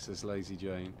earplugs, says Lazy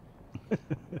Jane.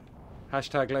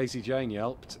 Hashtag Lazy Jane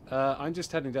yelped. I'm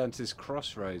just heading down to this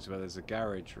crossroads where there's a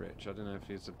garage, Rich. I don't know if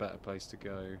it's a better place to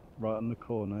go. Right on the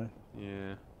corner.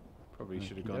 Yeah. Probably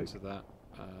should have gone to that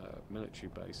military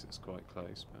base that's quite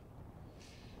close, but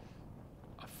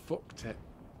I fucked it.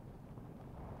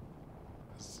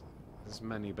 There's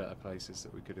many better places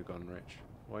that we could have gone, Rich.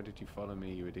 Why did you follow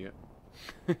me, you idiot?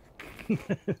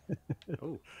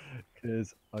 Oh,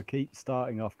 because I keep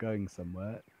starting off going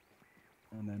somewhere,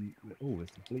 and then there's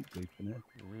a bleep bloop in it.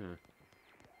 Yeah.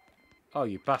 Oh,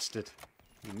 you bastard!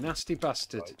 You nasty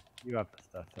bastard! Right, you have the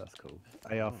stuff. That's cool.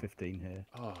 AR-15 here.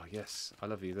 Oh yes, I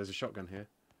love you. There's a shotgun here.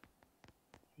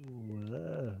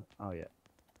 Oh yeah.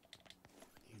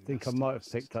 I think I might have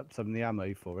picked up some of the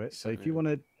ammo for it. So if you want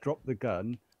to drop the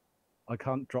gun, I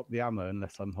can't drop the ammo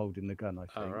unless I'm holding the gun, I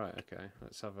think. Oh right, okay.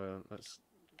 Let's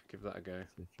give that a go.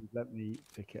 So if you let me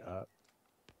pick it up,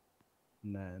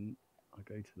 and then I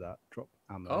go to that, drop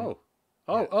ammo.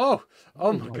 Oh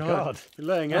my god. You're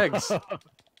laying eggs.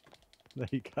 There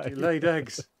you go. You laid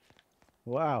eggs.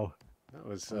 Wow. That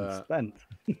was spent.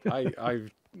 I'll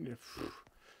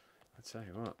tell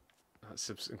you what.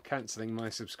 I'm cancelling my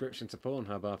subscription to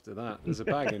Pornhub after that. There's a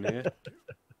bag in here.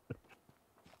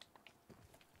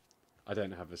 I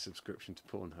don't have a subscription to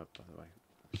Pornhub, by the way.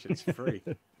 Shit's free.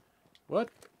 What?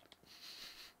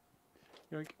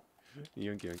 Yoink.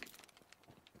 Yoink, yoink.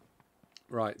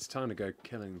 Right, it's time to go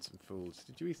killing some fools.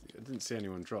 Did you? I didn't see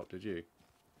anyone drop, did you?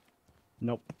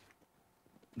 Nope.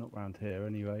 Not round here,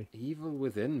 anyway. Evil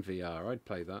Within VR. I'd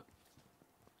play that.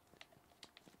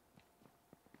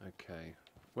 Okay.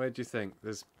 Where do you think?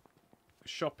 There's a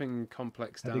shopping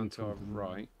complex down to our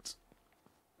right.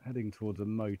 Heading towards a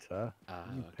motor. You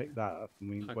Okay. pick that up and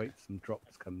we wait for some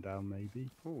drops come down, maybe.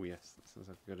 Oh, yes. That sounds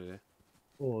like a good idea.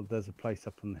 Or there's a place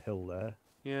up on the hill there.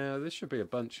 Yeah, there should be a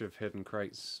bunch of hidden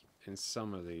crates in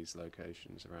some of these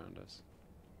locations around us.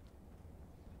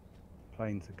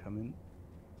 Planes are coming.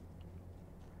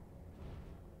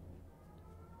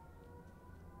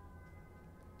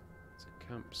 There's a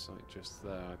campsite just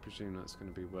there. I presume that's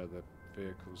going to be where the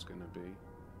vehicle's going to be.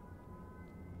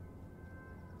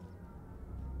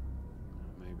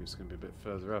 Maybe it's going to be a bit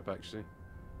further up, actually.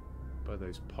 By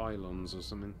those pylons or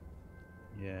something.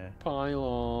 Yeah.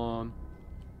 Pylon!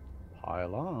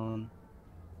 Pile on.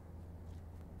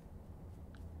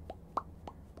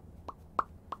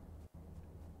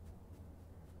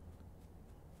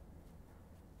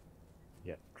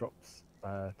 Yeah, drops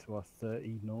to our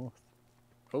 30 north.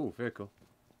 Oh, vehicle.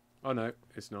 Oh no,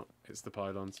 it's not. It's the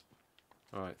pylons.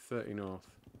 Alright, 30 north.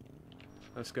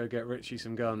 Let's go get Richie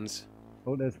some guns.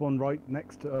 Oh, there's one right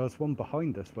next to us, one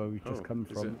behind us where we've just come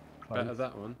is from. it better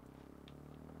that one?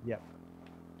 Yep.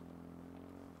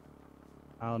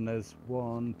 And there's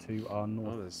one to our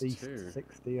northeast, two.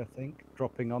 60, I think,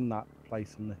 dropping on that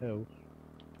place on the hill.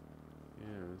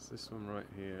 Yeah, there's this one right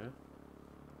here.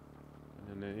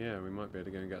 And then, yeah, we might be able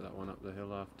to go and get that one up the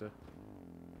hill after.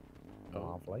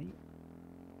 Oh. Lovely.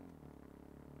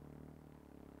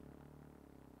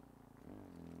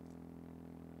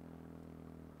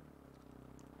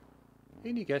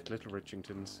 In you get, little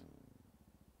Richingtons.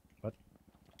 What?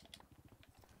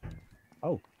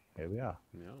 Oh, here we are.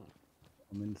 Yeah.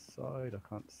 I'm inside. I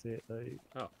can't see it though.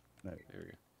 Oh, no. There we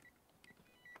go.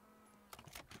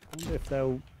 I wonder if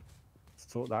they'll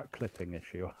sort that clipping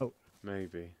issue out.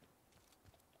 Maybe.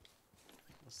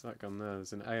 What's that gun there?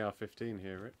 There's an AR-15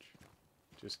 here, Rich.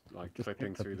 Just like Just clipping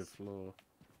picked up through the this floor.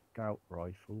 Scout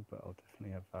rifle, but I'll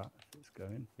definitely have that if it's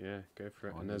going. Yeah, go for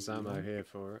it. Oh, And there's you ammo like here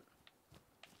for it.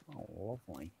 Oh,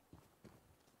 lovely.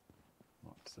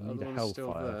 Right, The I need other a one's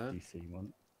still Hellfire there. if you see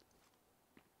one.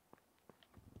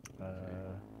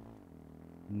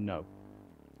 No.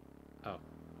 Oh,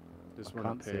 there's I one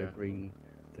can't up see a here. green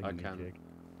I thingamajig.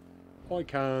 can. I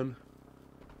can.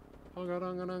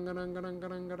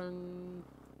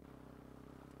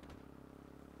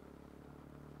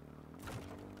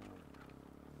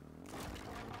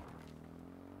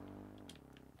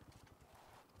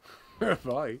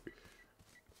 Bye.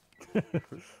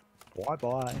 Bye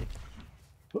bye.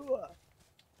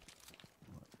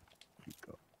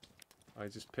 I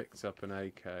just picked up an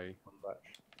AK. Combat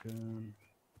shotgun.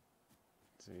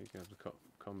 So you can have the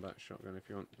combat shotgun if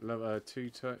you want. Level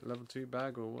 2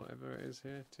 bag or whatever it is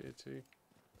here. Tier 2.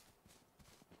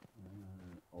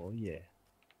 Oh yeah.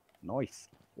 Nice.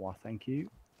 Why, thank you.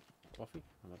 Waffy?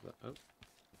 I love that. Oh.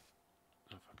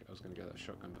 Oh, fuck it. I was going to get that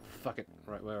shotgun, but fuck it.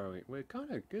 Right, where are we? We're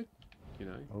kind of good, you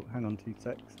know. Oh, hang on 2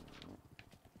 secs.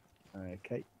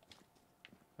 Okay.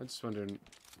 I'm just wondering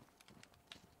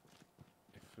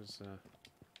if there's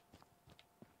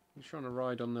you trying to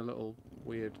ride on the little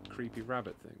weird creepy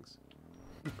rabbit things?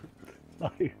 No.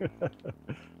 I was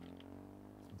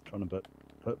trying to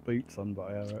put boots on, but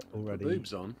I already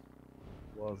Boobs on?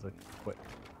 was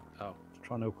equipped. Oh. I was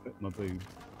trying to equip my boobs.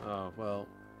 Oh, well.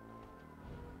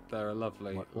 They're a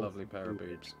lovely, Like lovely awesome pair of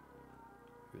boobs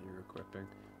that you're equipping.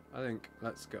 I think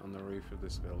let's get on the roof of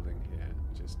this building here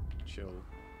and just chill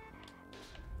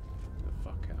the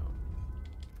fuck out.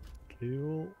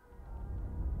 Cool.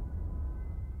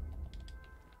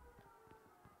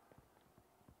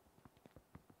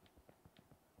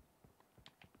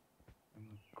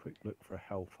 Quick look for a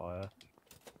hellfire.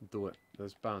 Do it.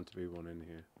 There's bound to be one in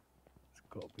here. It's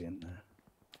got to be in there.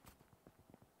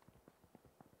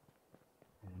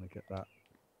 I want to get that.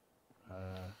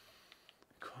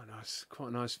 Quite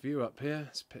a nice view up here.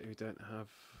 It's a pity we don't have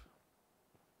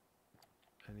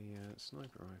any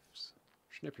sniper rifles.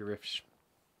 Snippy riffs.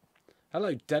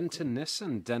 Hello, Denton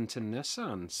Nissan. Denton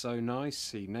Nissan. So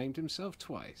nice. He named himself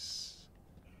twice.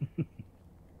 Pretty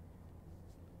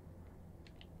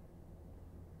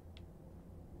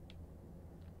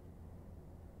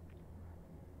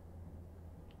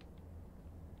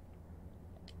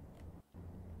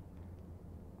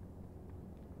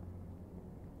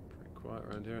quiet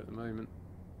around here at the moment.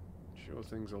 Sure,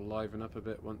 things will liven up a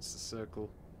bit once the circle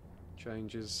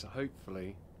changes.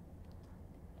 Hopefully,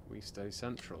 we stay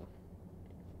central.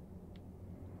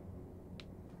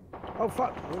 Oh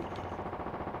fuck!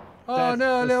 Oh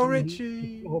no, little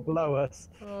Richie! Or below us.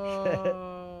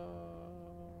 Oh.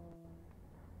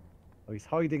 Oh, he's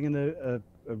hiding in a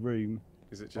room.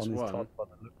 Is it just on his one? top by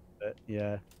the look of it.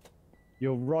 Yeah.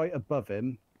 You're right above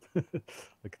him.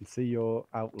 I can see your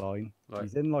outline. Like,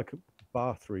 he's in like a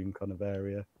bathroom kind of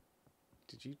area.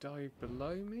 did you die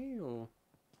below me or?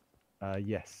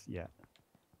 Yes, yeah.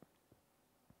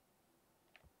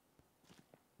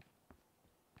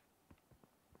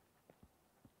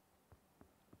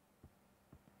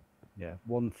 Yeah,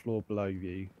 1 floor below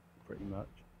you, pretty much.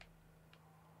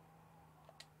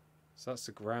 So that's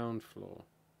the ground floor.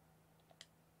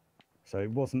 So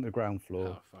it wasn't the ground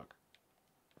floor. Oh fuck.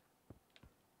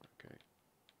 Okay.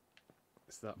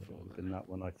 It's that floor It would have then. been that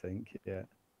one, I think. Yeah.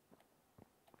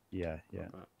 Yeah, yeah.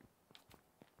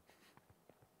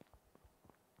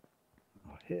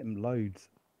 I hit him loads.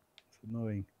 It's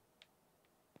annoying.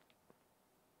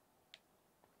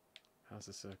 How's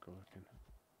the circle looking?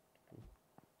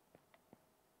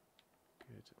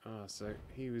 Good. Ah, so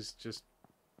he was just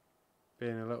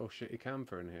being a little shitty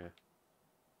camper in here.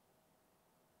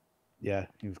 Yeah,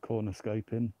 he was corner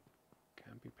scoping.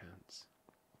 Campy pants.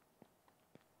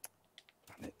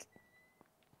 Damn it.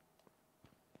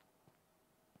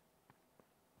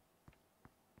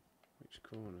 Which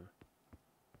corner?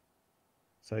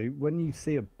 So when you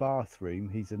see a bathroom,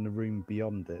 he's in the room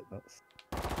beyond it. That's.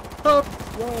 Oh!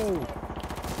 Whoa!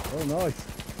 Oh, nice.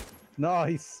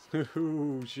 Nice.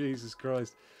 Ooh, Jesus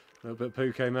Christ. A little bit of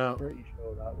poo came out. Pretty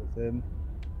sure that was him.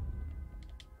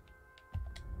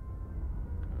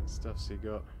 What kind of stuff's he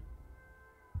got?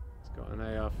 He's got an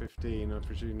AR-15. I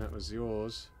presume that was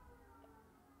yours.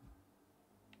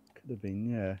 Could have been,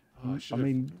 yeah. Oh, I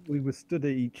mean, we were stood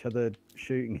at each other,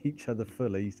 shooting each other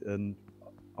fully, and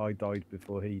I died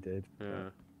before he did. Yeah.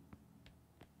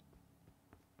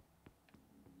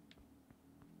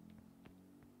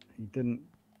 He didn't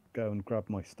go and grab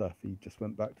my stuff. He just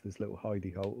went back to this little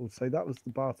hidey hole. So that was the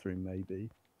bathroom, maybe.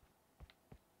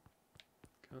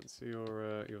 Can't see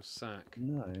your sack.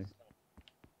 No.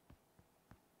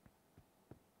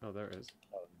 Oh, there it is.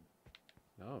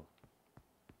 Oh.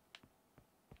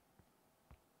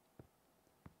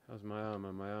 How's my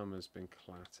armor? My armor's been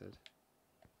clattered.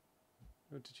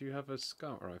 Oh, did you have a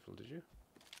scout rifle, did you?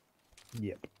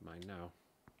 Yep. Mine now.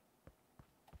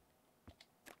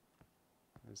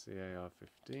 There's the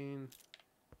AR-15.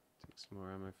 Take some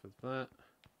more ammo for that.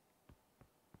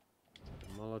 Take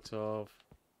a Molotov.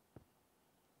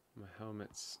 My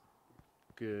helmet's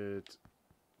good,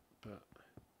 but...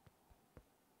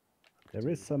 There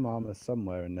is some armor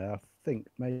somewhere in there. I think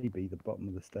maybe the bottom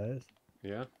of the stairs.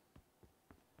 Yeah?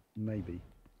 Maybe.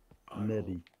 I will-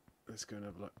 Maybe. Let's go and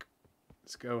have a look.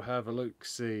 Let's go have a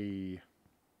look-see.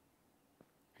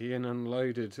 Ian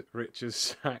unloaded Richard's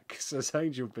sack, says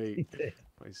Angel Beat. He did.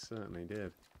 Well, he certainly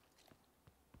did.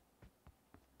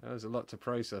 There was a lot to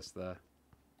process there.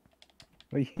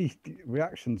 Well,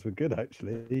 reactions were good,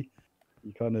 actually.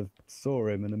 You kind of saw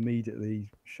him and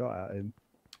immediately shot at him.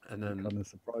 And then kind of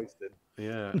surprised him.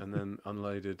 Yeah, and then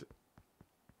unloaded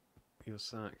your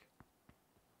sack.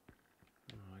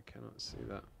 Oh, I cannot see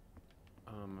that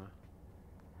armour.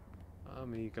 Are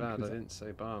you glad I didn't say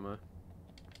Barmer?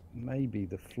 Maybe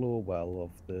the floor well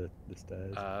of the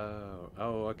stairs.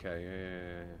 Oh,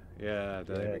 okay, yeah,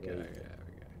 there we go, yeah, there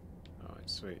we go. Alright,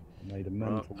 sweet. I made a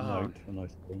mental note when I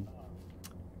saw him.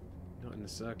 Not in the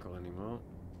circle anymore.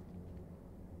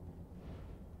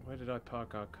 Where did I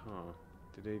park our car?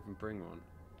 Did I even bring one?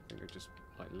 I think I just,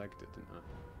 like, legged it, didn't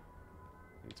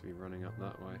I? Need to be running up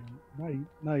that way.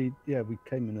 No, yeah, we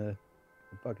came in a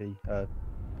buggy,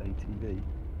 ATV.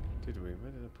 Did we? Where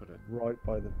did I put it? Right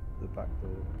by the back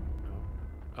door.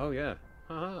 Oh yeah.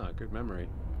 Haha, good memory.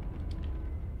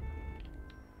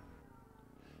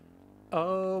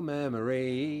 Oh,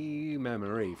 memory,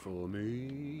 memory for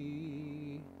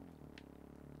me.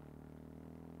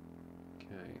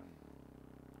 Okay.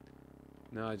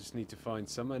 Now I just need to find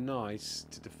somewhere nice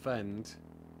to defend,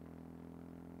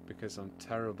 because I'm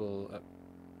terrible at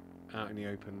out in the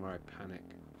open where I panic.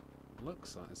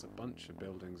 Looks like there's a bunch of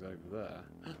buildings over there.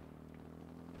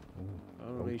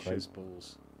 Holy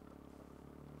shizballs.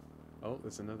 Oh,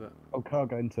 there's another. Oh, car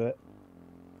going to it.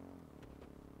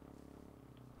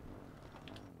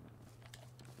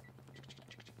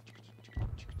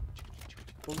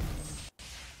 Boom.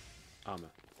 Armor.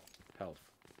 Health.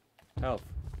 Health.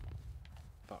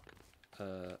 Fuck.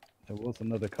 There was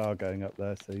another car going up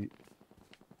there, so... Okay,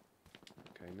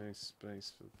 no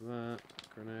space for that.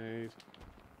 Grenade.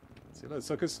 See you later,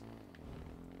 suckers.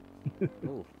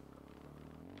 Oh.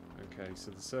 Okay,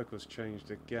 so the circle's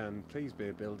changed again. Please be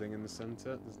a building in the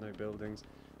centre. There's no buildings.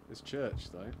 There's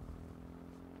church, though.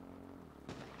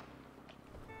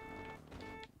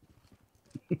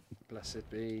 Blessed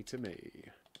be to me.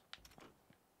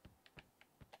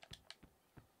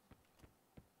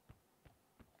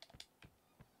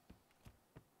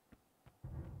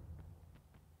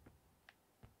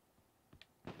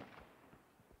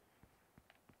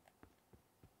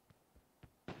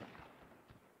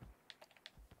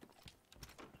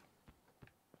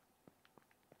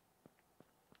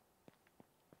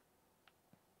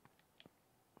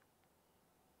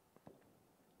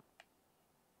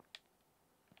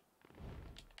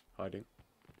 Hiding.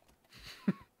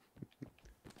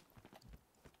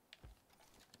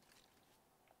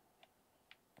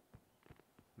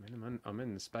 I'm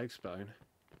in the space zone.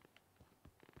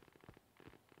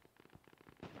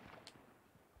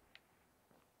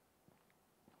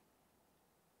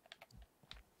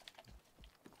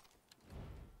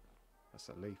 That's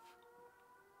a leaf.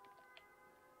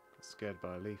 Got scared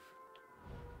by a leaf.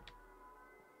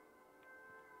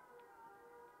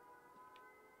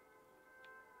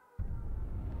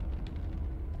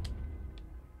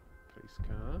 Police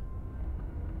car.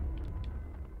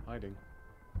 Hiding.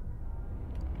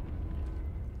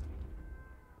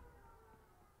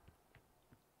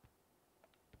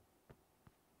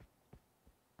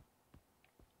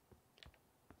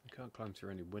 You can't climb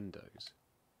through any windows.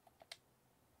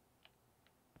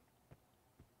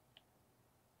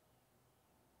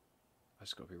 I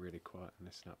just got to be really quiet and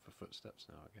listen out for footsteps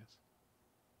now, I guess.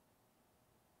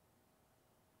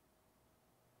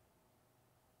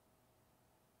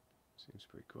 Seems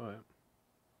pretty quiet.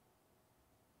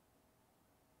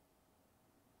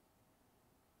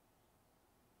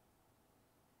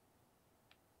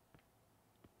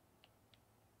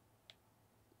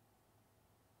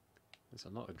 There's a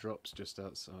lot of drops just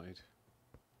outside.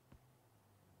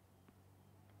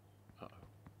 Uh-oh.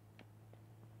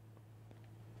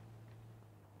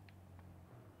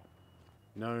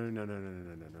 No.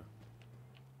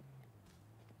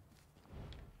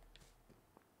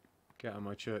 Get on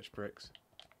my church bricks.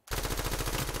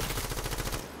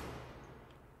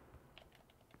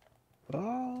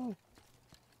 Oh!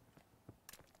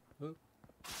 Oh.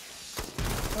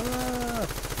 Ah!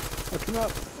 Look him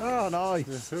up! Oh,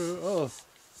 nice! Oh,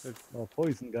 Oh,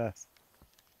 poison gas.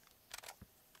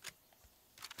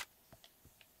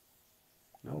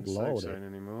 not Oh, in the safe lordy. zone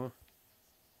anymore.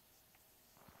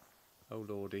 Oh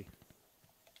lordy.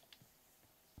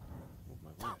 Oh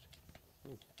my word.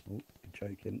 Oh, you're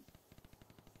choking.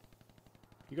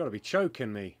 You gotta be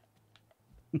choking me.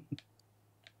 Right,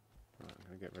 I'm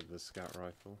gonna get rid of the scout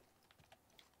rifle.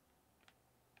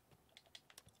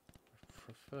 I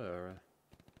prefer.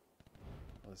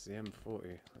 Oh, it's the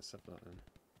M40. Let's have that then.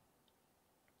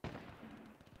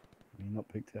 You not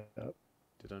picked it up.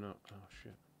 Did I not? Oh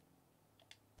shit.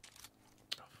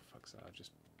 Oh for fuck's sake, I'll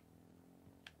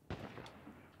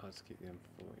just keep the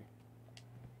M40.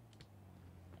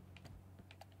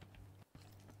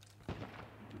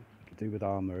 Could do with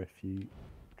armour if you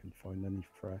can find any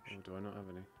fresh. Oh, do I not have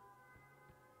any?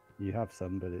 You have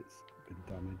some, but it's been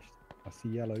damaged. I see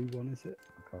yellow one, is it?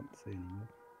 I can't see anymore.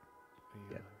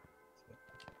 Yeah.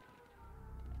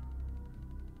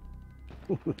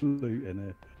 Loot in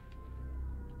a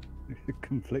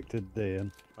conflicted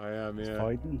Ian. I am, It's yeah.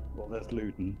 fighting. Well, there's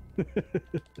looting.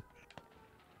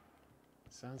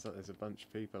 Sounds like there's a bunch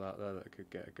of people out there that could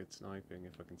get a good sniping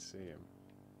if I can see them.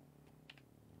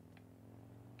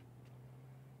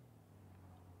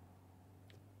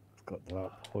 It's got to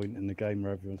that point in the game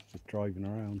where everyone's just driving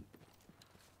around.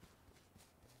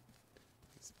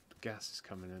 Gas is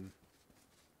coming in.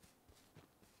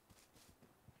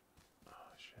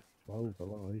 Oh shit. 12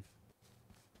 alive.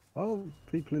 Oh,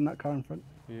 people in that car in front.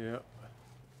 Yeah.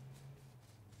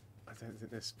 I don't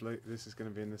think this is going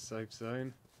to be in the safe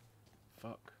zone.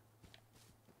 Fuck.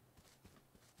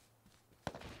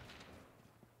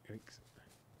 Yikes.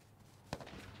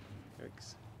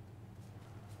 Yikes.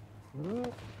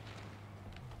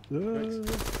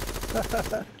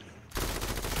 Yikes.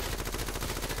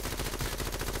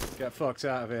 Get fucked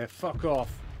out of here. Fuck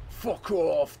off. Fuck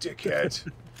off, dickhead.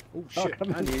 Oh shit,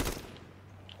 and you.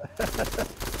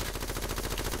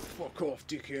 Fuck off,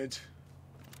 dickhead.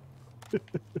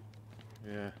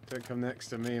 Yeah, don't come next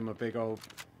to me and my big old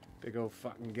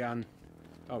fucking gun.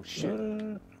 Oh shit.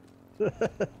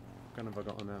 What gun have I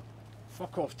got on now?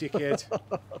 Fuck off, dickhead.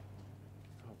 Oh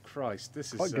Christ,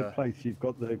 this is quite a good place. You've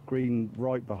got the green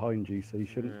right behind you, so you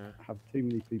shouldn't have too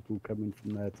many people coming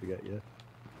from there to get you.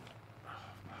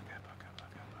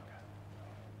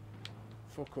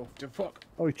 Fuck off, fuck.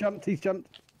 Oh, he's jumped,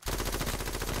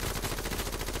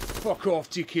 Fuck off,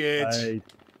 dickhead. Hey.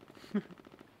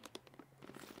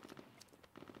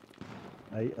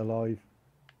 8 alive.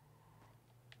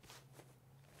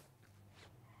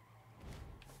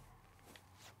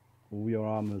 All your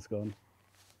armor's gone.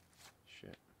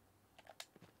 Shit.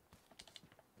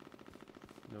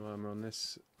 No armor on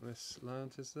this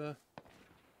land, is there?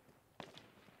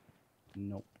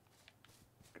 Nope.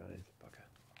 Guys, Bugger.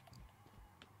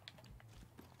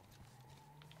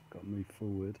 got to move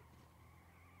forward.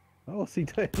 Oh, what's he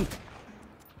doing?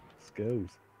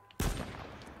 Skills.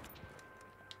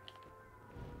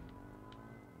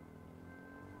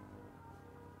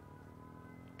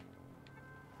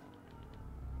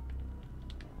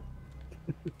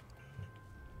 There's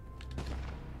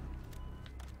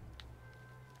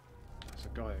a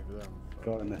guy over there.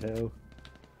 Guy on the hill.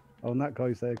 Oh, and that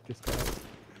guy's there, just got out.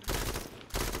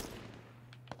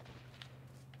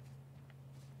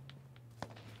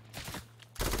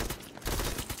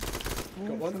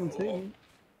 Got one. 17.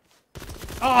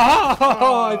 Oh,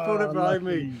 I put it behind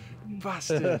me.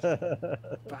 Bastard.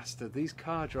 Bastard. These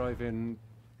car driving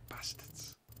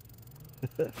bastards.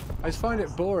 I just find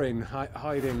it boring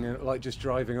hiding, like just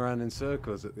driving around in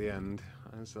circles at the end.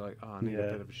 I was like, oh, I need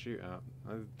a bit of a shootout.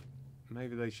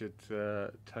 Maybe they should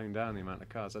tone down the amount of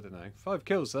cars. I don't know. 5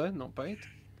 kills though, not bad.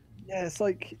 Yeah, it's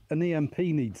like an EMP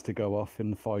needs to go off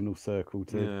in the final circle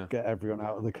to get everyone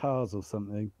out of the cars or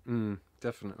something. Definitely.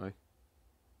 Definitely.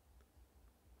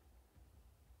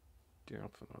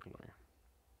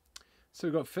 So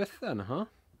we got 5th then, huh?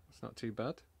 It's not too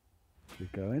bad. We're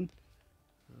going.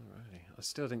 Alrighty. I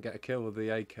still didn't get a kill with the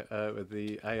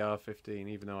AR-15,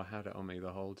 even though I had it on me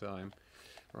the whole time.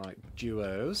 Right,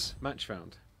 duos. Match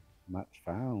found. Match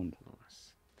found.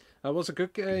 Nice. That was a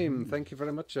good game. Thank you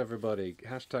very much, everybody.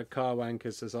 Hashtag car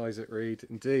wankers, says Isaac Reed.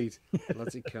 Indeed.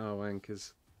 Bloody car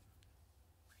wankers.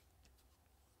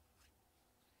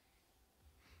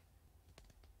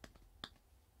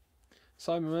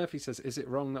 Simon Murphy says, is it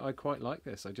wrong that I quite like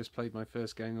this? I just played my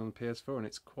first game on the PS4 and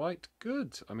it's quite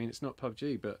good. I mean, it's not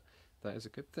PUBG, but that is a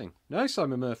good thing. No,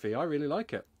 Simon Murphy, I really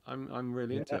like it. I'm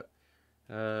really into it.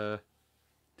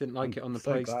 Didn't like it on the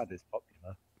PlayStation. So glad it's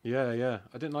popular. Yeah.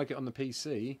 I didn't like it on the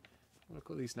PC.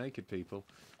 Look at these naked people.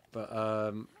 But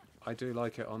I do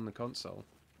like it on the console.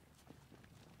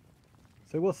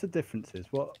 So what's the differences?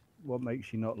 What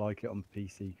makes you not like it on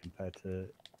PC compared to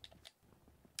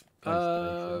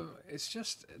PlayStation? It's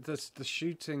just the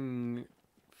shooting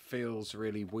feels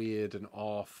really weird and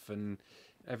off, and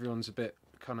everyone's a bit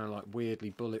kind of like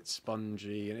weirdly bullet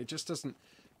spongy, and it just doesn't,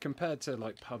 compared to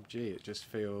like PUBG, it just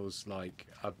feels like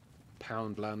a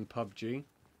Poundland PUBG.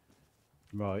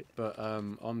 Right. But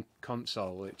on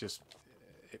console, it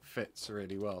fits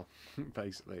really well,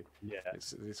 basically. Yeah.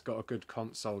 It's got a good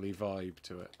console-y vibe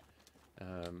to it.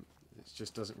 It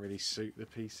just doesn't really suit the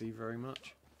PC very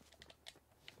much.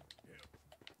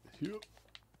 Yep.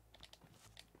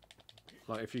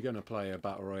 Like, if you're going to play a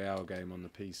Battle Royale game on the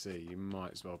PC, you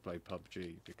might as well play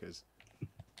PUBG, because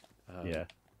yeah,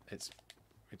 it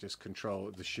just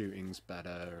the shooting's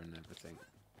better and everything.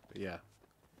 But yeah,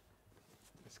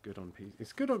 it's good on PC.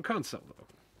 It's good on console, though.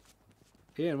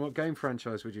 Ian, what game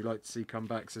franchise would you like to see come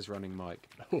back, says Running Mike?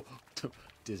 Oh,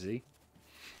 Dizzy.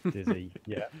 Dizzy,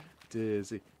 yeah.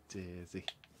 Dizzy.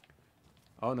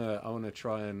 I wanna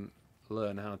try and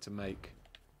learn how to make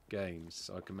games,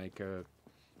 so I can make a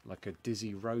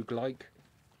Dizzy roguelike.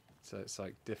 So it's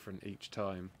like different each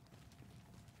time,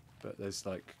 but there's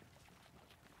like,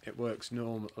 it works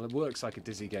like a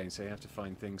Dizzy game, so you have to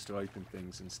find things to open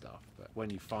things and stuff, but when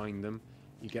you find them,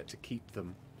 you get to keep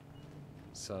them.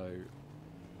 So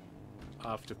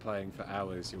after playing for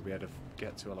hours, you'll be able to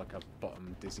get to like a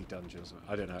bottom Dizzy dungeon or something.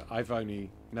 I don't know. I've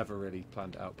only never really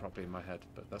planned it out properly in my head,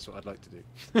 but that's what I'd like to do.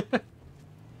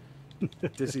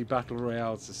 Dizzy Battle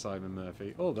Royale, says Simon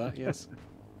Murphy. All that, yes.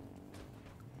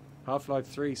 Half-Life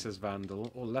 3, says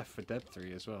Vandal, or Left 4 Dead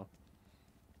 3 as well.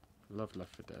 Love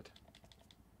Left 4 Dead.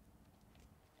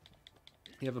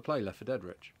 You ever play Left 4 Dead,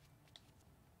 Rich?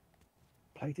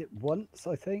 Played it once,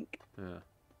 I think. Yeah.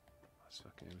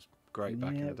 It was great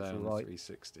back in the day on the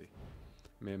 360.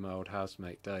 Me and my old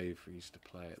housemate Dave, we used to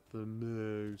play it the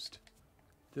most.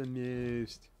 The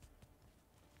most.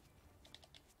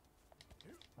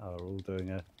 Oh, we're all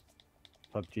doing a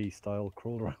PUBG style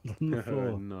crawl around on the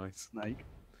floor. Nice. Snake.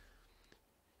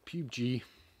 PUBG.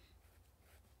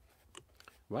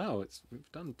 Wow,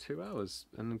 we've done 2 hours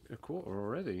and a quarter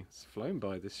already. It's flown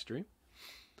by, this stream.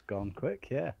 It's gone quick,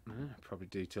 yeah. Probably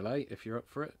do till 8 if you're up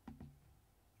for it.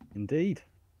 Indeed.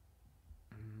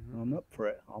 I'm up for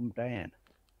it. I'm down.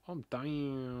 I'm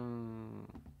down.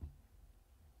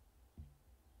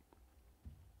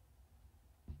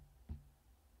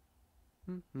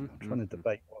 I'm trying to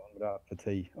debate what I'm going to have for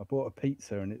tea. I bought a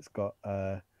pizza and it's got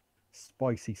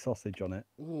spicy sausage on it.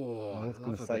 Oh, I was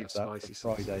going to save that for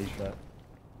Friday, but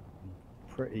I'm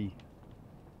pretty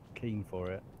keen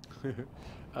for it.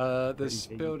 There's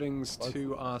buildings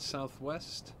to our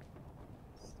southwest.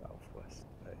 Southwest,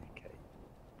 okay.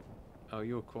 Oh,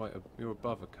 you're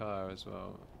above a car as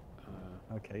well.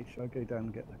 Okay, shall I go down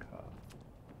and get the car?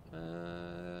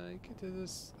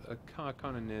 There's a car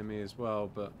kind of near me as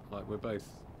well, but like we're both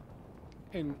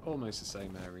in almost the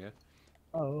same area.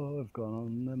 Oh, I've gone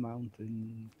on the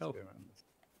mountain. Oh.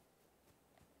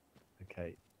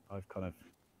 Okay, I've kind of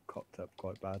cocked up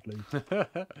quite badly.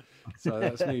 So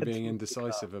that's me being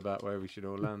indecisive about where we should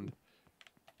all land.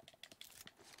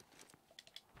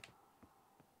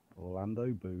 Orlando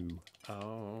Boo.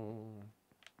 Oh.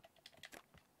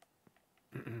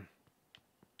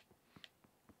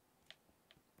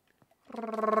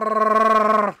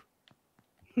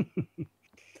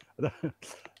 That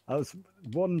was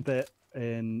one bit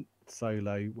in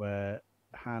Solo where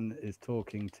Han is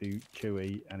talking to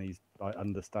Chewie and he's like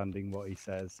understanding what he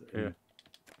says. Yeah.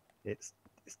 It's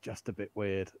just a bit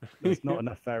weird. There's not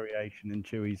enough variation in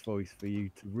Chewie's voice for you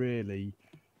to really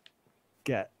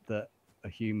get that a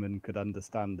human could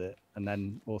understand it and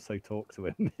then also talk to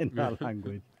him in that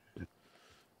language.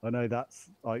 I know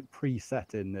that's like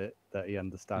preset in it that he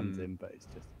understands him, but it's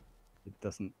just, it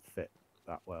doesn't fit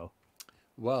that well.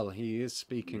 Well, he is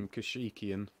speaking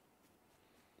Kashyyykian.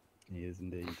 He is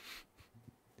indeed.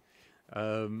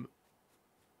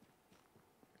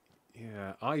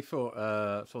 Yeah, I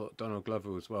thought Donald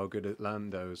Glover was well good at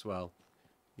Lando as well.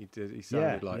 He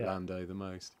sounded like Lando the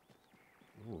most.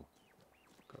 Ooh,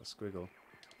 got a squiggle.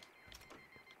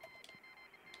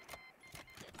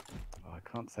 I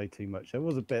can't say too much. There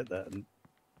was a bit that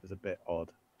was a bit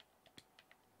odd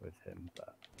with him,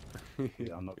 but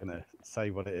I'm not going to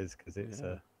say what it is because it's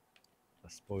a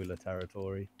spoiler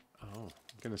territory. Oh,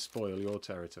 I'm going to spoil your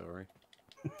territory.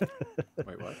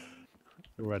 Wait, what?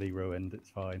 Already ruined. It's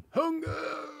fine. Hunger!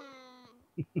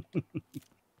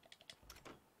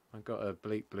 I got a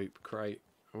bleep bloop crate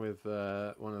with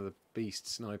one of the beast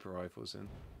sniper rifles in.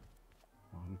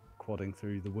 I'm quadding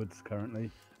through the woods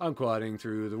currently. I'm quadding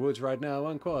through the woods right now.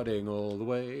 I'm quadding all the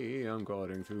way. I'm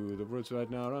quadding through the woods right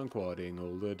now. I'm quadding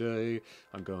all the day.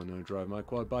 I'm gonna drive my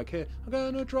quad bike here. I'm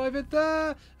gonna drive it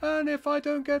there. And if I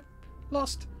don't get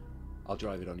lost, I'll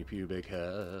drive it on your pubic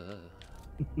hair.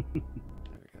 There we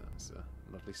go. That's a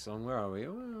lovely song. Where are we?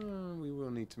 Oh, we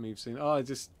will need to move soon. Oh,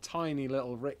 just tiny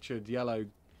little Richard yellow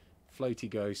floaty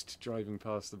ghost driving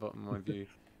past the bottom of my view.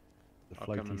 The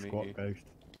floaty squat ghost.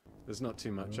 There's not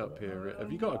too much up here.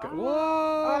 Have you got to go?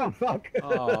 Whoa! Oh, fuck!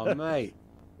 Oh, mate.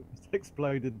 It's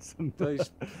exploded some. Those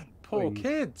poor Wings.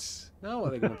 kids. Now what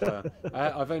are they going to play?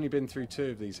 I've only been through 2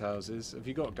 of these houses. Have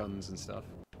you got guns and stuff?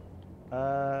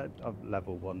 I've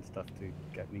level 1 stuff to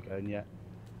get me going yet.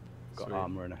 Got Sweet.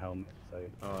 armor and a helmet, so.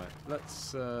 Alright,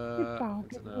 let's, I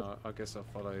don't know, I guess I'll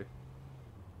follow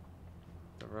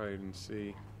the road and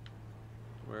see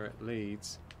where it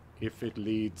leads. If it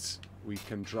leads, we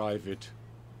can drive it.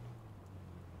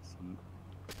 Some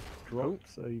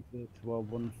drops over to our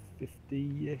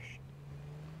 150-ish.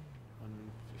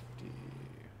 150.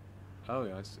 Oh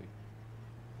yeah, I see.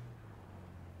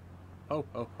 Oh,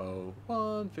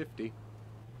 150.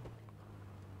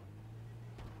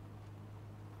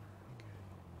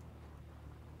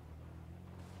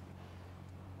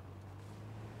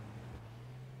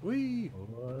 Whee!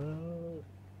 Whoa.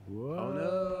 Whoa. Oh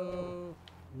no!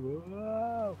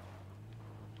 Whoa.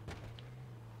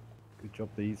 Good job,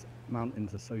 these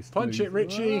mountains are so smooth. Punch it,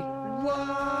 Richie! Whoa!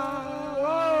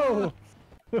 Whoa!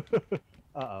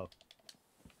 Uh-oh.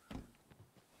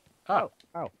 Ah!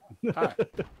 Ow. Ah.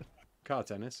 Car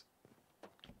tennis.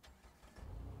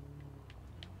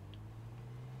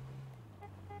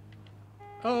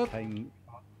 Oh! Came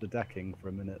up the decking for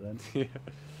a minute then. Yeah.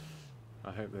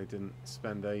 I hope they didn't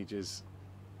spend ages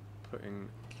putting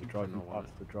Driving on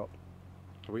past the drop.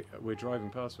 We're driving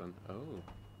past one. Oh.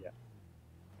 Yeah.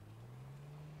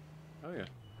 Oh yeah.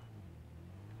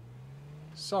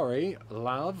 Sorry,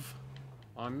 love.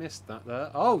 I missed that there.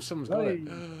 Oh, someone's got it.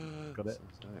 Got it.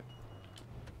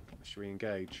 Should we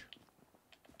engage?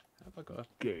 Have I got a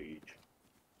Gauge.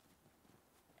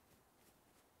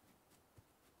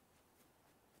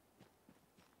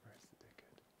 Where's the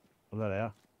dickhead? Well, there they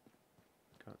are.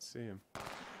 Can't see him.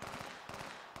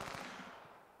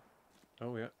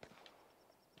 Oh yeah.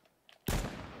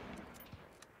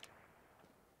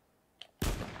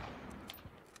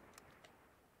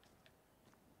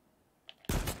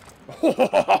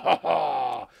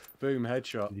 Boom,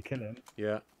 headshot. Did you kill him?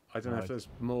 Yeah, I don't know if Right. there's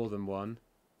more than one.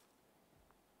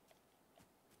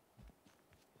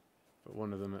 But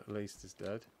one of them at least is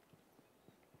dead.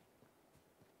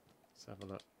 Let's have a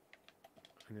look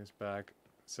in his bag.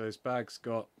 So his bag's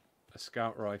got a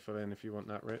scout rifle in if you want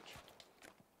that, Rich.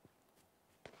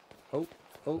 Oh,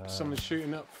 someone's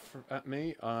shooting up at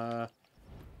me. Where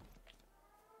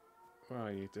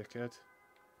are you, dickhead?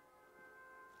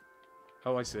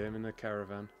 Oh, I see him in the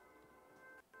caravan.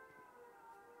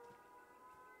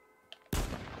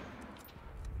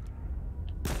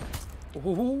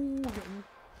 Ooh,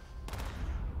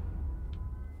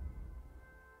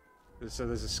 so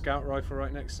there's a scout rifle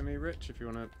right next to me, Rich, if you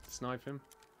want to snipe him.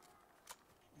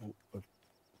 Oh, I've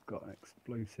got an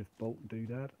explosive bolt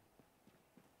doodad.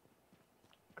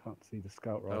 Can't see the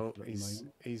scout rifle at the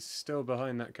moment. He's still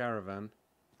behind that caravan.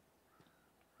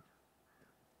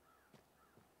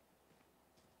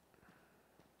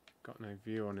 Got no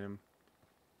view on him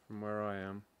from where I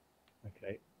am.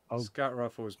 Okay. I'll Scout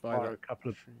rifle was by fire that a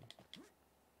couple of... tree.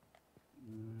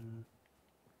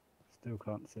 Still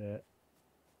can't see it.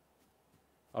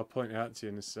 I'll point it out to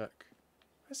you in a sec.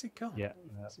 Where's he gone? Yeah,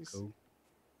 that's cool.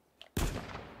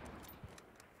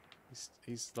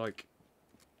 He's like...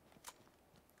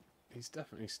 He's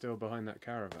definitely still behind that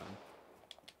caravan.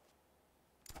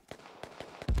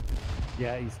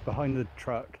 Yeah, he's behind the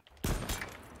truck.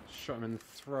 Shot him in the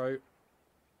throat.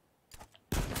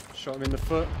 Shot him in the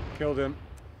foot. Killed him.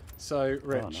 So,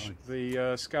 Rich, nice.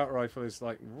 the scout rifle is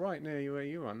like right near you where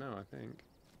you are now, I think.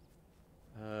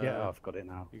 Yeah, I've got it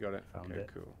now. You got it? Found Okay, it.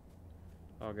 cool.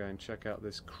 I'll go and check out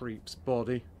this creep's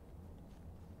body.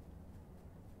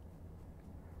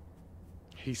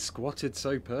 He squatted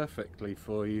so perfectly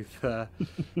for you there.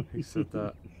 Who said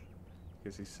that?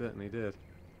 Because he certainly did.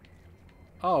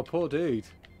 Oh, poor dude.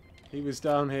 He was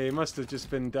down here. He must have just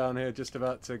been down here just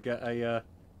about to get a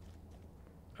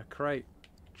crate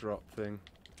drop thing.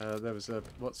 There was a...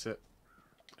 What's it?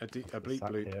 A bleep Sack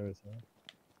bloop. here as well.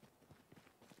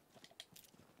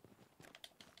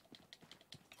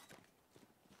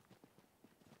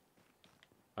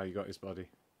 Oh, you got his body.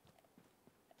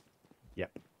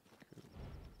 Yep.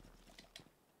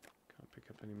 Can't pick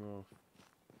up any more.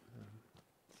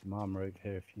 Some armor over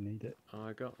here if you need it.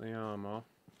 I got the armor.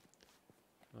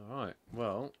 Alright,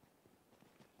 well.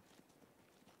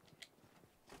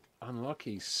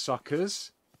 Unlucky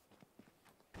suckers.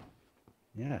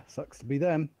 Yeah, sucks to be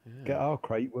them. Yeah. Get our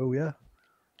crate, will ya?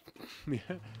 Yeah.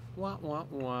 Wah, wah,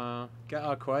 wah. Get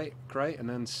our crate and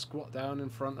then squat down in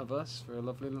front of us for a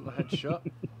lovely little headshot.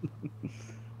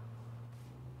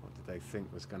 What did they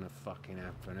think was going to fucking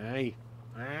happen, eh?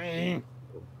 Eh?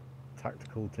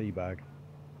 Tactical teabag.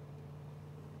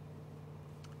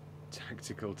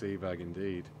 Tactical teabag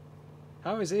indeed.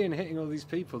 How is Ian hitting all these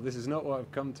people? This is not what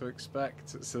I've come to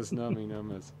expect, says Nami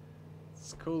Numbers.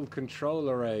 It's called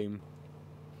controller aim.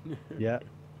 Yeah.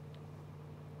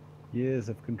 Years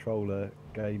of controller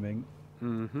gaming.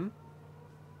 Mm-hmm.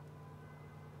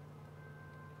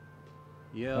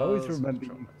 Yeah. I always remember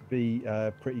you to be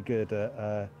pretty good at...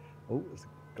 oh, there's a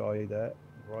guy there.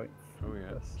 Right. Oh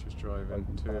yeah, just driving.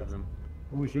 Two of them.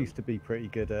 Always used to be pretty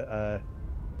good at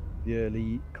the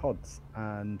early CODs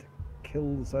and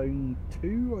Killzone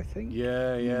 2, I think.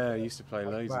 Yeah, I used to play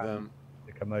loads of them.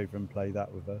 To come over and play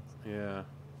that with us. Yeah.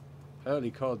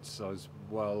 Early CODs I was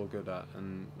well good at,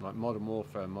 and like Modern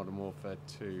Warfare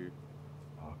 2.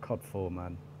 Oh, COD 4,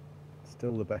 man.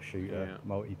 Still the best shooter, Yeah.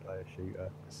 multiplayer shooter.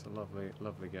 It's a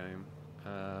lovely game.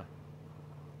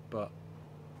 But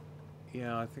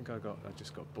yeah, I think I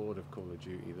just got bored of Call of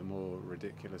Duty. The more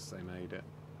ridiculous they made it.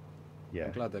 Yeah.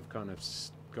 I'm glad they've kind of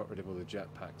got rid of all the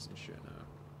jetpacks and shit now.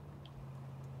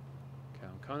 Okay,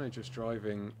 I'm kind of just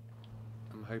driving.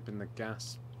 I'm hoping the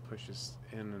gas pushes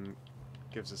in and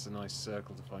gives us a nice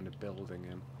circle to find a building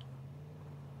in.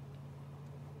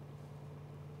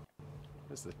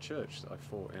 There's the church that I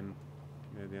fought in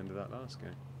near the end of that last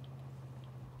game.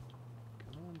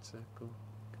 Come on, circle.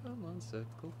 Come on,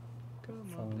 circle. Come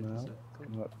on, Phone out. circle.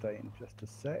 Can update in just a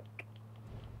sec.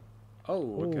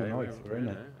 Oh, okay. Nice, we're in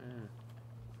it? it.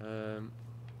 Yeah.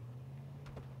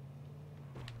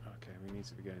 Okay, we need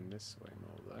to be going this way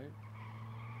more though.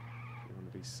 We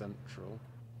want to be central.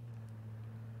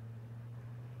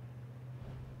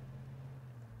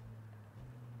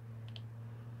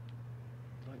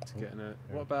 I'd like to get in a.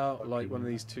 What about like one of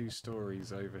these 2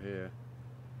 stories over here?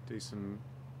 Do some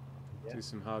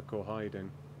hardcore hiding.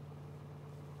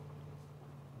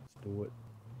 Let's do it.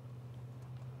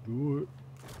 Do it.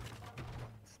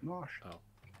 Smash.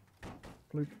 Oh.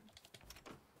 Blue.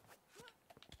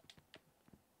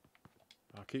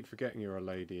 I keep forgetting you're a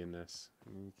lady in this.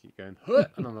 And you keep going, huh!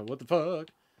 And I'm like, what the fuck?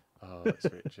 Oh, that's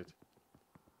Richard.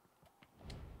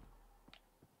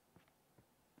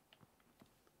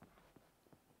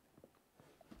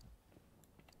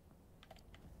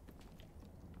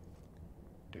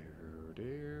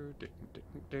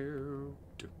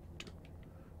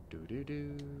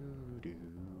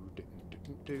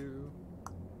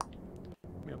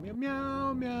 Meow meow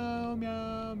meow meow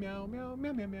meow meow meow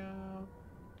meow meow meow.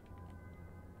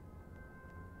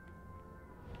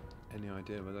 Any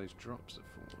idea where those drops have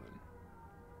fallen?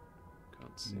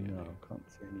 Can't see any. No, can't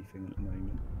see anything at the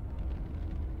moment.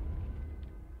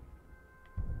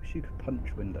 Wish you could punch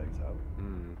windows out.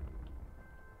 Hmm.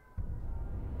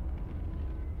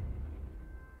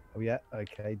 Oh yeah,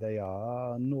 okay, they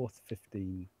are north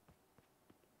 15.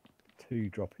 2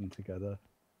 dropping together.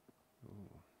 Ooh.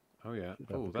 Oh yeah. Should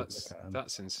have a Oh, good look at 'em.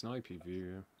 that's in snipey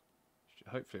view.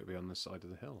 Hopefully it'll be on the side of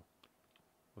the hill.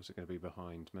 Or is it going to be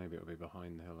behind? Maybe it'll be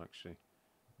behind the hill actually.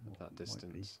 At that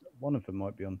distance. One of them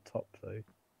might be on top though.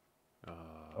 Ah.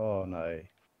 Oh no.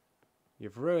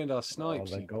 You've ruined our Oh,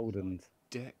 snipes, they're you golden.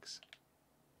 dicks.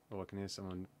 Oh, I can hear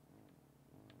someone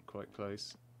quite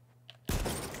close.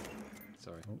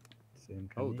 Sorry. Oh, see him,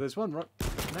 can Oh, you? there's one right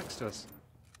next to us.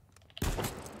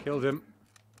 Killed him.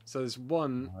 So there's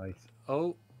one. Nice.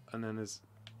 Oh, and then there's.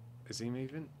 Is he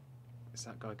moving? Is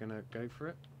that guy gonna go for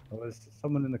it? Oh, there's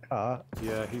someone in the car.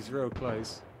 Yeah, he's real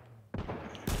close.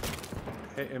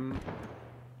 Hit him.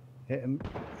 Hit him.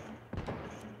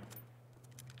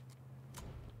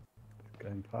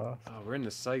 Going past. Oh, we're in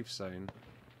the safe zone.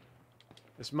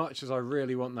 As much as I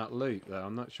really want that loot, though,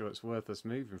 I'm not sure it's worth us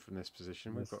moving from this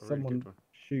position. We've There's got a really someone good one.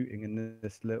 shooting in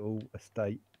this little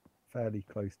estate, fairly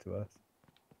close to us.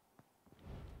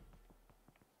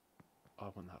 I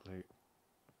want that loot.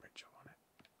 Rich, I want it.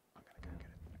 I'm gonna go get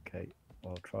it. Okay,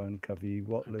 I'll try and cover you.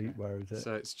 What Okay. loot? Where is it?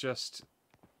 So it's just.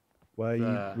 Where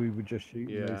there. we were just shooting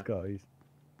Yeah. those guys.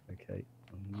 Okay.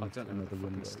 I don't know where the another fucking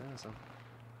window. stairs are.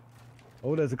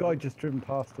 Oh, there's a guy just driven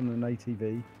past on an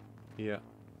ATV. Yeah.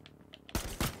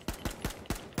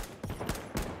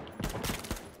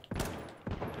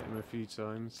 Hit him a few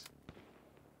times.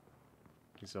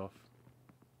 He's off.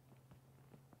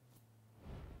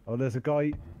 Oh, there's a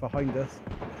guy behind us.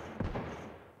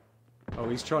 Oh,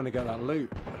 he's trying to get that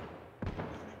loot.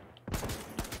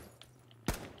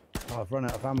 Oh, I've run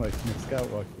out of ammo for my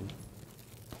scout rifle.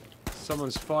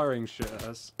 Someone's firing shit at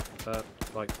us.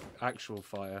 Like actual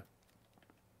fire.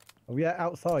 Oh yeah,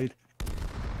 outside.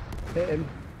 Hit him.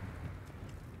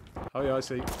 Oh yeah, I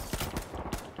see.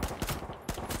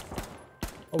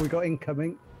 Oh, we got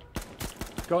incoming.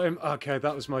 Got him. Okay,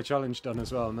 that was my challenge done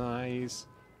as well. Nice.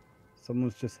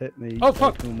 Someone's just hit me. Oh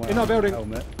fuck! based on my In our building.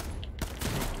 helmet.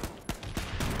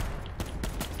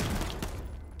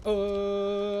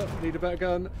 Need a better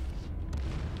gun.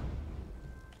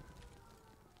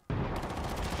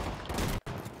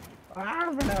 Ah,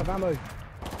 I've run out of ammo.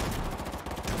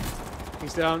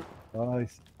 He's down.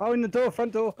 Nice. Oh, in the door,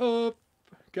 front door. Up.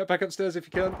 Get back upstairs if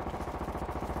you can.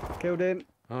 Killed him.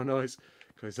 Oh, nice.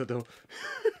 Close that door.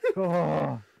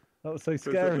 Oh, that was so Close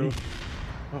that scary. door.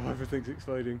 Oh, everything's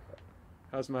exploding.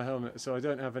 How's my helmet? So I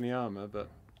don't have any armor, but...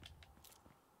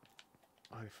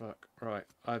 Oh, fuck. Right.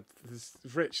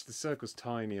 Rich, the circle's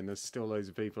tiny and there's still loads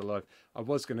of people alive. I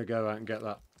was going to go out and get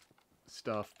that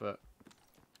stuff, but...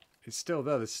 It's still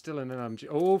there. There's still an MG.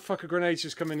 Oh, fuck, a grenade's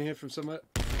just come in here from somewhere.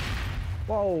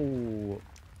 Whoa.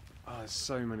 Oh, there's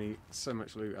so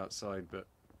much loot outside, but...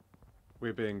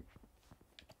 We're being...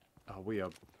 Oh, we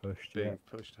are being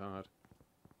pushed hard.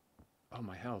 Oh,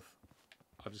 my health.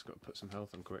 I've just got to put some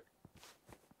health on quick.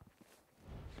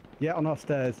 Yeah, on our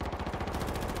stairs.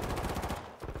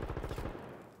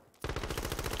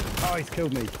 Oh, he's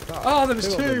killed me. Oh, there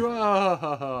was two!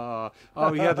 Oh,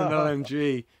 he had an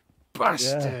LMG.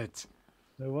 Bastard!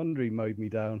 Yeah. No wonder he mowed me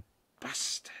down.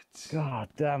 Bastard! God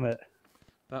damn it.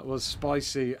 That was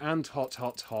spicy and hot,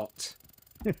 hot, hot.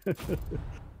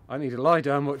 I need to lie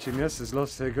down watching this as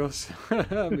Los Tigos.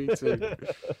 Me too.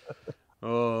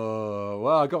 Oh,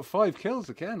 well, I got 5 kills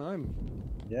again. I'm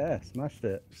smashed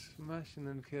it. Smashing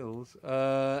them kills.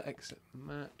 Exit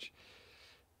match.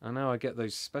 And now I get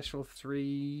those special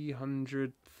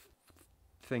 300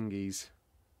 thingies.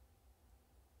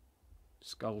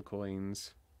 Skull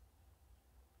coins.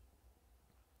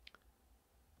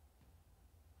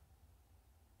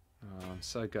 Oh, I'm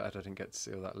so gutted I didn't get to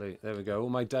see all that loot. There we go. All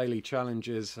my daily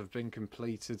challenges have been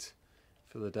completed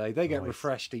for the day. They get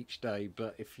refreshed each day,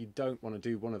 but if you don't want to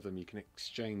do one of them, you can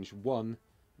exchange one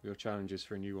of your challenges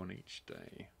for a new one each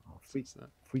day.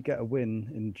 If we get a win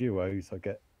in duos, I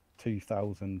get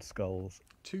 2,000 skulls.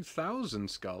 2,000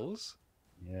 skulls?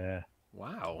 Yeah.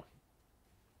 Wow.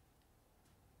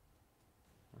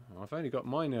 Oh, I've only got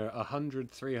mine at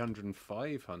 100, 300 and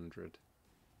 500.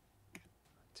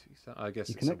 I guess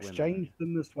you it's can exchange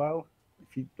them as well.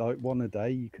 If you like one a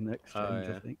day, you can exchange,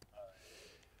 I think.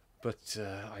 But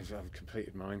I've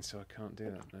completed mine, so I can't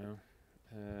do that now.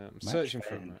 I'm searching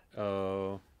for it.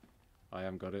 Oh, I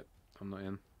haven't got it. I'm not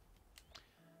in.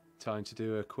 Time to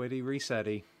do a quiddy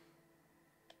resetty.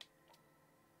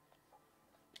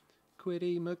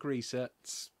 Quiddy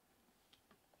McResets.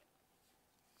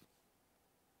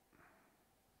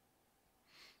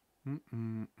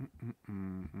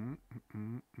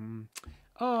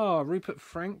 Rupert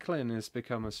Franklin has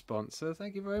become a sponsor.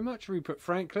 Thank you very much, Rupert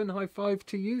Franklin. High five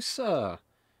to you, sir.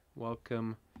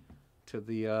 Welcome to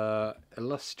the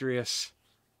illustrious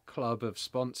club of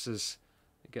sponsors.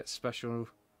 You get special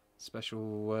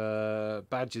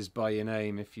badges by your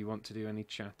name if you want to do any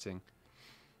chatting.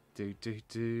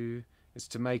 It's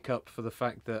to make up for the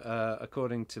fact that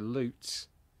according to Loot,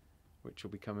 which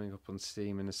will be coming up on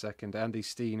Steam in a second, Andy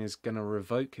Steen is going to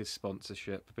revoke his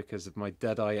sponsorship because of my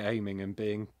dead-eye aiming and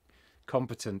being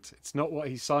competent. It's not what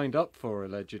he signed up for,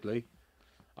 allegedly.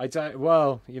 I don't...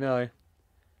 Well, you know,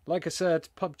 like I said,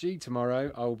 PUBG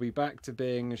tomorrow, I will be back to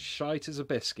being as shite as a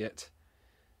biscuit.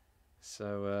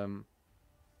 So,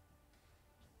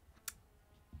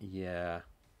 yeah.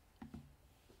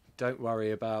 Don't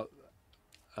worry about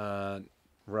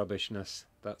rubbishness.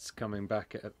 That's coming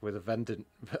back with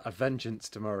a vengeance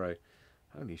tomorrow.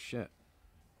 Holy shit.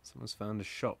 Someone's found a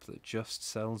shop that just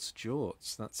sells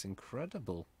jorts. That's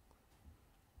incredible.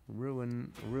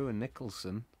 Ruin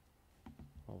Nicholson.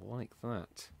 I like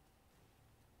that.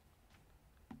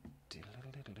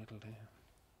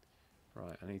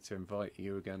 Right, I need to invite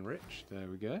you again, Rich. There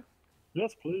we go.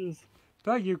 Yes, please.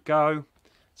 There you go.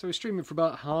 So we're streaming for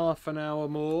about half an hour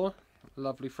more.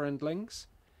 Lovely friendlings.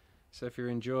 So if you're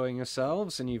enjoying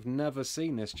yourselves and you've never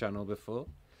seen this channel before,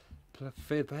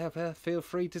 feel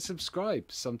free to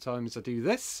subscribe. Sometimes I do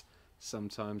this,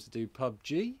 sometimes I do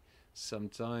PUBG,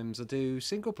 sometimes I do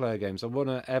single player games. I want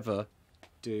to ever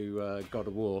do God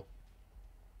of War.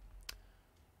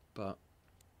 But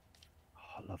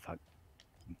I love that.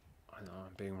 I know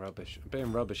I'm being rubbish. I'm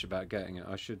being rubbish about getting it.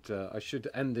 I should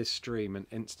end this stream and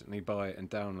instantly buy it and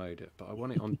download it. But I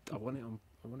want it on I want it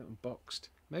unboxed.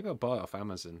 Maybe I'll buy it off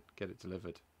Amazon, get it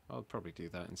delivered. I'll probably do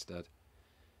that instead.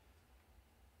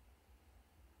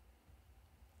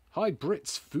 Hi,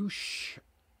 Brits Foosh.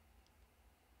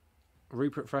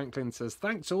 Rupert Franklin says,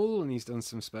 thanks all, and he's done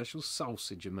some special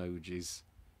sausage emojis.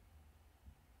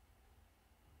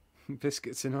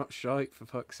 Biscuits are not shite, for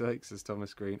fuck's sake, says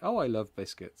Thomas Green. Oh, I love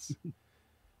biscuits.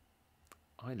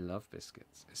 I love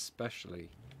biscuits, especially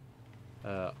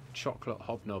chocolate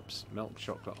hobnobs, milk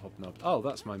chocolate hobnobs. Oh,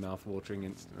 that's my mouth watering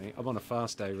instantly. I'm on a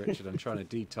fast day, Richard. I'm trying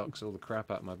to detox all the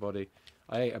crap out of my body.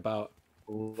 I ate about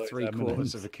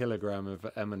 3/4 of a kilogram of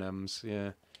M&Ms.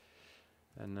 Yeah,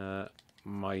 And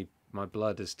my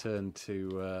blood has turned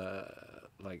to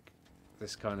like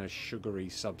this kind of sugary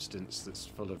substance that's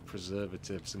full of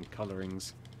preservatives and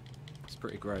colourings. It's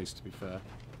pretty gross, to be fair.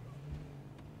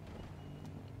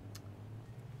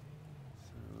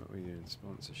 So what are we doing?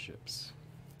 Sponsorships.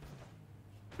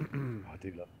 I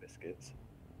do love biscuits.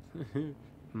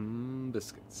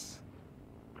 Biscuits.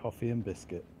 Coffee and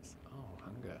biscuits. Oh,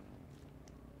 hunger.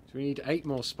 So we need 8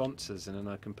 more sponsors, and then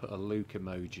I can put a Luke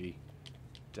emoji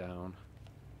down.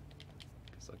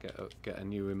 Because I get a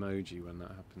new emoji when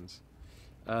that happens.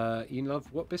 You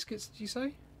love what biscuits did you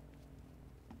say?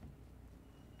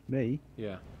 Me?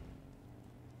 Yeah.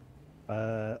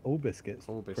 All biscuits.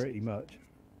 All biscuits. Pretty much.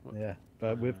 What? Yeah,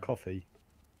 but with coffee.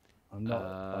 I'm not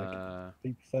like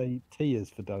people say tea is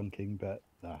for dunking, but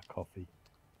coffee.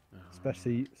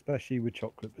 Especially with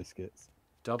chocolate biscuits.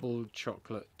 Double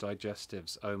chocolate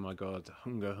digestives. Oh my god.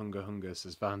 Hunger, hunger, hunger,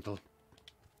 says Vandal.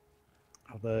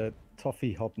 Oh, the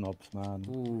toffee hobnobs, man.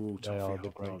 Ooh, They are toffee the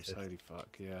hobnobs. greatest. Holy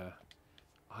fuck, yeah.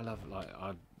 I love, like,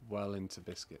 I'm well into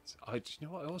biscuits. Do you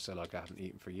know what I also like I haven't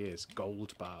eaten for years?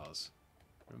 Gold bars.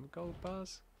 Remember gold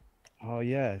bars? Oh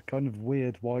yeah, kind of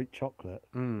weird white chocolate.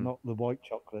 Mm. Not the white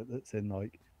chocolate that's in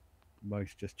like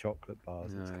most just chocolate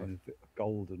bars. No. It's kind of a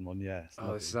golden one, yeah.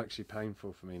 Oh, this is actually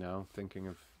painful for me now, thinking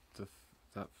of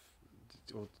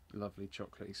all lovely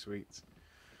chocolatey sweets.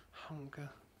 Hunger.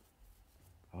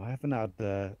 I haven't had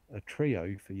a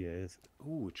trio for years.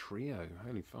 Ooh, trio.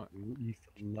 Holy fuck. I used to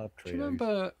love trios. Do you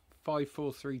remember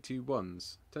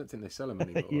 54321s? Don't think they sell them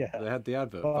anymore. Yeah. They had the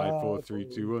advert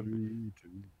 54321.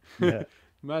 Yeah.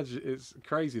 Imagine, it's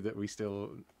crazy that we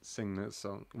still sing that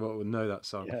song. Well, we know that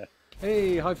song. Yeah.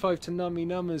 Hey, high five to Nummy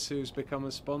Numbers, who's become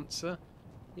a sponsor.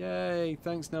 Yay,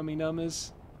 thanks Nummy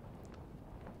Numbers.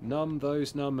 Numb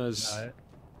those numbers. No.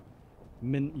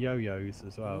 Mint yo-yos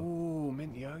as well. Ooh,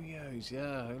 mint yo-yos,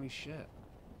 yeah, holy shit.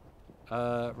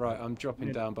 Right, I'm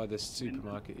dropping down by this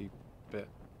supermarket-y bit.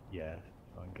 Yeah,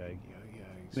 I'm going.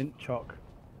 Yo-yos. Mint choc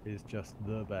is just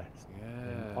the best.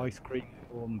 Yeah. In ice cream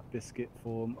form, biscuit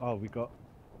form. Oh, we got...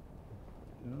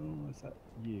 Oh, is that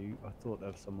you? I thought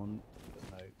there was someone, but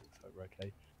no, looks like we're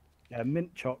okay. Yeah,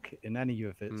 mint choc in any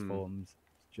of its forms is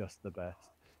just the best.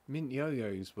 Mint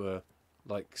yo-yos were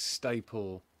like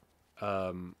staple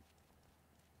kind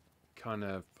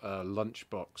of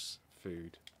lunchbox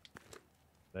food.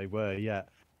 They were, yeah.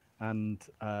 And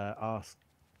our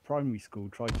primary school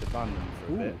tried to ban them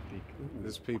for a bit.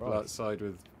 There's people outside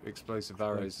with explosive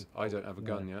arrows. I don't have a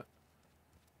gun yet.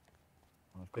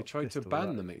 They tried to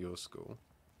ban them at your school?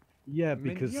 Yeah,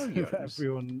 because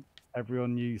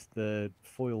everyone used the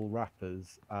foil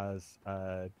wrappers as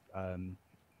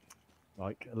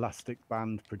like elastic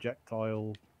band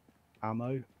projectile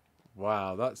ammo.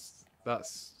 Wow, that's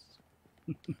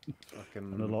fucking.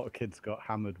 And a lot of kids got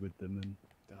hammered with them, and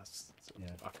I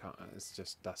can't.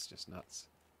 That's just nuts.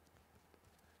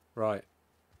 Right,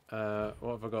 what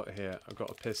have I got here? I've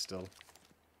got a pistol.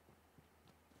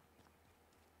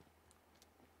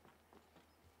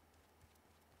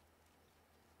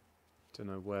 Don't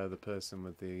know where the person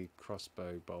with the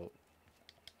crossbow bolt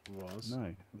was. No,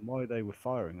 and why they were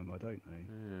firing them, I don't know.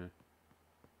 Yeah.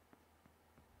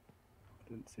 I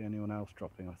didn't see anyone else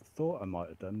dropping. I thought I might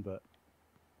have done, but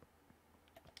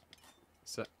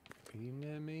So, are you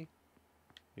near me?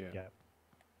 Yeah. yeah.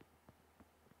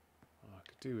 Oh, I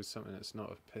could do with something that's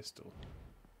not a pistol.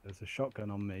 There's a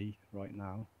shotgun on me right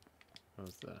now. What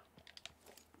was there?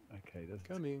 Okay, there's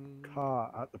Coming. a car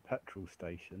at the petrol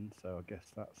station, so I guess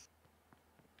that's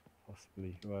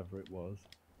possibly whoever it was.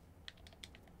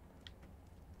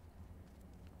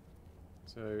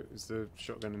 So, is the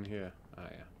shotgun in here? Ah,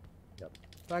 yeah. Yep.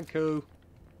 Thank you.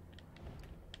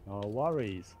 No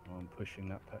worries. I'm pushing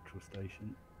that petrol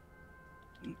station.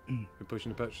 You're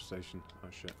pushing the petrol station. Oh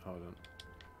shit, hold on.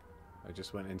 I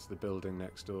just went into the building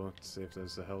next door to see if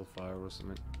there's a hellfire or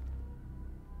something.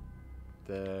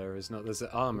 There is not. There's an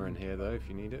armour in here though, if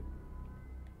you need it.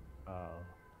 Oh.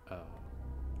 Oh.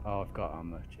 Oh, I've got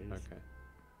armor. Cheers. Okay.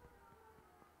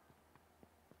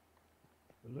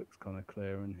 It looks kind of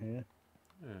clear in here.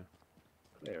 Yeah.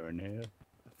 Clear in here.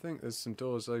 I think there's some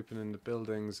doors open in the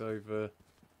buildings over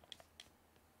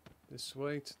this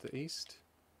way to the east.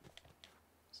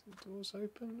 Is the doors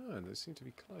open? No, they seem to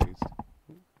be closed.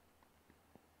 Ooh.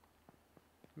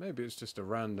 Maybe it's just a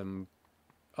random...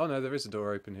 Oh no, there is a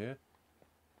door open here.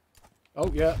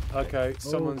 Oh yeah, okay.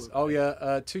 Someone's... Oh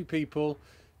yeah, 2 people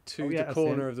to the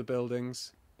corner of the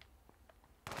buildings.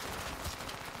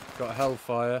 Got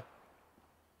hellfire.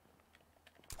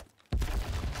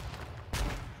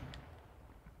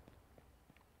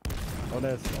 Oh,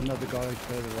 there's another guy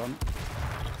further on.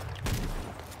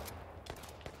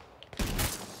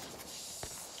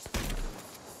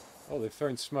 Oh, they've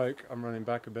thrown smoke. I'm running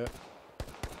back a bit.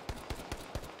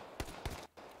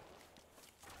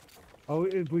 Oh,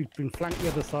 we've been flanked the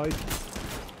other side.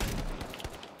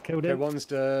 Killed Okay, him. one's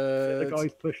The dead.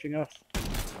 guy's pushing us.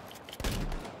 Does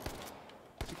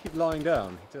he keep lying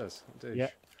down? He does. Douche. Yeah.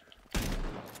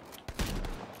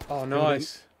 Oh,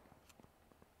 nice.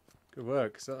 Good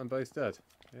work. Is that them both dead?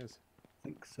 Yes. I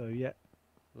think so, yeah.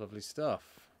 Lovely stuff.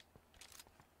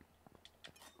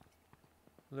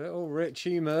 Little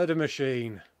Richie murder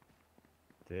machine.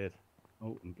 Did.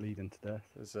 Oh, I'm bleeding to death.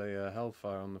 There's a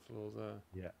hellfire on the floor there.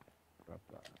 Yeah. Grab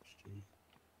that, actually.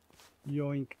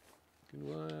 Yoink. Good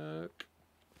work.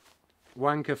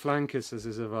 Wanker flanker, says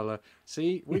Isabella.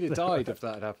 See, we'd have died if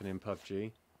that had happened in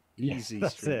PUBG. Easy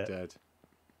that's street it. dead.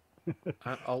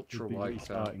 Ultra We'd be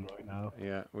wiped out. restarting right now.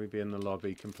 Yeah, we'd be in the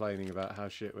lobby complaining about how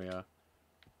shit we are.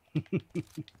 Oh,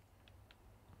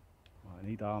 I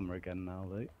need armor again now,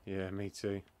 though. Yeah, me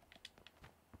too.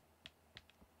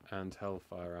 And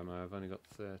hellfire ammo. I've only got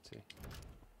 30.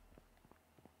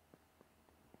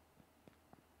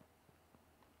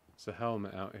 There's a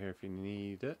helmet out here if you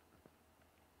need it.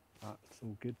 That's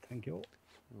all good, thank you.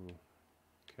 Ooh.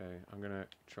 Okay, I'm going to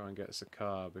try and get us a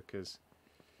car because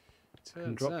it I can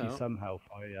turns drop out... you some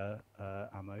hellfire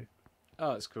ammo.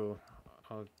 Oh, that's cool.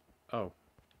 I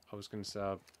was going to say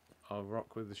I'll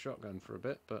rock with the shotgun for a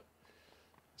bit, but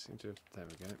I seem to have... There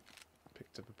we go.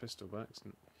 Picked up a pistol by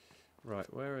accident.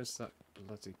 Right, where is that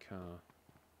bloody car?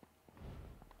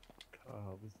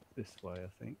 Car was this way,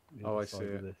 I think. The Oh, other I side see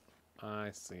of it. this.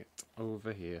 I see it.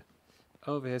 Over here.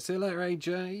 Over here. See you later,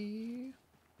 AJ.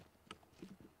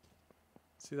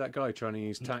 See that guy trying to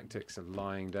use tactics of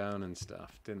lying down and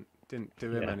stuff. Didn't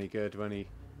do him any good when he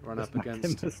ran up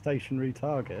against him a stationary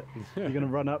target. You're going to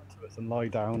run up to us and lie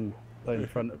down in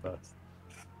front of us.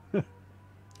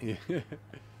 Yeah.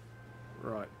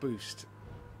 Right, boost.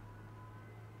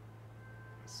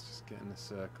 Let's just get in the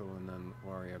circle and then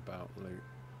worry about loot.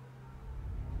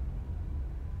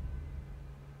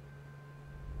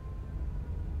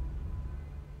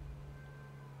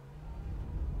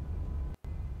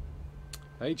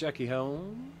 Hey, Jackie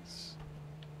Helms.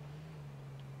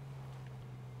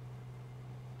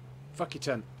 Fuck your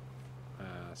tent.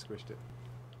 Ah, squished it.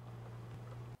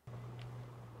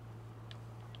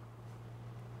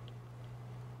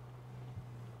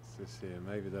 What's this here?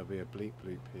 Maybe there'll be a bleep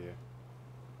loop here.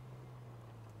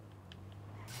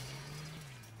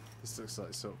 This looks like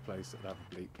the sort of place that'll have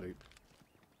a bleep loop.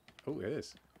 Oh, it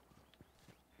is.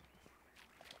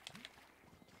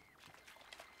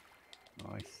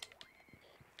 Nice.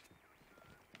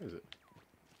 Where is it?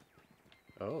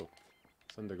 Oh,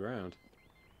 it's underground.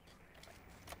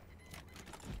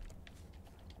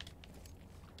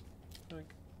 Yoink.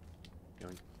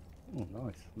 Yoink. Oh,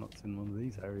 nice. Not seen one of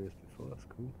these areas before. That's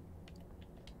cool.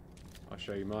 I'll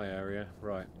show you my area.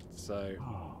 Right, so...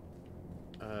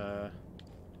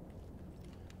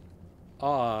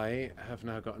 I have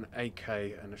now got an AK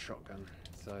and a shotgun,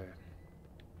 so...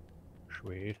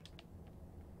 Sweet.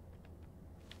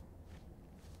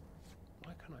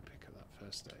 Why can't I pick up that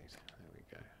first aid? There we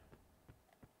go.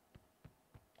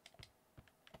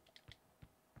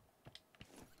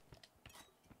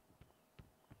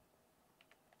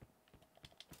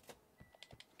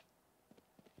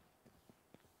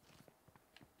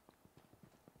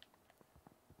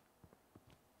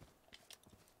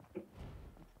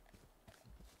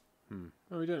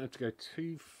 Well, we don't have to go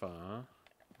too far.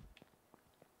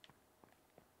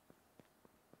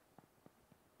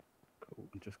 Cool.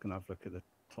 I'm just going to have a look at the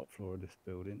top floor of this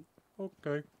building.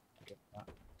 Okay. Get that.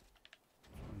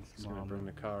 Find Just some going to armor. bring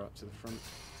the car up to the front.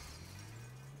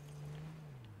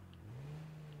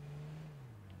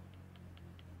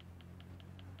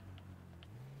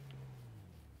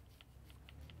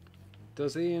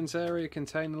 Does Ian's area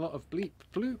contain a lot of bleep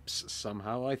bloops?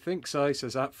 Somehow I think so,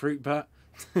 says that fruit bat.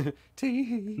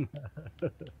 Tee.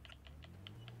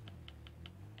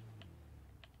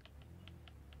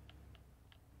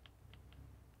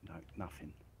 No,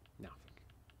 nothing. Nothing.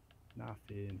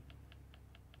 Nothing.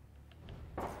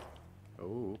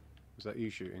 Oh, was that you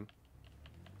shooting?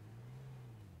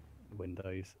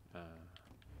 Windows.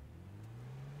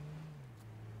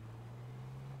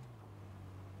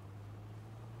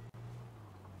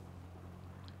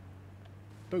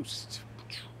 Boost.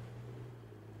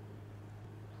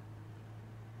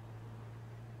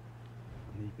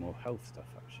 I need more health stuff,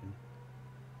 actually.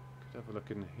 Could have a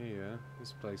look in here.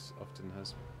 This place often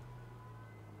has...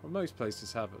 Well, most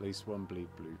places have at least one bleep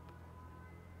bloop.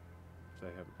 If they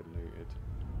haven't been looted.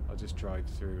 I'll just drive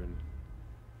through and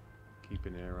keep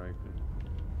an ear open.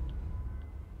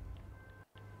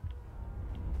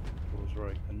 Doors are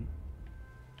open.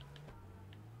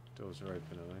 Doors are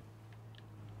open, are they?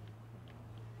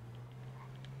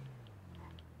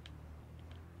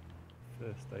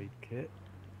 First aid kit.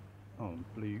 Oh,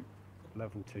 blue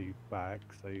level 2 bag.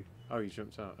 So Oh, you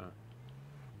jumped out.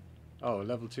 Oh, a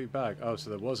level 2 bag. Oh, so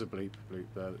there was a bleep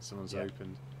there that someone's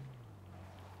opened.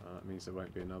 That means there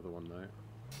won't be another one though.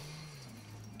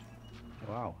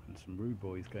 wow, and some rude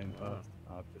boys going past.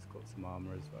 I've just got some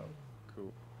armor as well.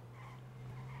 Cool.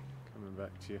 Coming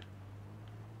back to you.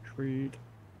 Treat.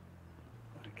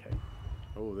 Okay.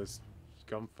 Oh, there's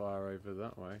gunfire over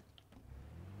that way.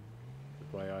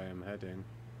 The way I am heading.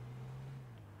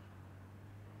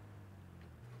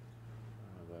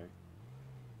 Where are they?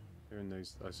 They're in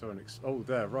those. I saw an. Oh,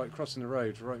 there, right crossing the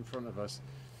road, right in front of us.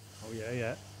 Oh yeah,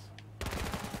 yeah.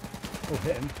 Oh,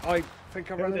 hit him. I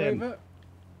think I ran him over.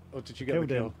 Or did you get the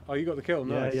kill? Him. Oh, you got the kill.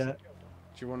 Nice. Yeah, yeah.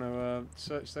 Do you want to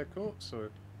search their corpse, or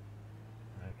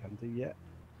I can do yet.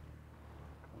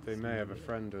 they may have a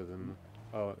friend with them?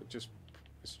 Oh,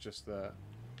 it's just there.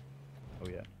 Oh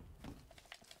yeah.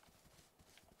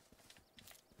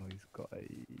 Oh, he's got a.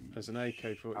 There's an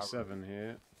AK-47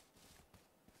 here.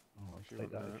 Oh, I'll If you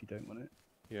take want that that. if you don't want it.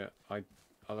 Yeah,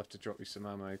 I'll have to drop you some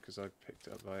ammo because I picked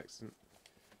it up by accident.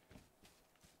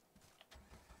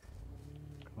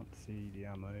 Can't see the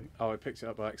ammo. Oh, I picked it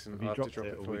up by accident. Have I'll you have to dropped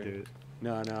drop it, it or for we you. do it?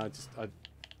 No, I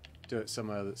do it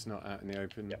somewhere that's not out in the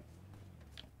open. Yep.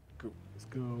 Cool. Let's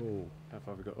go. How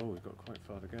far have we got? Oh, we've got quite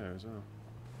far to go as well.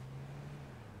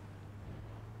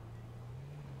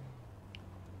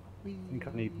 I think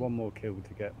I need one more kill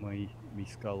to get my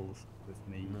skulls with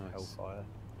me Nice. Hellfire.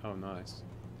 Oh, nice.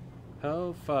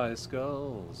 Hellfire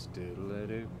skulls.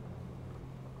 Diddle-a-doo.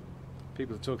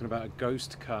 People are talking about a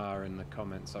ghost car in the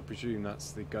comments. I presume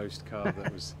that's the ghost car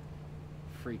that was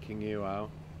freaking you out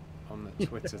on the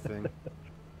Twitter thing.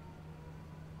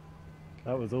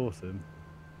 That was awesome.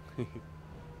 If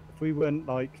we weren't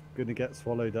like going to get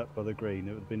swallowed up by the green,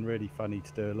 it would have been really funny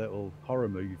to do a little horror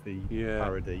movie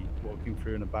parody, walking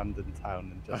through an abandoned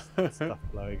town and just stuff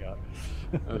blowing up.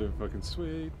 That'd be fucking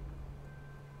sweet.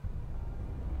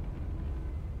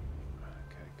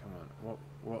 Okay, come on.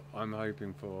 What I'm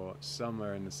hoping for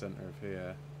somewhere in the centre of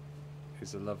here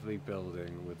is a lovely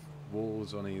building with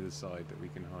walls on either side that we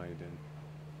can hide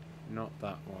in. Not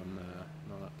that one there.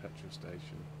 Not that petrol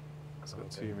station. It's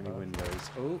got too many windows.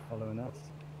 Oh, Following us.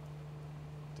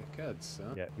 dickheads,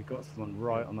 huh? Yeah, we got someone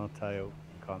right on our tail.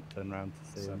 Can't turn around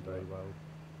to see them very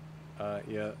well.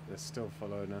 Yeah, they're still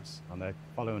following us. And they're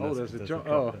following Oh, us. there's a 'cause drop.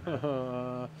 drop there.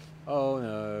 Oh, oh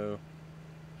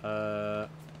no.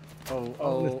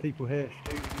 Oh, there's people here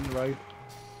shooting in the road.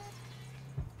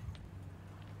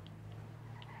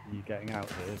 Are you getting out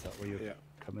here? Is that where you're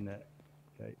coming at?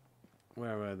 Okay.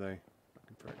 Where were they?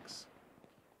 Fucking pricks.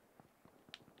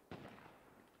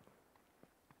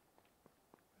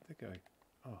 Where'd they go?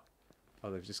 Oh,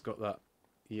 they've just got that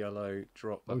yellow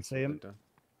drop. Oh, That's see what him? they've done.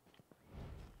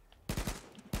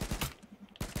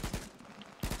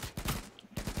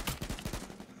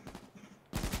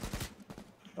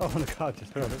 Oh, the car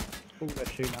just got it. Oh, they're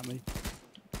shooting at me.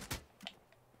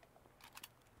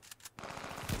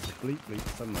 There's a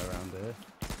bleep somewhere around here.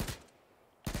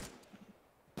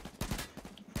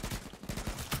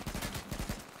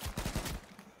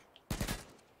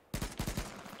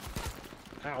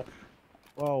 Ow.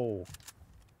 Whoa.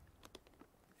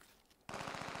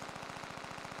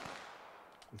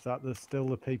 Is that still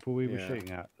the people we were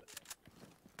shooting at?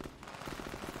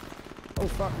 Oh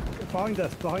fuck, behind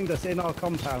us in our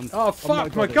compound. Oh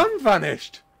fuck, my gun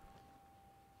vanished!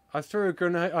 I threw a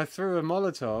grenade, I threw a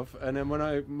Molotov, and then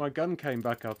when my gun came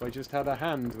back up, I just had a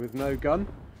hand with no gun.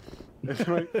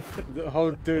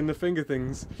 Doing the finger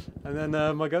things. And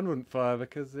then my gun wouldn't fire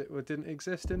because it didn't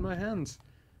exist in my hands.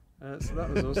 So that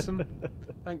was awesome.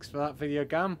 Thanks for that video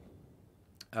game.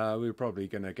 We were probably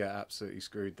going to get absolutely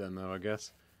screwed then though, I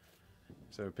guess.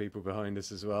 So people behind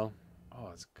us as well. Oh,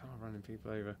 there's a car running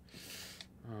people over.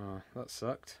 Oh, that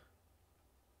sucked.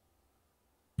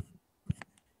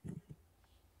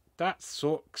 That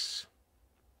sucks.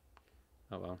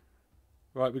 Oh well.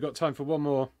 Right, we've got time for one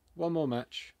more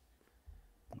match.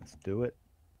 Let's do it.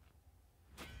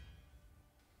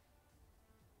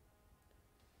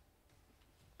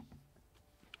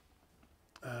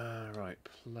 Right,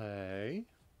 play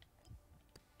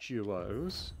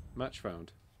duos. Match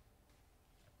found.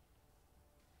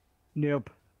 Nope.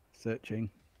 Searching.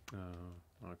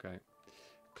 Oh, okay.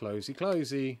 Closey,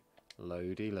 closey.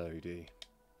 Loady, loady.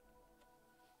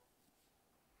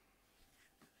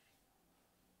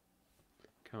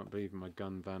 Can't believe my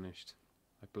gun vanished.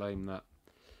 I blame that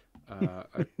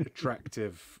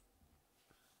attractive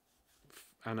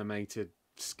animated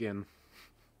skin.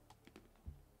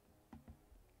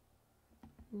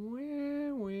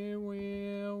 Well, well,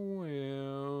 well,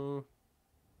 well.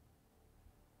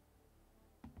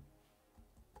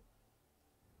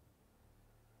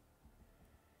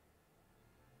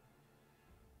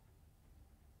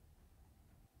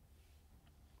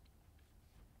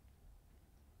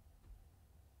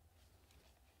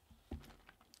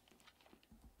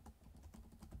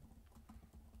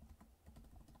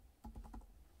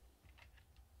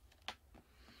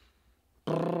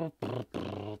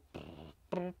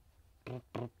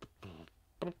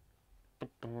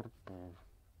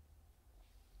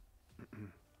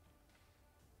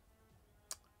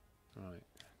 Right,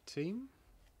 team.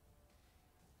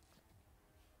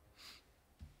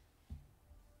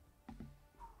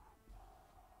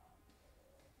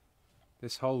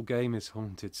 This whole game is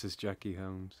haunted, says Jackie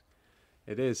Holmes.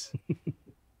 It is.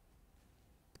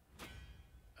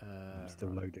 I'm still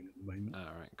loading at the moment.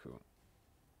 All right, cool.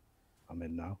 I'm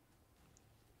in now.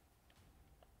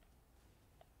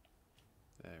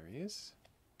 There he is.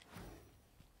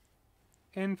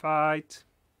 Invite.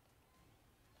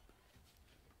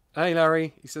 Hey,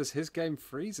 Larry. He says his game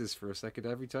freezes for a second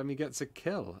every time he gets a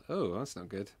kill. Oh, that's not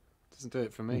good. Doesn't do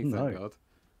it for me, thank God.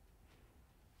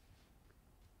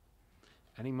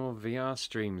 Any more VR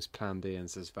streams planned, Ian,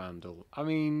 says Vandal. I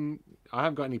mean, I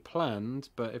haven't got any planned,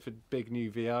 but if a big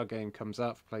new VR game comes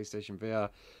out for PlayStation VR,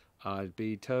 I'd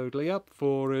be totally up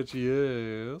for it,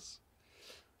 yes.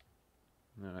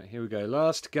 Alright, here we go.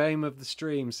 Last game of the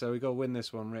stream, so we got to win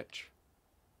this one, Rich.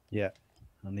 Yeah,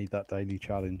 I need that daily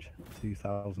challenge.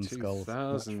 2,000 skulls.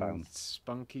 2,000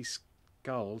 spunky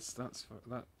skulls.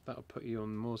 That'll put you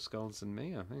on more skulls than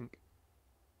me, I think.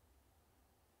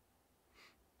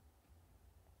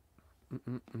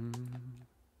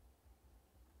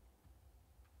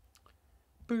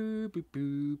 Boo, boo,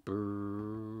 boo,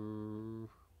 boo.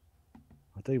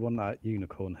 I do want that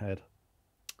unicorn head.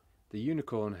 The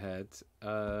unicorn head,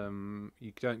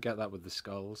 you don't get that with the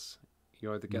skulls.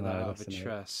 You either get that out of a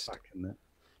chest.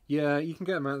 Yeah, you can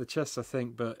get them out of the chest, I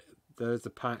think, but there's a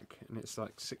pack, and it's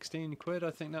like 16 quid,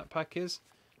 I think that pack is.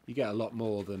 You get a lot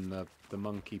more than the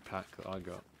monkey pack that I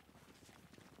got.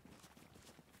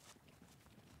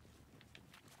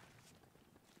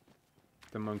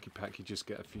 The monkey pack, you just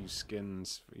get a few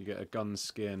skins. You get a gun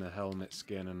skin, a helmet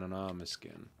skin, and an armor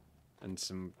skin. And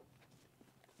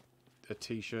a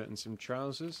t-shirt and some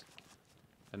trousers.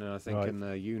 And then I think in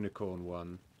the unicorn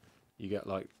one, you get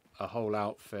like a whole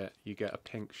outfit. You get a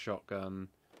pink shotgun.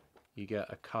 You get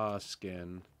a car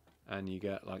skin. And you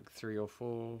get like 3 or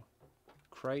 4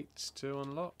 crates to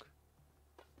unlock.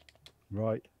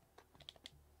 Right.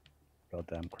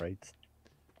 Goddamn crates.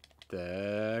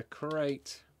 They're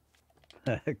crate.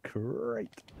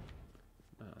 Great.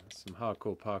 Some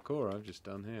hardcore parkour I've just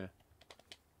done here.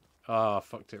 Ah,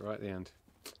 fucked it right at the end.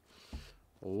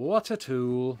 What a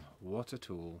tool. What a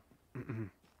tool.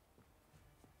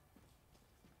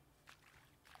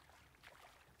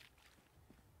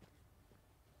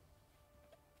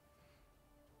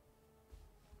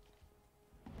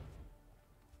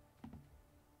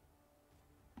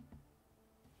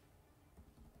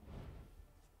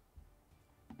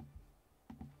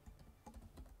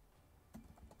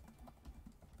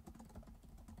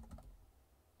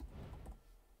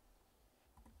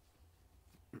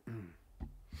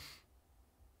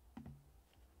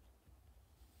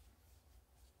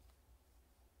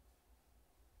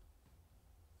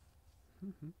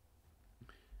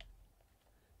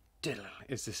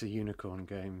 Is this a unicorn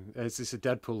game? Is this a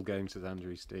Deadpool game, says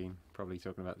Andrew Steen? Probably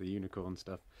talking about the unicorn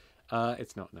stuff.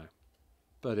 It's not, no.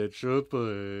 But it should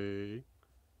be.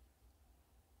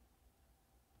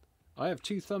 I have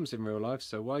 2 thumbs in real life,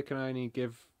 so why can I only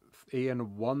give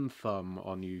Ian 1 thumb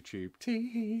on YouTube?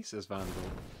 Tee, says Vandal.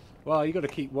 Well, you got to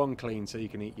keep one clean so you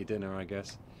can eat your dinner, I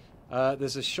guess.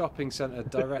 There's a shopping centre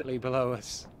directly below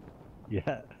us.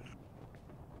 Yeah.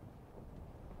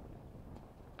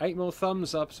 8 more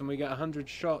thumbs ups and we get 100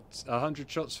 shots. 100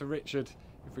 shots for Richard.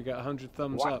 If we get 100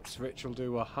 thumbs ups, Rich will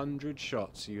do 100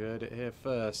 shots. You heard it here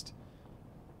first.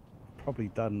 Probably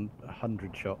done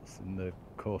 100 shots in the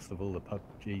course of all the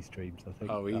PUBG streams, I think.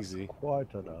 Oh, easy.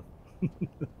 Quite enough.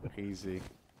 Easy.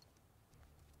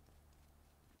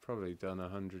 Probably done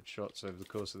 100 shots over the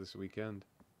course of this weekend.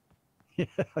 Yeah,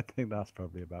 I think that's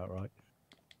probably about right.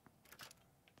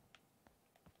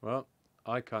 Well,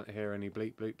 I can't hear any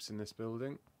bleep bloops in this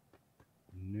building.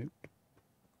 Nope.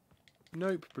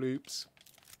 Nope bloops.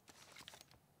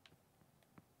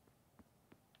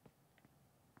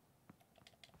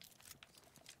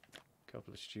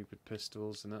 Couple of stupid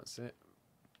pistols and that's it.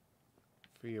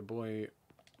 For your boy,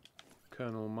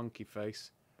 Colonel Monkey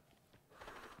Face.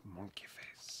 Monkey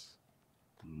Face.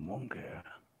 Monkey.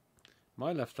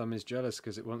 My left thumb is jealous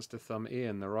because it wants to thumb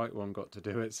Ian. The right one got to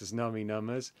do it. It says nummy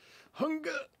numbers.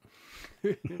 Hunger!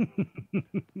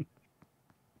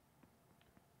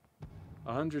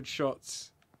 100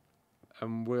 shots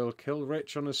and we'll kill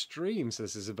Rich on a stream,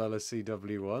 says Isabella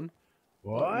CW1.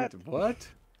 What? What?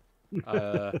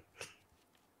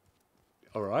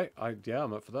 All right. Yeah,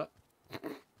 I'm up for that.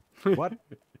 What?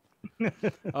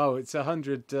 Oh, it's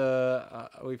 100.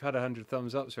 We've had 100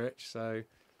 thumbs ups, Rich. So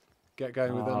get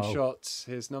going with them shots.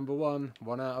 Here's number 1.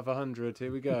 1 out of 100.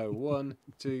 Here we go. 1,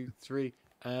 2, 3,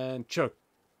 and chug.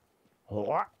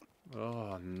 What?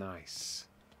 Oh, nice.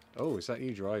 Oh, is that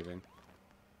you driving?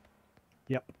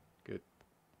 Yep. Good.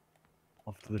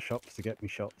 Off to the shops to get me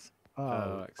shots.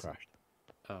 Oh, crashed.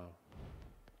 Oh.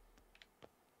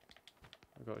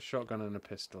 I've got a shotgun and a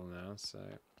pistol now, so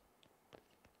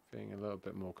feeling a little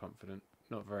bit more confident.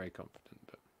 Not very confident,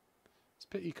 but it's a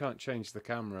pity you can't change the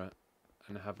camera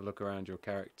and have a look around your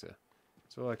character.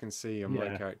 So all I can see on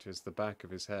my character is the back of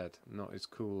his head, not his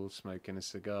cool smoking a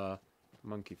cigar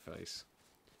monkey face.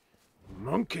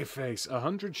 Monkey face!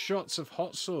 100 shots of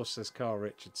hot sauce, says Carl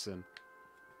Richardson.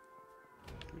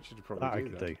 We should probably do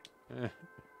that. Yeah.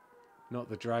 Not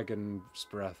the dragon's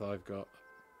breath I've got.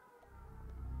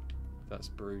 That's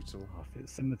brutal. Oh, if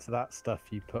it's similar to that stuff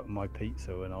you put on my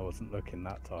pizza when I wasn't looking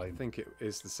that time. I think it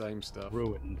is the same stuff.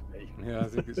 Ruined me. Yeah, I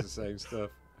think it's the same stuff.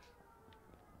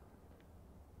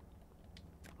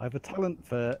 I have a talent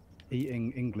for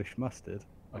eating English mustard.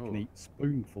 I can eat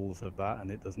spoonfuls of that and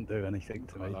it doesn't do anything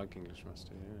to me. I like English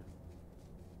mustard, yeah.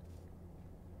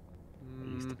 It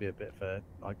used to be a bit of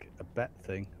a bet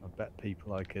thing. I bet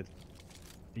people I could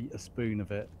eat a spoon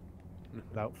of it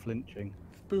without flinching.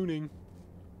 Spooning.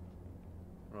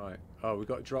 Right. Oh, we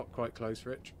got a drop quite close,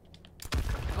 Rich.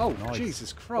 Oh, nice.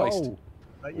 Jesus Christ. Oh,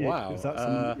 wow. Is that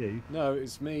something you? No,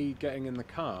 it's me getting in the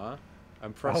car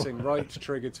and pressing right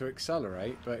trigger to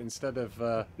accelerate, but instead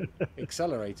of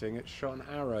accelerating, it shot an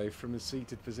arrow from the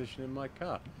seated position in my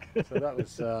car. So that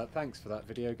was, thanks for that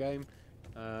video game.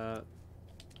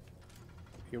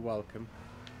 You're welcome.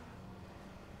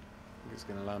 I think it's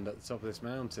going to land at the top of this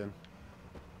mountain.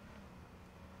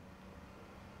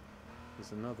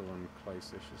 There's another one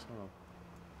close-ish as well.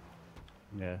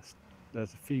 Yes,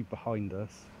 there's a few behind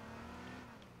us.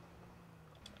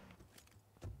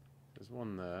 There's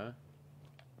one there.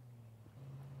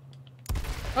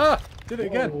 Ah! Did it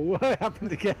again! Oh, what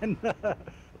happened again?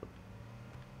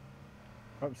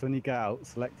 Perhaps when you get out,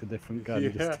 select a different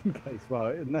gun just in case. Well,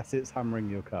 unless it's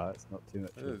hammering your car, it's not too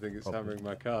much. I don't think it's hammering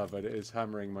my car, but it is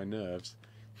hammering my nerves.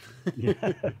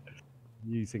 Yeah.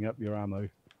 Using up your ammo.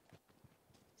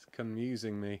 It's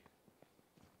confusing me.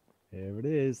 Here it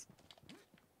is.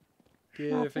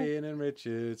 Give Ian and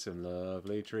Richard some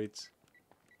lovely treats.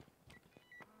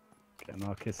 Getting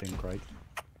our kissing crate.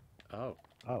 Oh.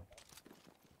 Oh.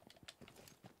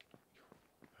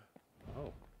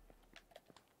 Oh.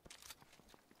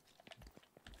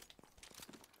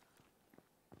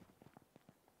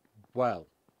 Well.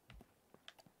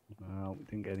 Well, we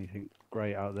didn't get anything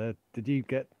great out there. Did you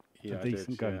get a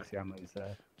decent gun? Because the ammo's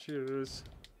there. Cheers.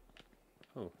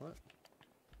 Oh, what?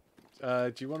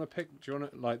 Do you want to pick? Do you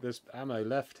want to like? There's ammo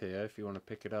left here if you want to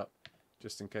pick it up,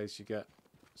 just in case you get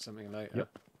something later.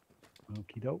 Yep.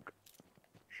 Okie doke.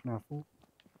 Schnaffle.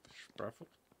 Schnaffle.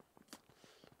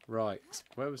 Right.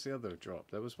 Where was the other drop?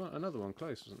 There was another one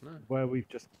close, wasn't there? Where we've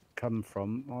just come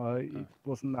from. It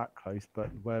wasn't that close, but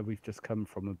where we've just come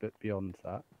from, a bit beyond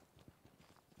that.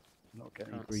 Not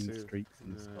getting green streaks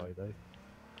in the sky though.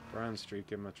 Brown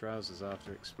streak in my trousers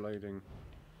after exploding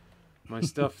my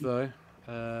stuff though.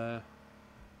 I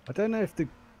don't know if the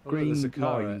green there's a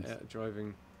car lines...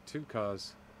 driving 2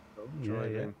 cars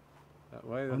driving that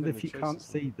way. I wonder if you can't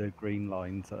see the green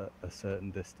lines at a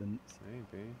certain distance.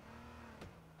 Maybe.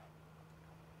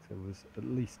 So there was at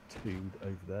least 2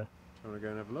 over there. Do you want to go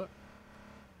and have a look?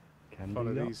 Can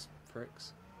follow do these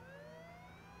pricks.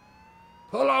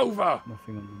 Pull over!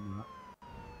 Nothing on that.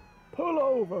 Pull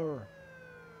over!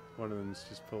 One of them's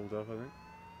just pulled off, I think.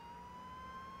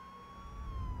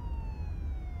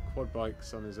 Quad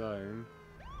bike's on his own.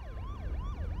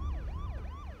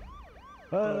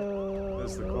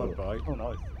 There's the quad bike. Oh,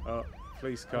 nice. Oh,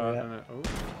 police car. And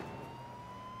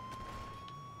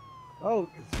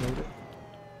It's loaded.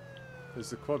 There's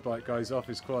the quad bike guy's off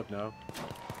his quad now.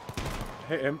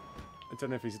 Hit him. I don't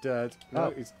know if he's dead. No,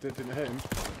 he didn't hit him.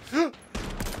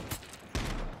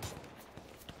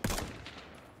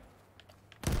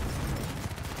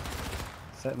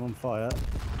 Set him on fire.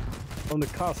 On the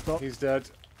car stop. He's dead.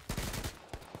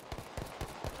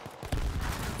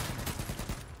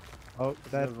 Oh,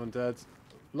 dead. Another one dead.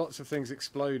 Lots of things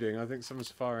exploding. I think someone's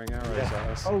firing arrows at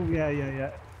us. Oh,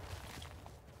 yeah.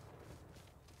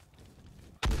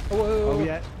 Oh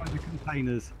yeah, by the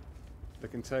containers. The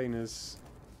containers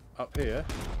up here.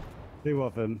 2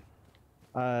 of them.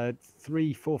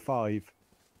 3, 4, 5.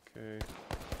 Okay.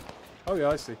 Oh yeah,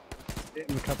 I see. Hit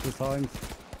them a couple of times.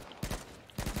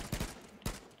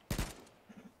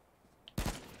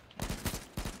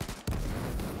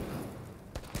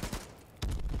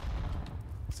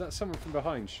 Is that someone from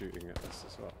behind shooting at us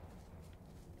as well?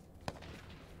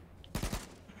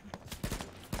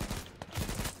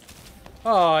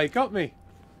 Oh, he got me!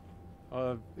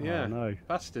 Yeah, Oh, no.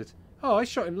 bastard. Oh, I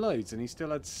shot him loads and he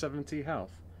still had 70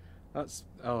 health. That's...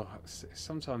 Oh,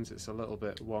 sometimes it's a little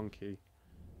bit wonky,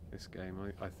 this game,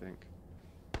 I think.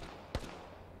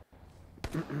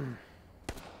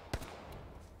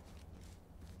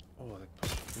 Oh,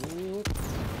 ooh,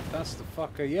 that's the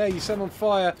fucker. Yeah, you set him on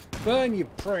fire. Burn, you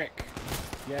prick.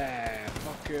 Yeah,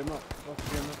 fuck him up. Fuck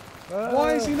him up.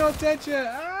 Why is he not dead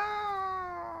yet?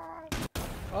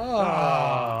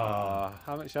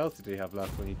 How much health did he have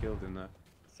left when you killed him there?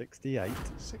 68.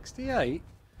 68?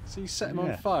 So you set him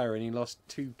on fire and he lost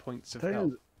 2 points of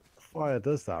health. Fire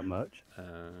does that much.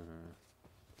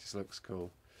 Just looks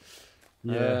cool.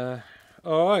 Yeah.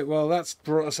 Alright, well that's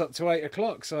brought us up to 8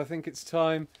 o'clock, so I think it's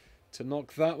time to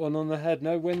knock that one on the head.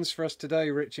 No wins for us today,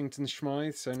 Richington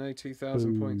Schmythe, so no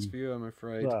 2,000 points for you, I'm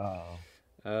afraid. Wow.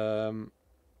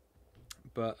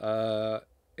 But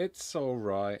it's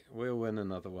alright. We'll win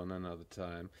another one another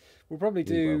time. We'll probably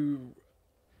do...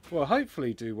 Well,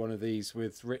 hopefully do one of these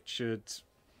with Richard,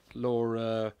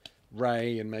 Laura,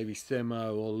 Ray, and maybe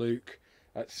Simo or Luke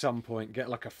at some point. Get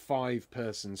like a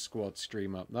 5-person squad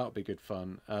stream up. That'll be good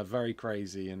fun. Very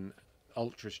crazy and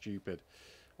ultra stupid.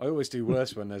 I always do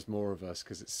worse when there's more of us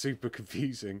because it's super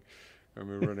confusing when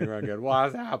we're running around going,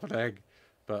 "What's happening?"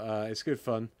 But it's good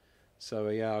fun. So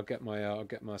yeah, I'll get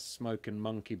my smoking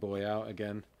monkey boy out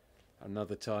again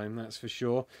another time, that's for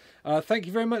sure. Thank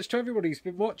you very much to everybody who's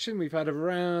been watching. We've had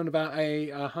around about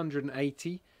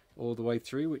 180 all the way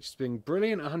through, which has been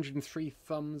brilliant. 103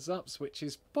 thumbs ups, which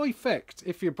is perfect.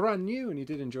 If you're brand new and you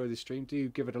did enjoy the stream, do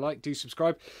give it a like, do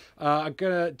subscribe. I'm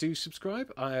gonna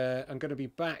be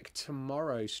back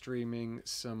tomorrow streaming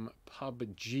some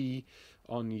PUBG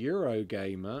on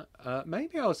Eurogamer.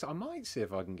 Maybe I might see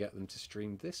if I can get them to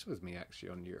stream this with me actually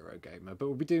on Eurogamer, but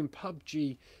we'll be doing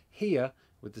PUBG here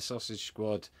with the Sausage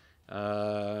Squad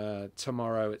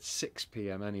tomorrow at 6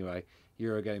 PM anyway.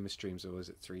 Eurogamer streams always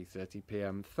at 3:30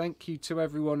 PM. Thank you to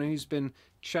everyone who's been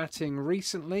chatting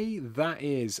recently. That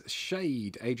is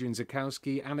Shade, Adrian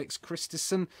Zakowski, Alex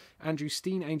Christensen, Andrew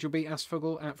Steen, Angel B,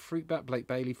 Asfogel, at Fruitbat, Blake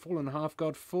Bailey, Fallen Half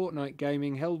God, Fortnite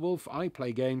Gaming, Hellwolf, I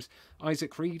Play Games,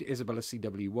 Isaac Reed, Isabella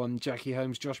CW1, Jackie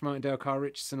Holmes, Josh Martindale, Carl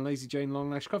Richardson, Lazy Jane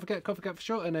Longlash, Coffee Cat for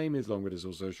short, her name is long but is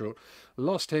also short,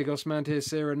 Lost Higos, Mantir,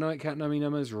 Sarah, Nightcat, Nami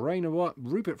Numbers, Rainer Watt,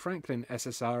 Rupert Franklin,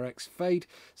 SSRX, Fade,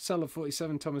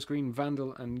 Sulla47, Thomas Green,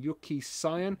 Vandal, and Yuki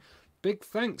Cyan. Big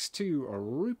thanks to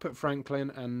Rupert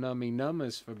Franklin and Nami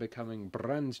Numbers for becoming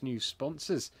brand new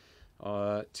sponsors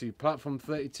to Platform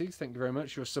 32. Thank you very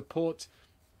much. Your support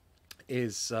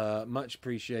is much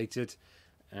appreciated,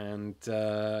 and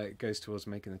it goes towards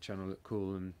making the channel look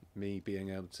cool and me being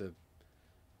able to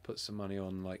put some money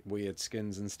on like weird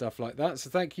skins and stuff like that.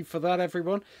 So thank you for that,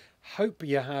 everyone. Hope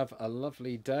you have a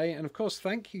lovely day, and of course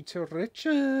thank you to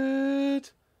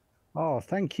Richard. Oh,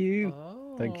 thank you.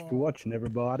 Thank you for watching,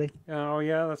 everybody. Oh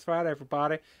yeah, that's right,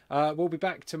 everybody. We'll be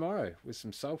back tomorrow with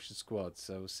some Social Squad,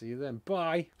 so we'll see you then.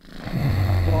 Bye.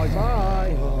 Bye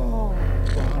bye.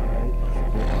 Bye.